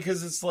weird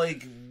because it's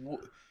like,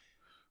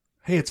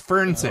 Hey, it's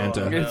Fern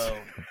Santa. oh, no.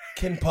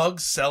 Can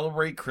pugs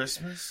celebrate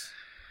Christmas?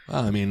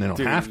 Well, I mean, they don't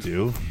Dude. have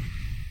to.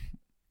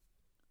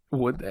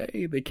 Would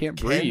they? They can't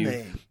Can breathe.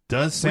 they?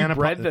 Does Santa We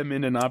bred Pa- them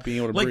into not being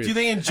able to Like, breathe. do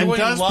they enjoy And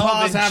does love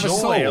Paws and have a joy?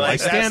 soul? Like, I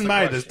that's stand the by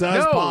question. this.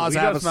 Does No, Paws he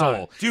have does a not.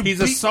 soul? Dude, He's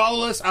a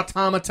soulless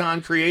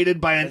automaton created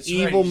by an That's right,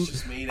 evil he's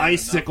just made out of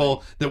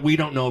icicle that we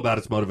don't know about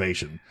its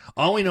motivation.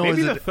 All we know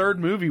Maybe is the that third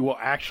movie will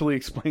actually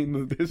explain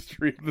the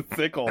history of the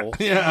sickle.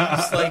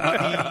 It's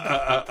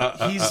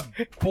like he's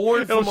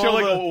born It'll from show all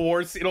like the, a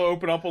war scene. It'll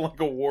open up on like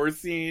a war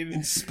scene.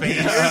 in space.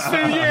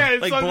 Yeah,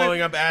 it's like something-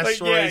 blowing up like,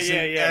 asteroids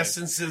yeah, and yeah.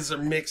 essences are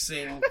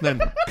mixing.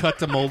 then cut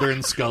to Mulder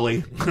and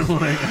Scully.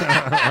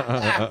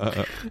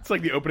 It's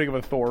like the opening of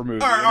a Thor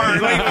movie. All right,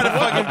 we gotta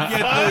fucking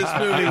get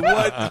through this movie.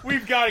 What?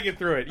 We've got to get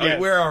through it. All right, Yeah.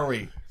 where are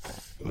we?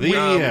 The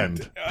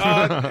end.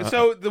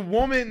 So the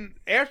woman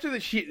after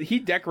he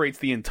decorates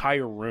the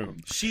entire room.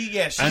 She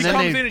And She then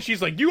comes they- in and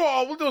she's like, "You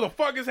all, what the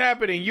fuck is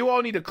happening? You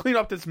all need to clean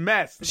up this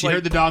mess." It's She like,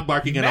 heard the dog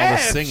barking and all the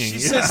mess. singing. She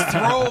says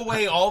throw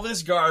away all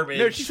this garbage.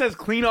 No, she says,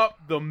 "Clean up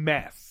the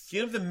mess."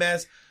 give the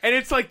mess. And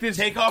it's like this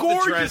Take off the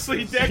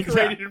gorgeously dresses.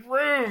 decorated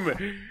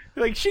room.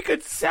 Like she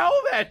could sell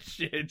that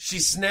shit. She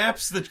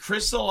snaps the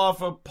crystal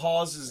off of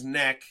Paws'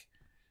 neck,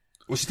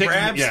 Well, she takes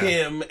grabs yeah.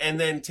 him, and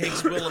then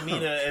takes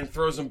Wilhelmina and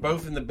throws them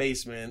both in the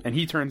basement. And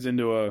he turns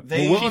into a.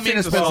 They, Well, she Wilhelmina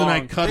sings a spends the song.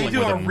 night cuddling They do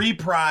with a him.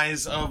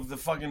 reprise of the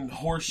fucking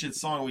horseshit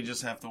song we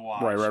just have to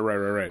watch. Right.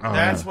 Oh,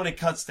 That's yeah. when it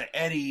cuts to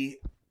Eddie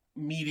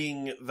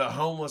meeting the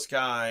homeless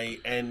guy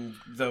and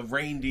the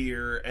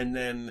reindeer, and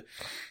then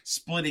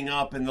splitting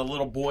up, and the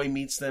little boy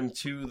meets them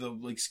too.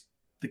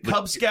 The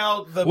Cub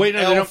Scout, the Wait,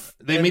 no, they elf,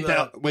 don't. They and meet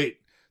the wait.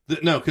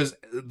 No, because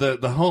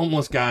the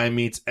homeless guy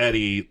meets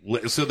Eddie.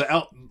 So the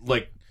elf,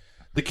 like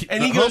the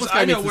and the he goes, homeless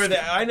guy "I know meets where this-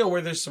 I know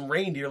where there's some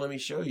reindeer. Let me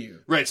show you."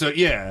 Right. So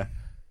yeah.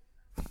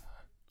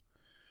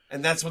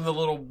 And that's when the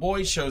little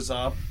boy shows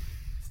up,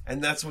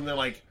 and that's when they're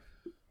like,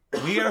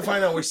 "We gotta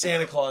find out where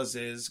Santa Claus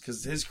is,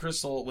 because his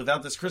crystal.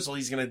 Without this crystal,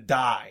 he's gonna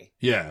die,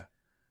 Yeah.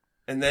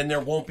 and then there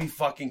won't be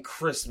fucking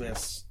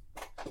Christmas."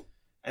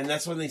 And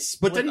that's when they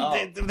split But then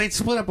up. they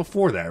split up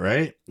before that,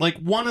 right? Like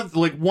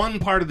one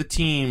part of the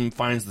team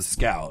finds the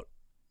scout.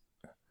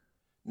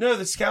 No,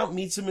 the scout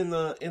meets him in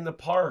the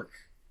park.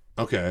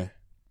 Okay.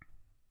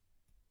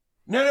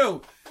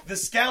 No, the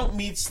scout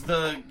meets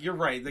the. You're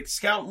right. The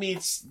scout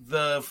meets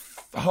the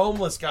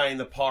homeless guy in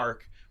the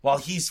park while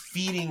he's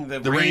feeding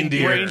the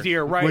reindeer.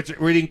 Reindeer, right. Which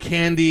we're eating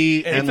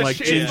candy and It's like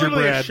It's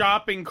literally a gingerbread.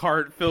 shopping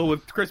cart filled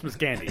with Christmas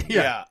candy.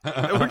 Yeah.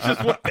 Which is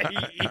what they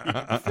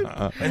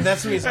eat. And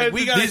that's when he's like,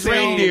 "We gotta These go."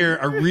 reindeer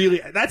are really.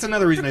 That's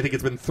another reason I think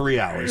it's been 3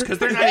 hours because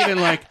they're not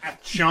even like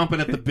chomping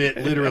at the bit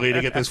literally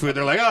to get this food.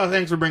 They're like, "Oh,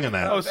 thanks for bringing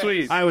that." Oh,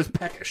 sweet. I was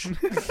peckish.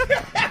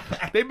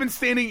 They've been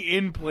standing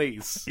in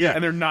place. Yeah.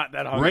 And they're not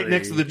that hungry. Right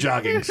next to the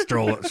jogging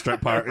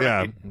part.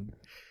 Yeah.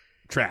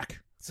 Track.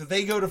 So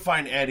they go to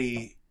find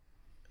Eddie.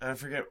 I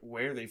forget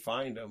where they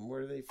find him.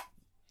 Where do they?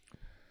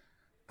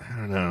 I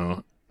don't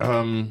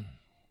know.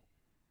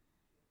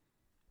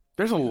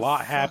 There's a lot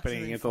fuck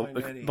happening do they at find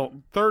Eddie?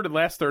 the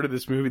last third of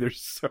this movie.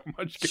 There's so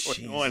much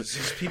going on. Jesus,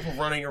 there's people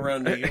running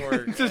around New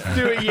York. Just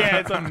do it. Yeah,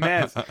 it's a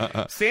mess.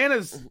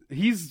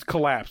 He's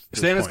collapsed. at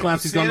this Santa's point.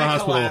 collapsed. He's gone to the Santa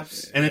hospital,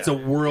 collapsed. and it's a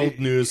world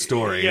news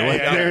story. Yeah, like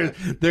yeah.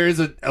 there's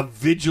a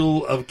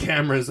vigil of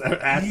cameras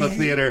at the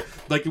theater.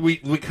 Like we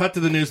cut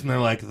to the news, and they're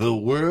like, "The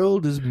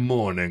world is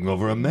mourning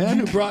over a man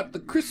who brought the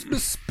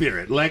Christmas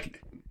spirit."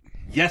 Like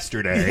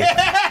yesterday,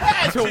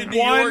 to New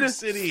one York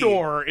City.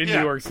 store in Yeah.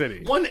 New York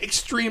City. one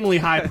extremely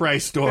high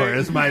price store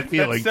is my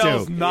feeling that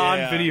sells too.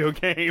 non-video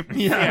games.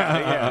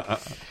 Yeah.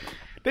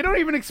 They don't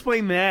even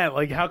explain that.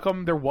 Like, how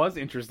come there was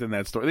interest in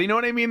that store? You know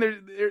what I mean?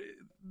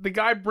 The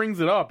guy brings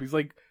it up. He's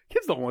like,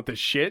 "Kids don't want this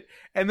shit,"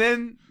 and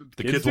then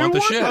The kids want the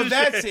shit. Oh,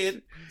 that's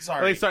it.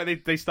 Sorry.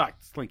 They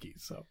stocked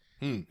Slinkies. So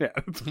yeah,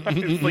 it's like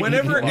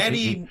Whenever Slinkies.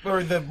 Eddie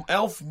or the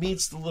elf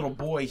meets the little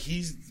boy,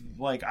 he's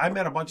like, "I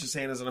met a bunch of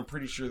Santas, and I'm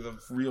pretty sure the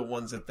real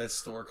one's at this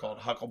store called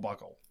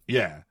Hucklebuckle."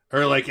 Yeah,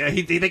 or like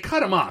they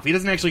cut him off. He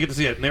doesn't actually get to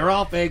see it, and they were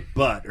all fake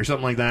butt or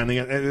something like that. And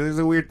there's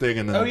a weird thing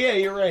in the. Oh yeah,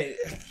 you're right.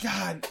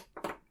 God,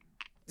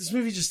 this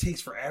movie just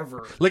takes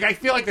forever. Like, I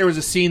feel like there was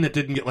a scene that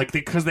didn't get, like,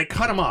 because they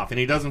cut him off, and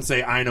he doesn't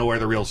say, "I know where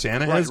the real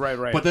Santa is."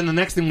 Right. But then the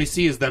next thing we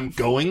see is them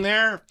going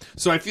there.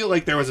 So I feel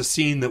like there was a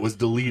scene that was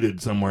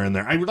deleted somewhere in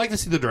there. I would like to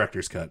see the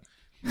director's cut.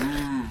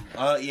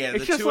 Yeah,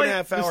 It's the just 2.5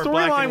 like hour the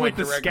black storyline and white with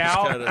the director's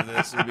scout. cut of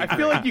this would be I feel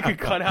great. like you could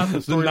cut out the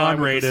storyline with the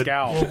non-rated.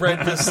 scout. We'll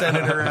rent the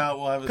senator out.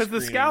 We'll have a Because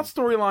the screen. scout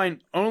storyline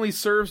only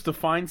serves to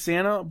find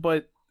Santa,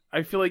 but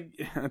I feel like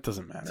it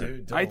doesn't matter.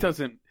 Dude, don't. It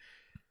doesn't.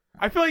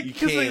 I feel like You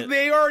because can't.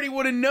 they already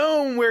would have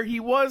known where he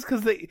was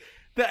because the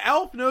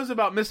elf knows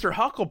about Mr.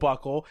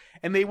 Hucklebuckle,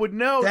 and they would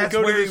know That's to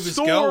go where to he the was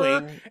store,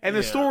 going. and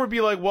the Yeah. store would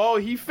be like, "Well,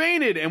 he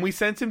fainted, and we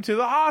sent him to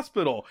the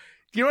hospital."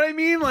 You know what I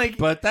mean? Like,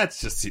 But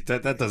that's just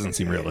that doesn't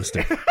seem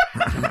realistic.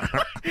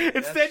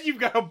 instead, you've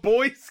got a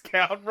Boy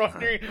Scout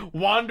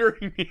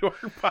wandering New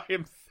York by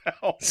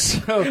himself,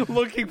 So,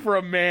 looking for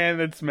a man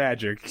that's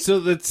magic. so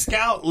the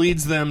scout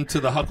leads them to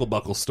the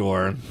Hucklebuckle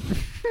store,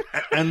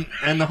 and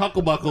the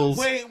Hucklebuckles.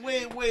 Wait.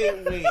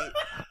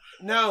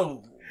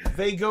 No,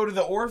 they go to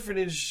the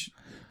orphanage.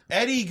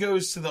 Eddie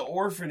goes to the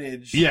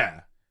orphanage.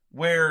 Yeah.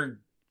 Where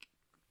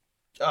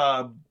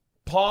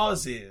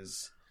Paws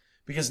is.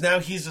 Because now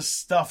he's a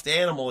stuffed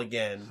animal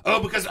again. Oh,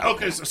 because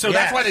so Yes.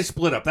 that's why they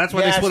split up. That's why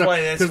Yeah, they split that's up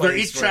why- that's because why they're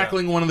they each split up.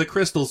 tackling one of the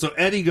crystals. So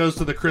Eddie goes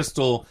to the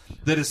crystal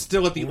that is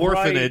still at the Right.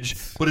 orphanage,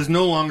 but is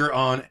no longer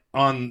on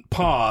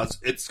pause.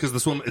 It's because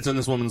this woman, it's in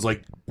this woman's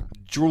like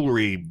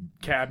jewelry.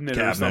 Cabinet or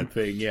Cabinet.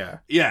 something, yeah.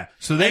 Yeah,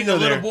 so they And go the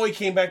little there. boy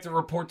came back to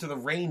report to the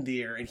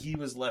reindeer, and he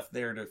was left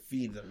there to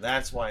feed them.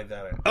 That's why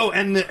that. Oh,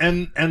 and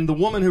the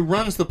woman who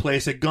runs the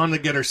place had gone to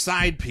get her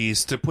side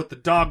piece to put the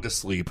dog to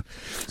sleep.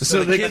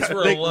 So the kids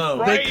were alone.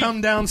 They Right. come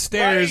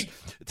downstairs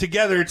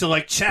together to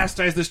like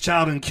chastise this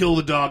child and kill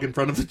the dog in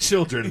front of the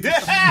children.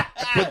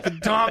 But the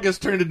dog has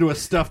turned into a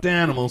stuffed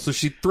animal, so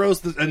she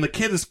throws and the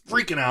kid is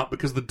freaking out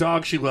because the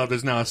dog she loved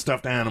is now a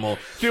stuffed animal.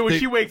 Dude, when They-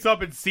 she wakes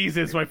up and sees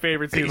it, it's my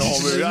favorite scene of the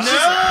whole movie.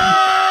 No!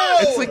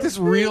 It's like this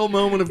real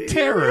moment of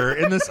terror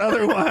in this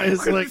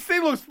otherwise like. This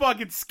thing looks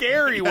fucking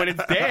scary when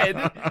it's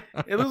dead.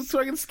 It looks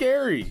fucking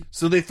scary.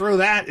 So they throw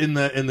that in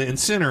the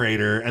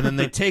incinerator, and then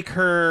they take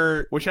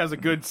her. Which has a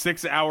good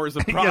 6 hours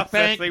of Yeah,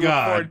 thank processing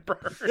God.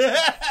 before it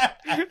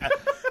burns.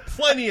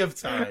 Plenty of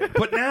time.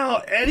 But now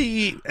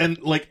Eddie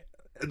and like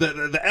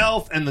the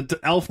elf and the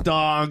elf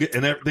dog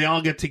and they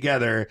all get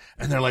together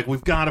and they're like, we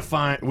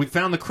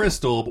found the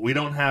crystal, but we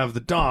don't have the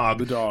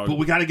dog. But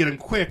we got to get him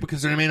quick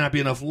because there may not be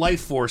enough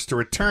life force to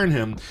return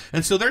him.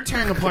 And so they're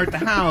tearing apart the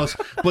house,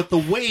 but the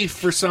waif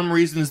for some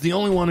reason is the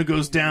only one who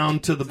goes down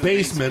to the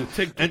basement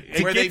and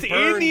It Where they gets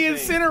burn in the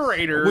things.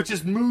 incinerator. which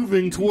is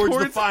moving towards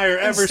the fire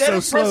ever Instead so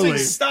of pressing slowly.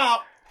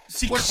 stop,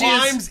 she Well,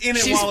 climbs in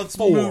it she's while it's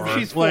 4. moving.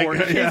 She's 4.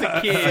 She's a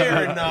kid.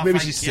 Fair enough, Maybe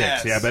I she's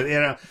guess. 6, yeah, but you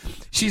know,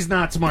 she's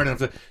not smart enough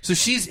to. So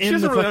she's She in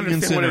the doesn't really fucking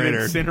understand what an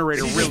incinerator.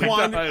 incinerator She really just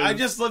wanted- does. I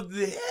just love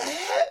the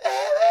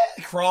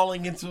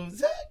crawling into.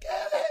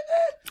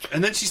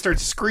 And then she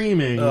starts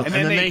screaming, and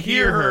then they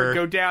hear her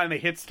go down and they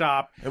hit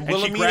stop. And she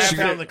Wilhelmina grabs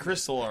found it. the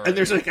crystal already. and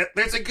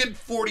there's a good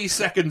 40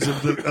 seconds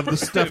of the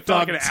stuffed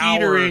dog Fucking hour.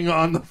 teetering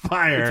on the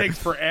fire. It takes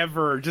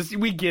forever. Just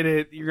we get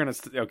it. You're gonna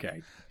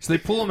okay. So they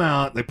pull him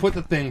out. They put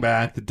the thing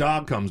back. The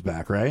dog comes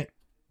back. Right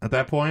at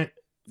that point.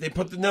 They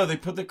put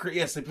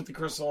the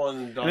crystal on.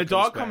 And And the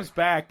dog comes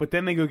back, but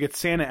then they go get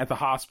Santa at the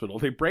hospital.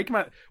 They break him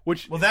out.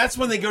 Which Well, that's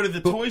when they go to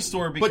the toy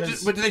store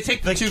because But do they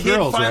take the the two kid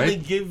girls? finally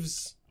Right.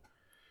 gives.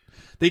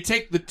 They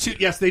take the two.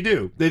 Yes, they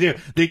do. They do.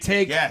 They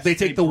take. Yes, they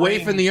they take the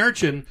waif bring and the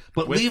urchin,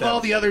 but with leave them. all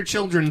the other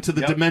children to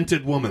the Yep.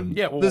 demented woman.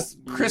 Yeah, well- this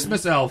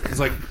Christmas elf is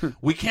like,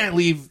 we can't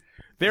leave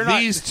they're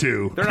not. these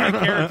two. They're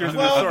not characters in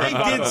the Well,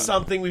 story. they did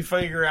something. We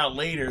figure out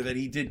later that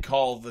he did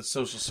call the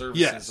social services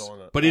Yes,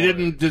 on it. but he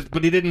didn't.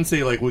 But he didn't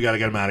say like, we got to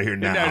get him out of here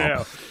now.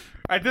 No.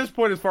 At this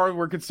point, as far as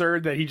we're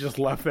concerned, that he just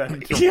left that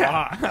in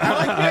Yeah. survive.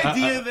 I like the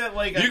idea that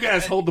like You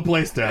guys hold the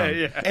place down.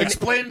 Yeah.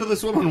 Explain to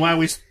this woman why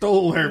we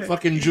stole her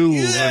fucking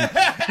jewels.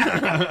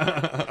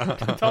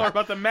 Tell her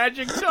about the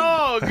magic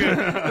dog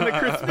and the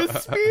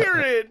Christmas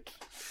spirit.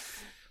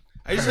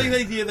 I just like the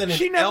idea that an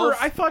She never. elf.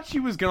 I thought she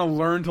was gonna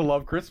learn to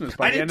love Christmas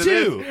by I the did end of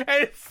too. this.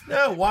 And it's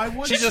No, why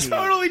would She she? just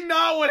totally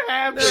not what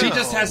happened. She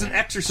just has an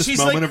exorcist She's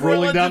moment like of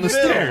rolling Cruella down the de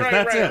Vil. stairs. Right,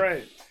 That's right, it.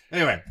 right.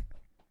 Anyway,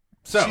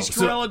 so She's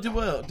Cruella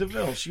de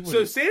Vil. She So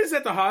would. Santa's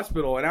at the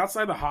hospital, and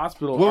outside the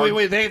hospital.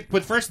 wait.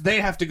 But first,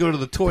 they have to go to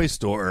the toy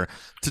store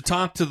to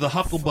talk to the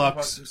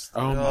Hucklebucks.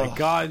 Oh my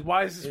God!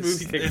 Why does this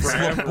movie take It's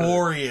forever?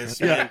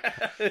 laborious. Yeah,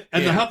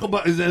 and the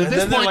Hucklebucks. And at And this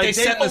then they're point, like, they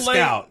send the will lay-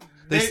 scout.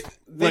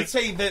 They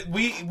say that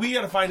we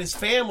got to find his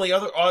family.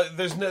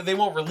 They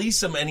won't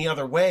release him any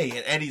other way.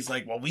 And Eddie's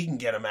like, well, we can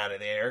get him out of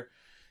there.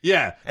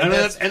 Yeah, And and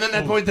then that's- at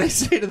that point they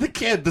say to the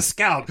kid, the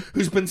scout,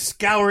 who's been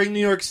scouring New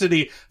York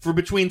City for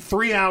between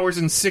 3 hours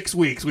and 6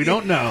 weeks, we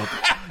don't know.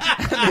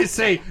 And they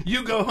say,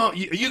 you go home,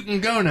 you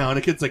can go now. And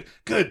the kid's like,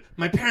 good,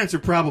 my parents are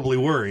probably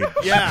worried.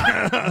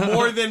 Yeah,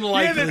 more than Yeah,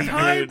 likely. the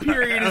time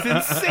period is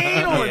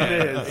insane on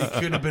this. It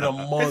could have been a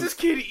Has month. this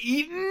kid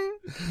eaten?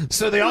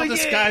 So they all Like,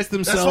 disguise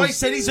themselves. That's why I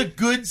said he's a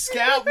good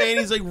scout, man.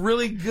 He's like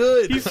really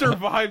good. He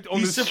survived on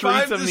He the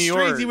survived streets of the New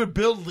streets. York. He would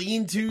build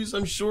lean-tos.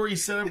 I'm sure he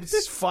set up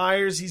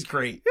fires. He's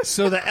great.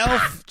 So the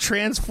elf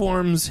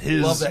transforms Love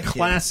his that kid.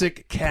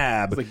 classic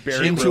cab like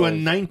Barry into a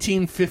Grylls.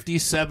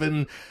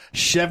 1957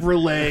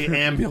 Chevrolet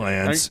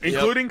ambulance.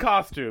 Including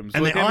costumes.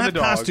 And with they him all and have the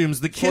dog. costumes.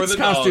 The kid's the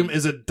costume dog.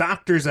 is a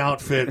doctor's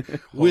outfit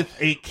with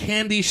a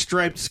candy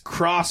striped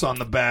cross on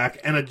the back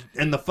and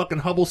the fucking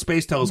Hubble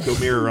Space Telescope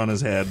mirror on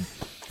his head.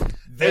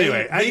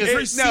 Anyway,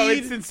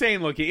 it's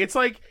insane looking. It's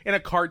like in a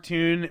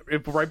cartoon,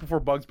 right before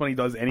Bugs Bunny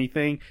does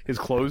anything, his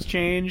clothes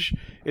change.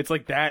 It's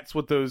like that's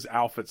what those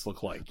outfits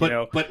look like.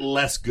 But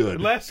less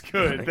good. Less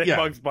good than Yeah.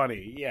 Bugs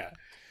Bunny. Yeah.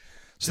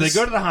 So they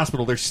go to the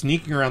hospital. They're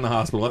sneaking around the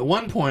hospital. At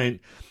one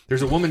point,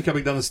 there's a woman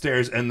coming down the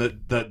stairs, and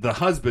the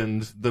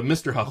husband, the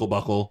Mr.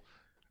 Hucklebuckle,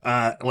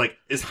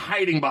 is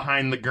hiding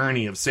behind the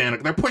gurney of Santa.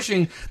 They're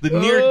pushing the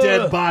near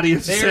dead body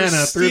of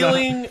Santa through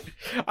the.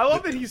 I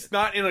love that he's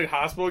not in a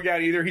hospital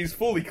gown either. He's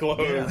fully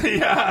clothed.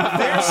 Yeah.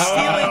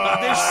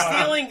 They're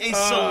stealing a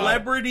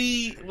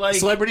celebrity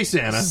Celebrity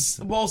Santa,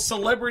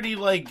 celebrity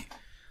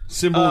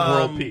symbol of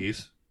world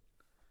peace.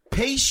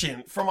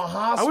 patient from a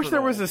hospital. I wish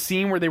there was a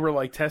scene where they were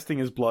like testing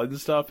his blood and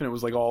stuff, and it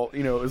was like all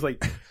it was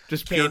like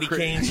just candy pure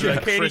canes, yeah,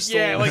 like candy, crystals,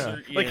 yeah,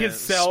 or, like his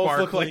cells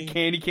look sparkly. like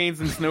candy canes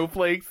and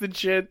snowflakes and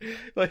shit.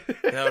 Like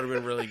That would have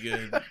been really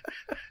good.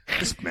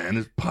 This man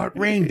is part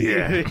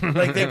reindeer.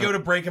 Like they go to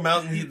break him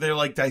out, and they're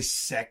like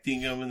dissecting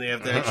him, and they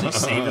have to actually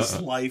save his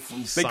life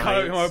from they science.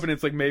 cut him up, and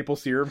it's like maple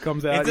syrup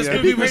comes out. If this you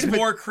know? movie was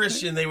more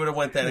Christian, they would have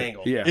went that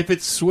angle. Yeah. If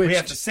it switched, We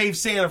have to save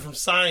Santa from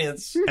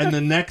science. and the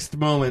next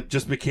moment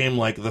just became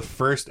like the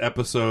first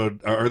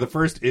episode or the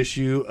first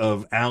issue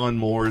of Alan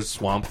Moore's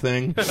Swamp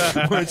Thing,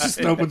 where it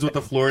just opens with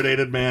the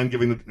fluoridated man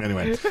giving the.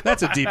 Anyway,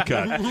 that's a deep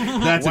cut.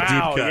 That's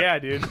Wow, a deep cut. yeah,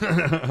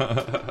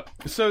 dude.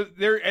 So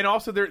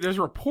there's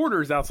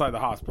reporters outside the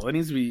hospital. It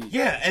needs to be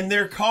Yeah, and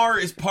their car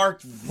is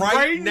parked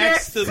right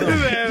next to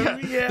them.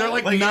 Yeah. They're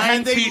like Like, 9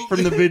 had they- feet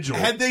from the vigil.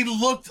 Had they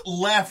looked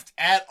left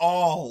at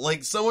all,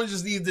 like someone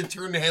just needed to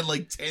turn their head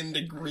like 10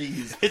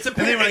 degrees. It's a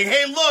And they were like,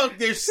 hey, look,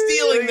 they're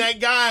stealing that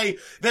guy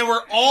that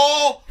we're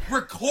all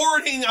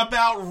recording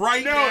about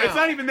right now. No, it's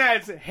not even that.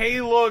 It's,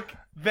 hey, look,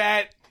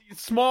 that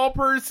small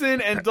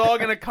person and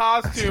dog in a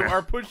costume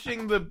are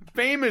pushing the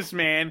famous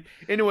man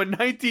into a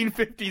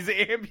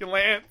 1950s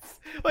ambulance.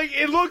 Like,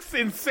 it looks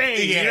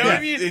insane. You know what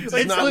I mean? It's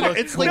Like, not-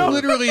 It's like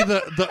literally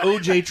the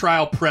OJ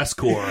trial press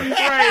corps right,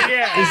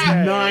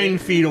 yeah. is 9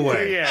 feet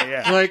away.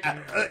 Yeah. Like,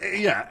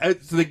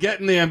 so they get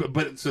in the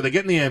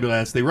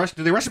ambulance. They rush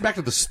it back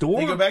to the store.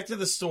 They go back to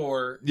the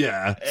store,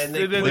 Yeah, and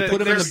they The put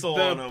the crystal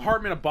the on him.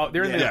 apartment above.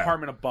 They're in the Yeah.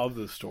 apartment above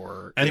the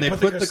store. and They they put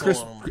put the the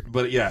crystal crystal. on.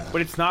 But yeah,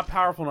 But it's not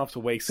powerful enough to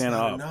wake Santa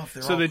not up. enough.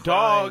 They're So all the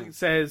crying. dog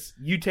says,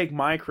 "You take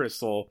my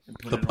crystal."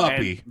 the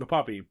puppy. And the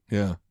puppy.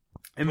 Yeah.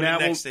 And Put it that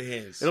will, next to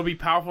his. it'll be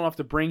powerful enough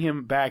to bring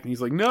him back. And he's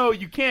like, "No,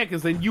 you can't,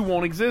 because then you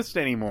won't exist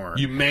anymore.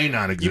 You may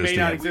not exist. You may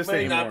not yet. exist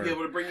may anymore." not be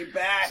able to bring you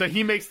back. So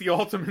he makes the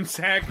ultimate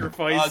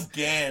sacrifice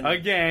Again.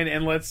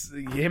 and lets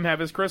him have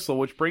his crystal,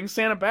 which brings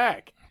Santa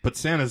back. But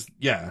Santa's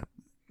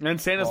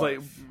And Santa's like,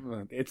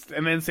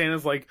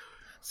 Santa's like,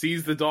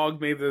 sees the dog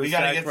made the We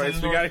gotta get to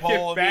sacrifice. the We gotta North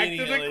Pole get back to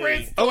the immediately.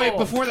 crystal. Oh wait,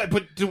 before that,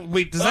 but does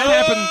that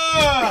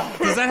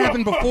happen? Does that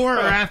happen before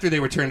or after they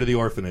return to the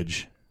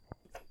orphanage?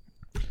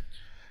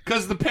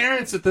 Because the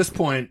parents at this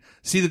point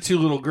see the two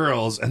little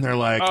girls and they're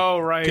like, Oh,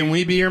 right. Can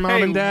we be your mom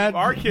Hey, and dad?"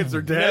 Our kids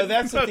are dead. No,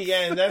 that's at the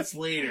end. That's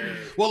later.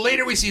 Well,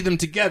 later we see them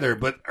together,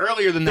 but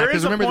earlier than that, There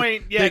because is a remember,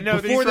 point- yeah,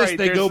 no, before he's this, right.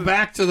 they go There's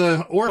back to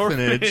the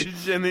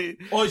orphanage. and they,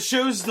 Well, it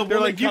shows the they're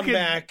woman like, you come can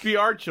back. be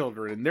our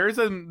children. There's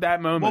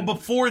that moment. Well,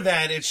 before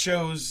that, it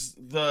shows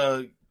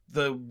the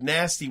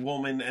nasty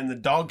woman and the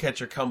dog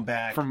catcher come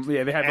back. they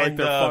had like and,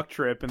 their fuck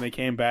trip and they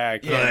came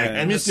back. Yeah, Like,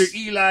 and Mr.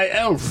 Eli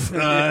Elf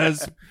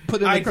has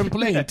put in a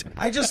complaint.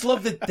 I just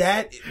love that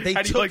they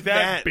How do took you like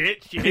that,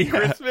 bitch? You hate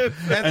Christmas?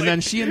 And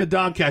then she and the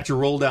dog catcher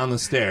roll down the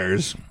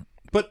stairs.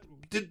 But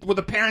were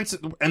the parents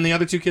and the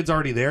other two kids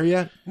already there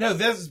yet? No,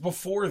 that's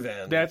before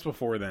then. That's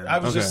before then. I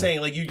was just Okay.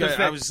 saying, like you guys.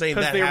 I was saying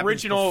that the happens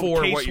original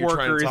before what you're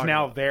trying caseworker to is talk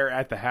now about. there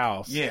at the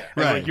house. Yeah.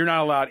 And, Right. like, you're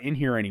not allowed in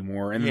here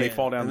anymore, and Yeah. they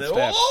fall down And the they-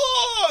 steps.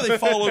 Oh, they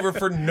fall over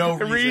for no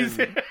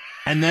reason.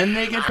 And then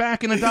they get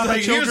back and He's adopt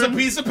like, the here's a children.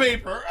 piece of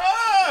paper.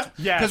 Ah!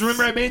 Yes. Because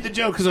remember, I made the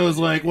joke because I was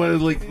like, "What?"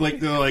 Like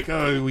they're like,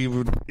 "Oh, we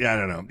would." Yeah, I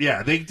don't know.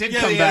 Yeah, they did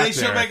come back They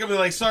show there. back up and be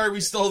like, sorry, we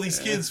stole these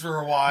kids for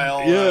a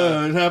while.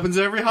 Yeah, it happens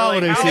every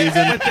holiday Like, season.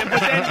 but then,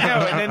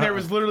 and then there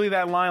was literally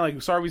that line,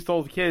 like, "Sorry, we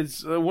stole the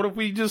kids. What if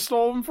we just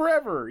stole them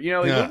forever? You know,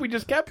 like, Yeah. what if we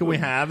just kept Can them? we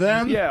have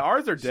them? Yeah,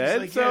 ours are She's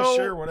dead. like, so yeah,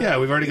 sure, whatever. Yeah,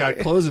 we've already got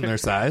clothes in their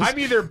size. I'm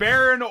either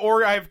barren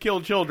or I've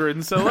killed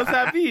children. So let's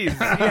have these.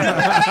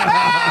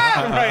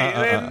 Yeah.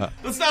 Right. And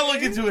Let's not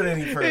look into it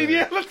any further. then,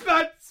 yeah, let's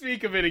not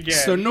speak of it again.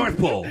 So North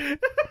Pole,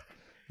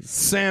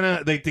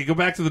 Santa, they go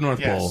back to the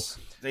North Pole,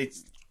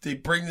 Yes. They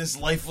bring this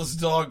lifeless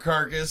dog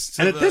carcass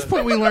to and at this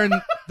point we learn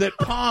that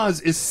Paws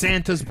is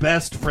Santa's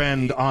best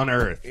friend on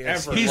Earth.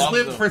 Yes, He's loves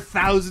lived him. for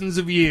thousands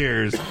of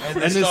years,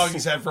 And this dog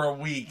he's had for a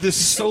week. this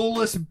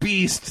soulless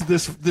beast,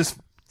 this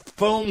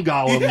foam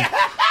golem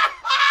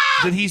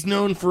that he's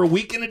known for a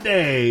week and a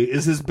day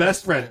is his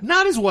best friend,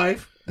 not his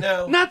wife,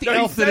 No. not the No, he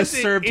elf that has says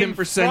it served in him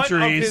for front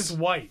centuries. Of his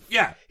wife.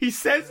 Yeah. He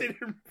says it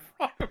in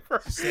front of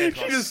her. She's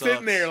Claus just sucks.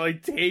 sitting there,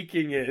 like,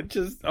 taking it.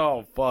 Just,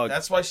 oh, fuck.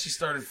 That's why she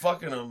started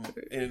fucking him,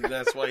 and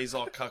that's why he's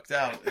all cucked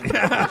out.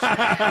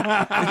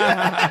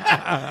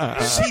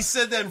 She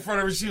said that in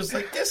front of her. She was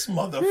like, "This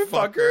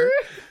motherfucker."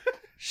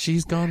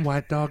 She's gone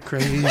white dog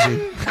crazy.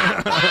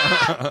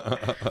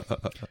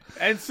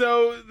 And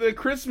so the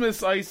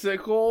Christmas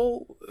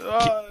icicle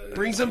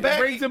brings them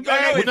back.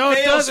 It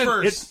doesn't.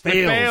 First. It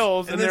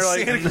fails. And then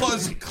Santa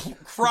Claus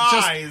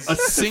cries. Just a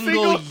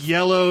single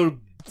yellow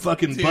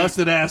fucking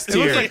busted ass tear. It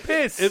looks like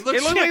piss. It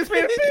looks like it's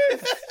made of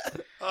piss.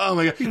 Oh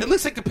my god! It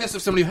looks like the piss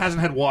of somebody who hasn't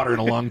had water in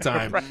a long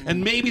time,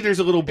 and maybe there's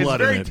a little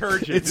blood in it.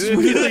 It's a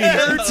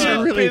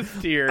really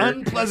piss tear.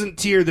 unpleasant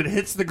tear that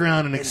hits the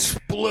ground and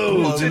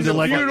explodes into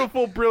like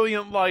beautiful,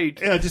 brilliant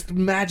light. Yeah, just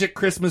magic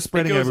Christmas It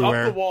spreading goes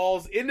everywhere. up the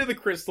walls into the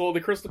crystal. The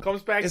crystal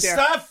comes back It's down.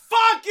 not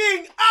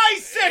fucking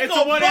icicle, It's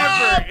a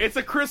whatever. Bob! It's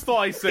a crystal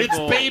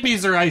icicle. It's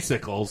babies or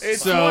icicles.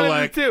 It's so one of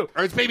like, the two.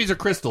 or it's babies or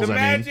crystals. The I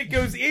magic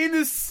goes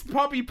into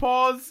puppy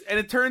paws, and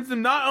it turns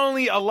them not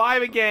only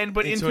alive again,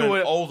 but into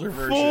an an older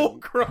version.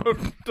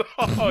 full-grown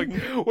dog,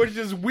 which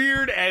is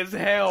weird as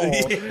hell.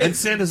 mean. And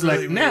Santa's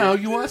like, now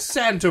you are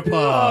Santa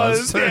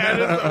Paws. What?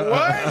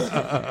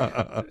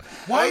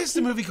 Why is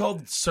the movie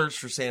called Search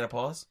for Santa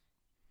Claus?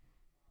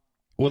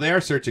 Well, they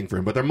are searching for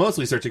him, but they're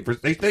mostly searching for.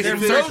 They're They're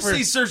search mostly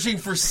for, searching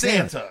for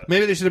Santa.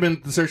 Maybe they should have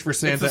been the search for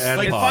Santa It's and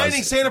like Paws.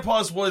 finding Santa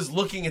Claus was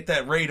looking at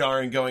that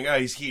radar and going, "Oh,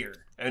 he's here,"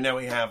 and now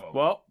we have him.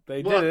 Well,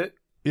 they Well, did it.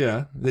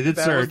 Yeah, they did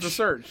That search. was the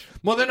search.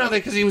 Well, no,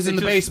 because he was in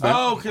the just- basement.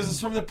 Oh, because it's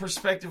from the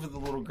perspective of the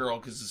little girl,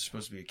 because it's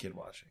supposed to be a kid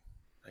watching,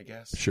 I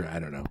guess. Sure, I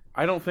don't know.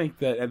 I don't think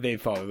that they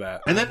thought of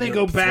that. And then they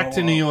go back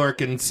to New York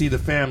and see the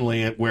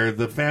family, where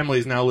the family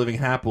is now living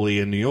happily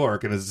in New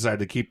York and has decided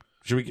to keep.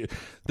 Should we?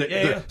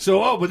 Yeah.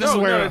 So, but this is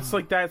where it's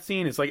like that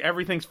scene. It's like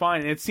everything's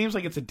fine, and it seems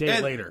like it's a day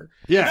And- later.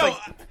 yeah.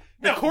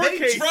 No, court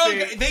case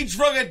scene- they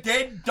drug a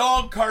dead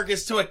dog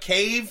carcass to a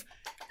cave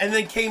and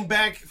then came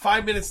back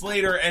 5 minutes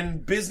later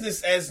and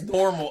business as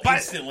normal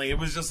instantly. It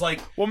was just like,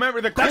 Well,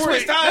 remember the That's court.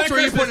 where- that's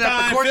where you put it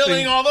at the court filling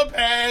thing. all the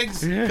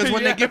pegs. Because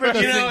when they give her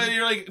the You know, thing, and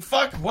you're like,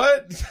 fuck,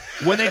 what?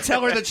 when they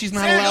tell her that she's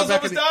not Santa allowed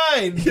Claus back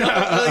almost in the,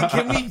 died. Like,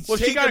 can we Well,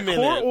 take she got a a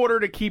minute? court order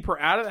to keep her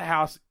out of the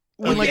house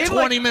in like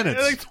 20 in minutes.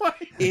 like 20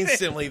 minutes.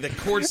 Instantly, the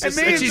court And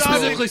system. they And she Exactly.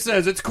 specifically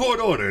says it's court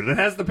ordered. It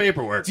has the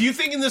paperwork. Do you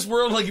think in this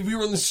world, like, if you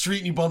were in the street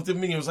and you bumped him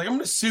and he was like, I'm going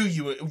to sue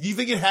you, do you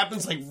think it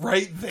happens, like,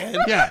 right then?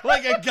 Yeah.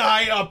 Like a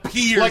guy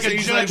appears. Like a and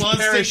he's judge like,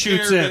 let's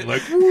parachutes take care in, of it.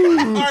 like,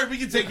 all right, we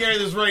can take care of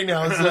this right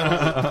now. So,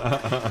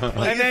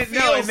 like, And then it no,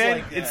 feels and then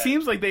like it that.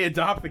 seems like they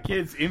adopt the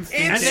kids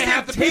instantly. and they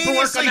have the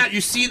paperwork on that. You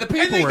see the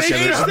paperwork. And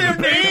they in changed it. their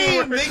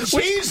name. They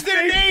changed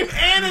their name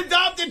and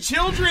adopted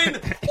children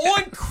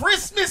on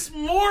Christmas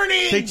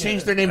morning. They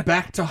changed their name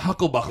back to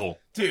Hucklebuckle.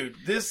 Dude,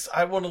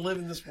 I want to live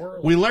in this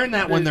world. We learn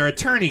that when their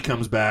attorney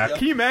comes back.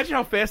 Can you imagine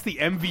how fast the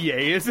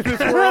MVA is in this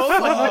world?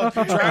 Oh,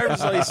 your driver's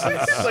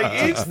license. It's like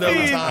Takes no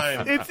instant.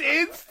 time. It's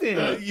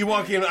instant. You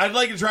walk in, I'd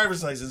like a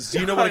driver's license. Do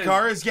you know what a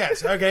car is?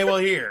 Yes. Okay, well,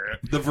 here.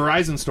 The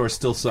Verizon store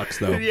still sucks,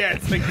 though. Yeah,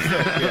 it's like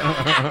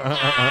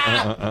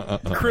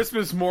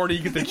Christmas morning,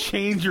 you get to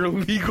change your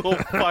legal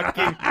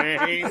fucking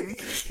name.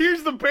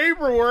 Here's the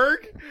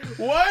paperwork.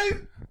 What?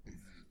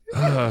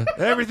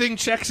 Everything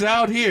checks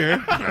out here.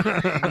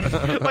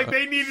 Like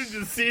they needed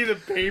to see the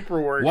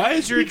paperwork. Why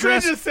is your You could've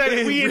address just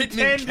said we written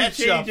in intend to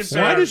ketchup, change it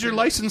sir? Why back. does your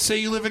license say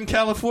you live in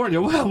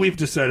California? Well, we've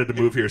decided to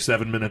move here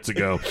 7 minutes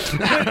ago. You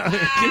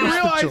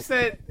realize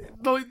that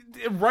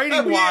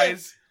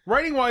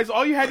writing wise,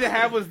 all you had to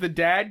have was the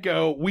dad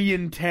go, "We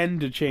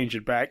intend to change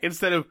it back,"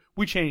 instead of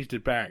 "We changed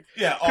it back."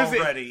 Yeah, 'Cause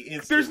already.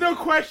 There's no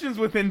questions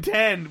with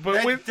intend,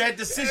 but with that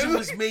decision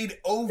was made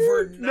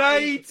overnight.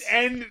 night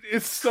and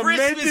it's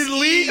cemented Christmas Eve.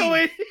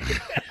 legally.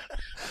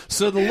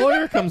 So the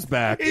lawyer comes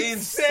back.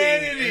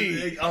 Insanity.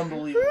 Insane.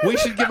 Unbelievable. We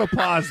should give a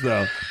pause,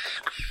 though.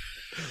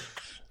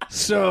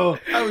 So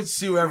I would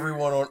sue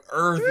everyone on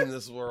earth in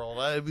this world.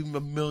 I'd be a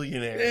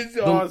millionaire. It's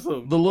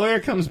awesome. the lawyer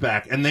comes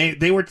back, and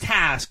they were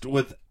tasked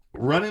with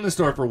running the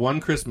store for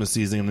one Christmas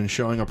season and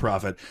showing a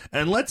profit.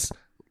 And let's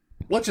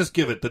just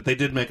give it that they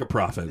did make a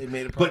profit. They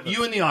made a profit. But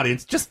you in the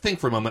audience, just think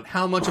for a moment,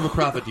 how much of a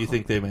profit do you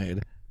think they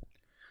made?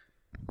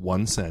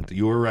 1 cent.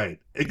 You were right.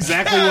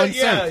 Exactly 1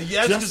 cent.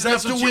 Yes, 'cause Just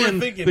that's enough what to you were win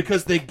thinking.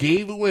 because they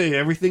gave away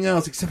everything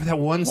else except for that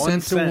 1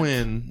 cent to cent.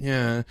 win.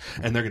 Yeah.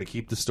 And they're going to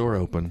keep the store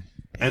open.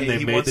 And Hey, they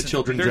he made wants the to-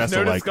 children There's dress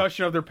no alike.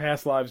 discussion of their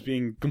past lives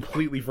being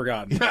completely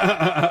forgotten. He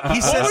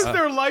What says, was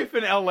their life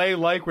in LA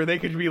like where they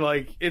could be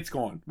like, it's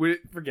gone.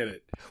 Forget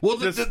it. Well,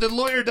 the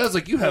lawyer does,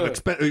 like, you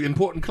have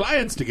important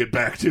clients to get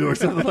back to or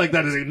something like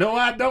that. He's like, no,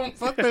 I don't.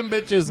 Fuck them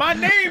bitches. My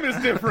name is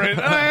different.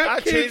 I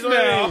have kids changed my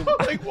now. name.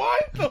 Like,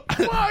 what the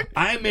fuck?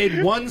 I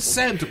made 1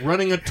 cent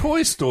running a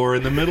toy store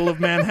in the middle of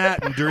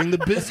Manhattan during the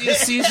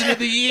busiest season of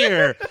the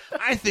year.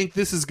 I think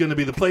this is going to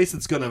be the place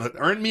that's going to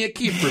earn me a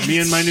keep for me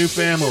and my new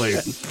family.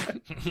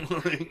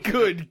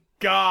 Good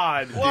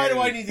God. why dude.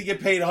 do I need to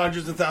get paid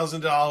hundreds of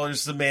thousands of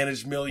dollars to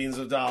manage millions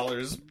of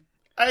dollars?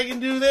 I can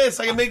do this.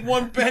 I can make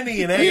 1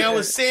 penny and hang out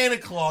with Santa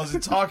Claus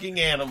and talking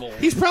animals.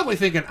 He's probably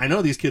thinking, I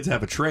know these kids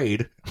have a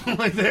trade.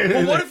 Like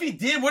Well, what if he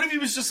did? What if he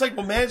was just like,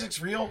 well,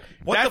 magic's real?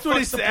 What That's the what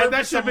he fuck's the said. That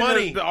purpose should of have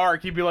money? been the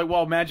arc. He'd be like,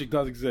 well, magic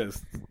does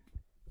exist.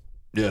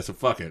 Yeah, so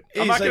fuck it.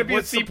 I'm not going to be a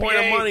what's the point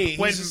of money?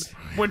 CPA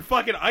when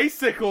fucking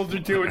icicles are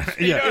doing shit.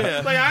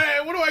 Yeah.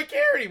 Like, what do I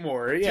care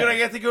anymore? Yeah. Dude, I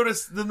get to go to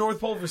the North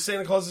Pole for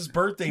Santa Claus's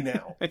birthday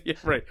now. Yeah,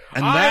 right.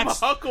 And I'm a that's-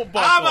 Hucklebuck.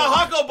 I'm a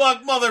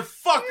Hucklebuck,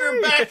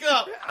 motherfucker. Back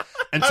up.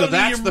 And I so don't need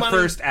that's your the money.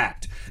 first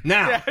act.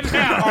 Now, All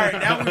right,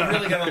 now we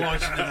really got to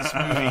launch into this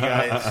movie,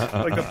 guys.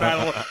 Like the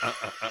battle,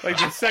 like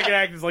the second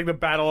act is like the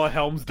Battle of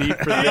Helm's Deep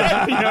for the, you know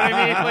what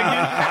I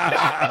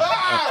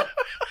mean? Like,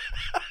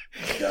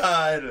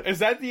 God. is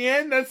that the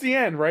end? That's the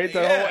end, right? The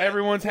whole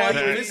everyone's Well, happy.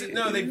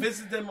 they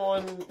visit them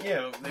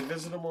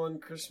on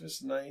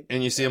Christmas night.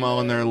 and you see them all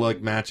in their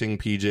like matching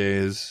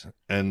PJs,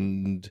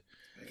 and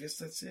I guess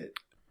that's it.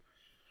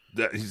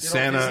 the, They don't visit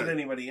Santa.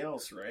 anybody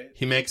else, right?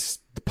 He makes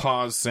the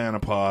paws Santa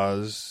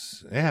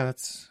paws. Yeah,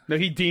 that's. No,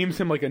 he deems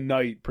him like a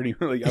knight, pretty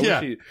like. I Yeah.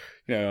 wish he,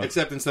 you know,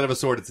 Except instead of a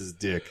sword, it's his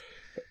dick.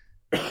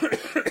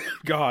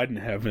 God in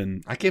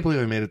heaven. I can't believe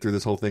I made it through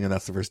this whole thing, and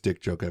that's the first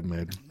dick joke I've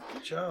made.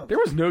 Good job. There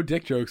was no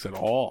dick jokes at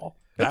all.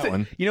 That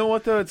one. You know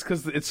what though? It's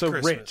because it's so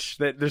Christmas. rich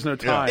that there's no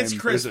time. It's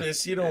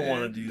Christmas. You don't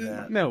want to do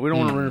that. No, we don't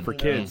want to ruin it for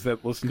kids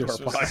that listen to our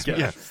Christmas. podcast.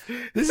 Yeah,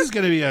 this is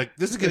gonna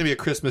be a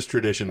Christmas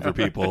tradition for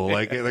people.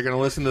 Like they're gonna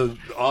listen to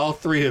all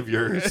three of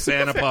your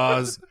Santa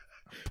Paws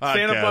podcasts.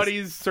 Santa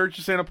Buddies, Search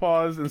for Santa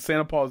Paws, and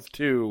Santa Paws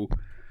 2.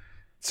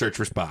 Search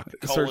for Spock.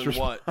 Search for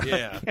what?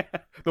 Yeah.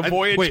 The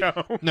Voyage Wait,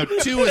 Home. no,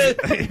 2 was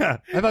yeah.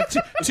 I thought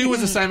two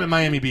was Assignment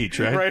Miami Beach,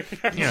 right?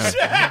 Right.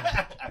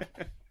 Yeah.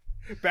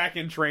 Back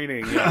in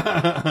training.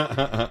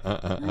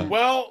 Yeah.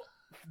 Well,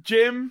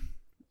 Jim,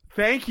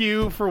 thank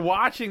you for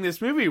watching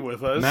this movie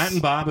with us. Matt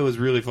and Bob, it was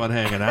really fun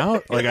hanging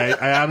out. Like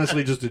I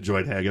honestly just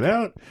enjoyed hanging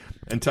out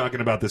and talking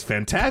about this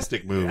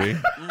fantastic movie.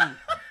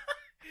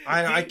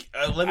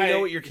 Let me know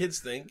what your kids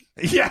think.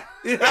 Yeah.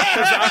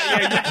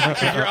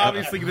 Because you're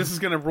obviously this is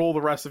going to roll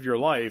the rest of your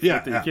life Yeah,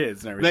 with your yeah.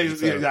 kids and everything.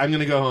 so. I'm going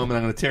to go home and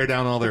I'm going to tear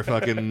down all their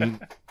fucking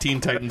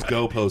Teen Titans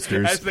Go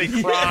posters. As they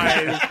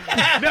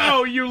cry,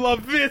 no, you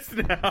love this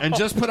now. And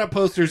just put up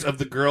posters of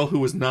the girl who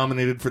was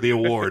nominated for the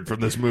award from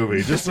this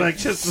movie. Just like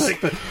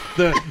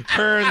the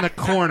her in the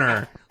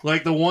corner.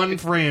 Like the one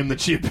frame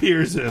that she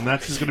appears in.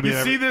 That's just going to be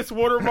You see this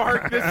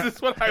watermark? This is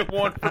what I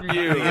want from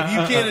you. If you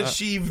can't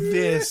achieve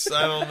this,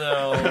 I don't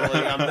know.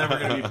 Like, I'm never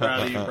going to be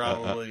proud of you,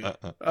 probably.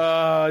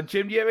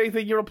 Jim, do you have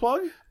anything you want to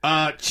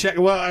plug? Check.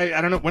 Well, I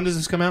don't know. When does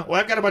this come out?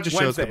 Well, I've got a bunch of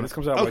shows Wednesday. coming. This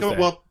comes out Okay, Wednesday.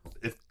 well,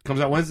 it comes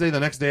out Wednesday. The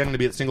next day, I'm going to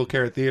be at Single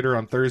Carrot Theater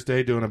on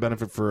Thursday doing a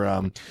benefit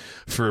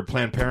for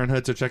Planned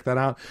Parenthood. So check that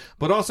out.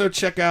 But also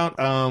check out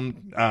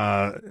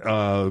my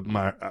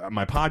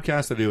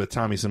podcast I do with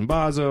Tommy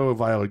Simbazo,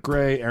 Violet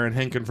Gray, Aaron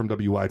Henkin from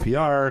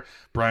WYPR,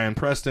 Brian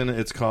Preston.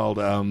 It's called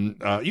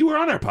You Were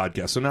on our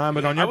podcast, so now I'm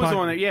on your. I was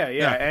on it. Yeah.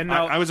 And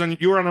I was on.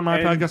 You were on my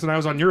podcast, and I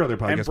was on your other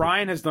podcast. And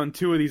Brian has done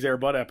 2 of these Air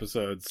Bud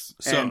episodes,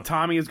 and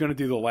Tommy is going to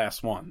do the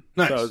last one.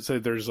 Nice. So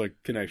there's a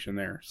connection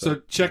there.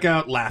 So check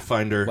out Laugh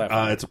Finder.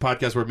 Finder. It's a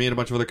podcast where me and a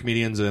bunch of other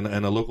comedians and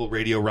a local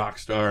radio rock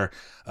star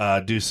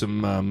do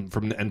some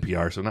from the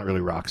NPR, so not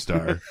really rock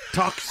star,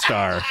 talk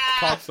star.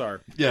 Popstar.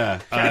 Yeah,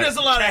 He does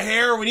a lot of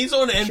hair. When he's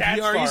on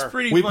NPR, he's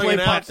pretty We fucking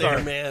play out Popstar.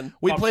 there, man.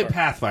 we play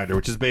Pathfinder,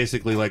 which is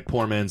basically like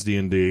poor man's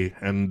D&D,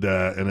 and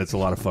it's a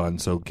lot of fun.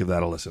 So give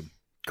that a listen.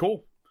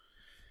 Cool.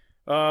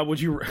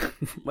 Would you?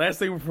 Last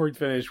thing before we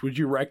finish, would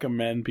you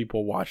recommend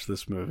people watch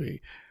this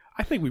movie?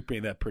 I think we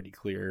made that pretty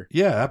clear.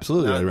 Yeah,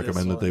 absolutely. Not I this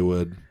recommend that one. they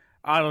would.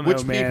 I don't know,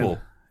 Which man. people?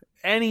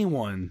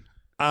 Anyone.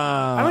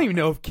 I don't even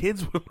know if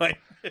kids would like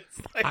this.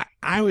 Like,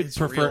 I would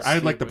prefer. real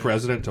I'd like the stupid.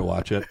 president to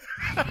watch it.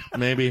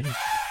 Maybe.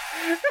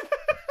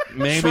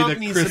 Maybe Trump the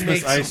needs to Christmas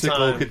make some icicle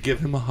time. could give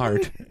him a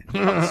heart.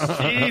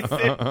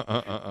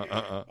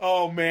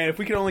 oh man, if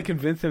we could only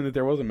convince him that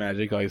there was a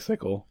magic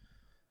icicle.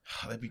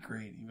 That'd be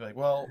great. You'd be like,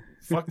 well,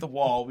 fuck the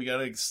wall. We got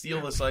to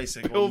steal this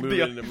icicle Build and move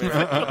the- it in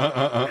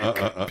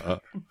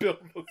America. Build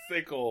the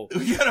sickle.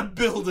 We got to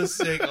build a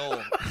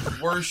sickle.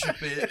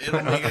 Worship it.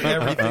 It'll make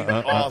everything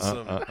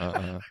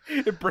awesome.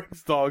 It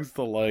brings dogs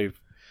to life.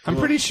 I'm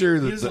pretty sure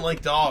He that. doesn't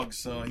like dogs,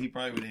 so he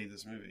probably would hate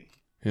this movie.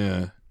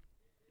 Yeah.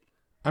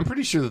 I'm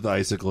pretty sure that the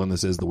icicle in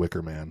this is the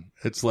Wicker Man.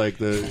 It's like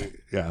the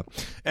yeah.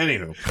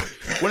 Anywho,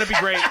 Wouldn't it be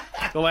great?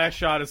 The last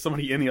shot is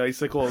somebody in the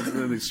icicle and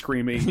then they're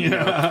screaming. You know,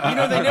 You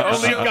know, they never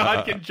only show,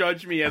 God can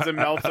judge me as it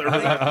melts.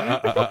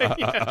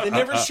 they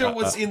never show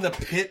what's in the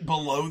pit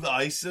below the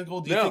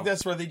icicle. Do you No. think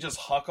that's where they just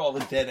huck all the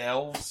dead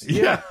elves?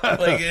 yeah.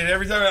 Like, and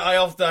every time an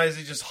elf dies,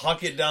 they just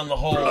huck it down the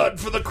hole. Blood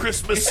for the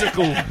Christmas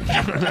sickle.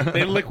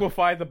 They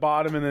liquefy the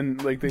bottom and then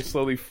like they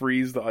slowly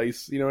freeze the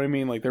ice. You know what I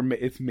mean? Like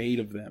it's made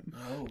of them.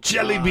 Oh,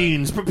 Jelly God.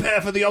 beans,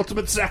 prepare for the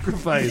ultimate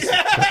sacrifice.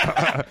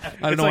 I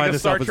don't It's know like why a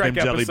this Star elf is Trek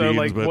named Jelly episode, Beans,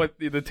 like but what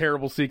the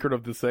terrible secret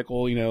of the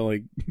sickle. You know,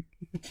 like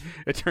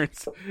it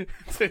turns.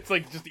 It's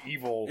like just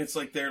evil. It's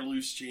like their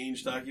loose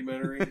change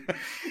documentary.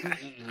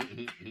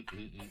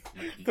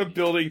 The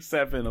Building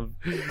 7 of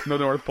the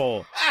North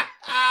Pole.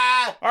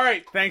 All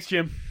right, thanks,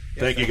 Jim.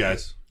 thank you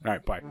guys. All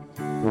right, bye.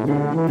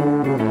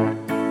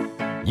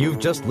 You've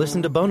just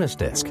listened to Bonus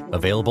Disc,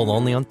 available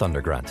only on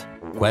Thundergrunt.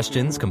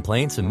 Questions,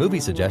 complaints, and movie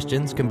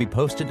suggestions can be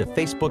posted to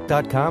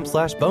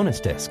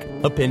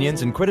facebook.com/bonusdisc.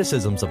 Opinions and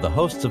criticisms of the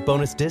hosts of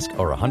Bonus Disc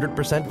are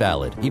 100%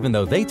 valid, even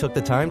though they took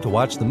the time to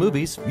watch the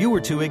movies you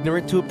were too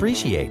ignorant to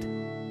appreciate.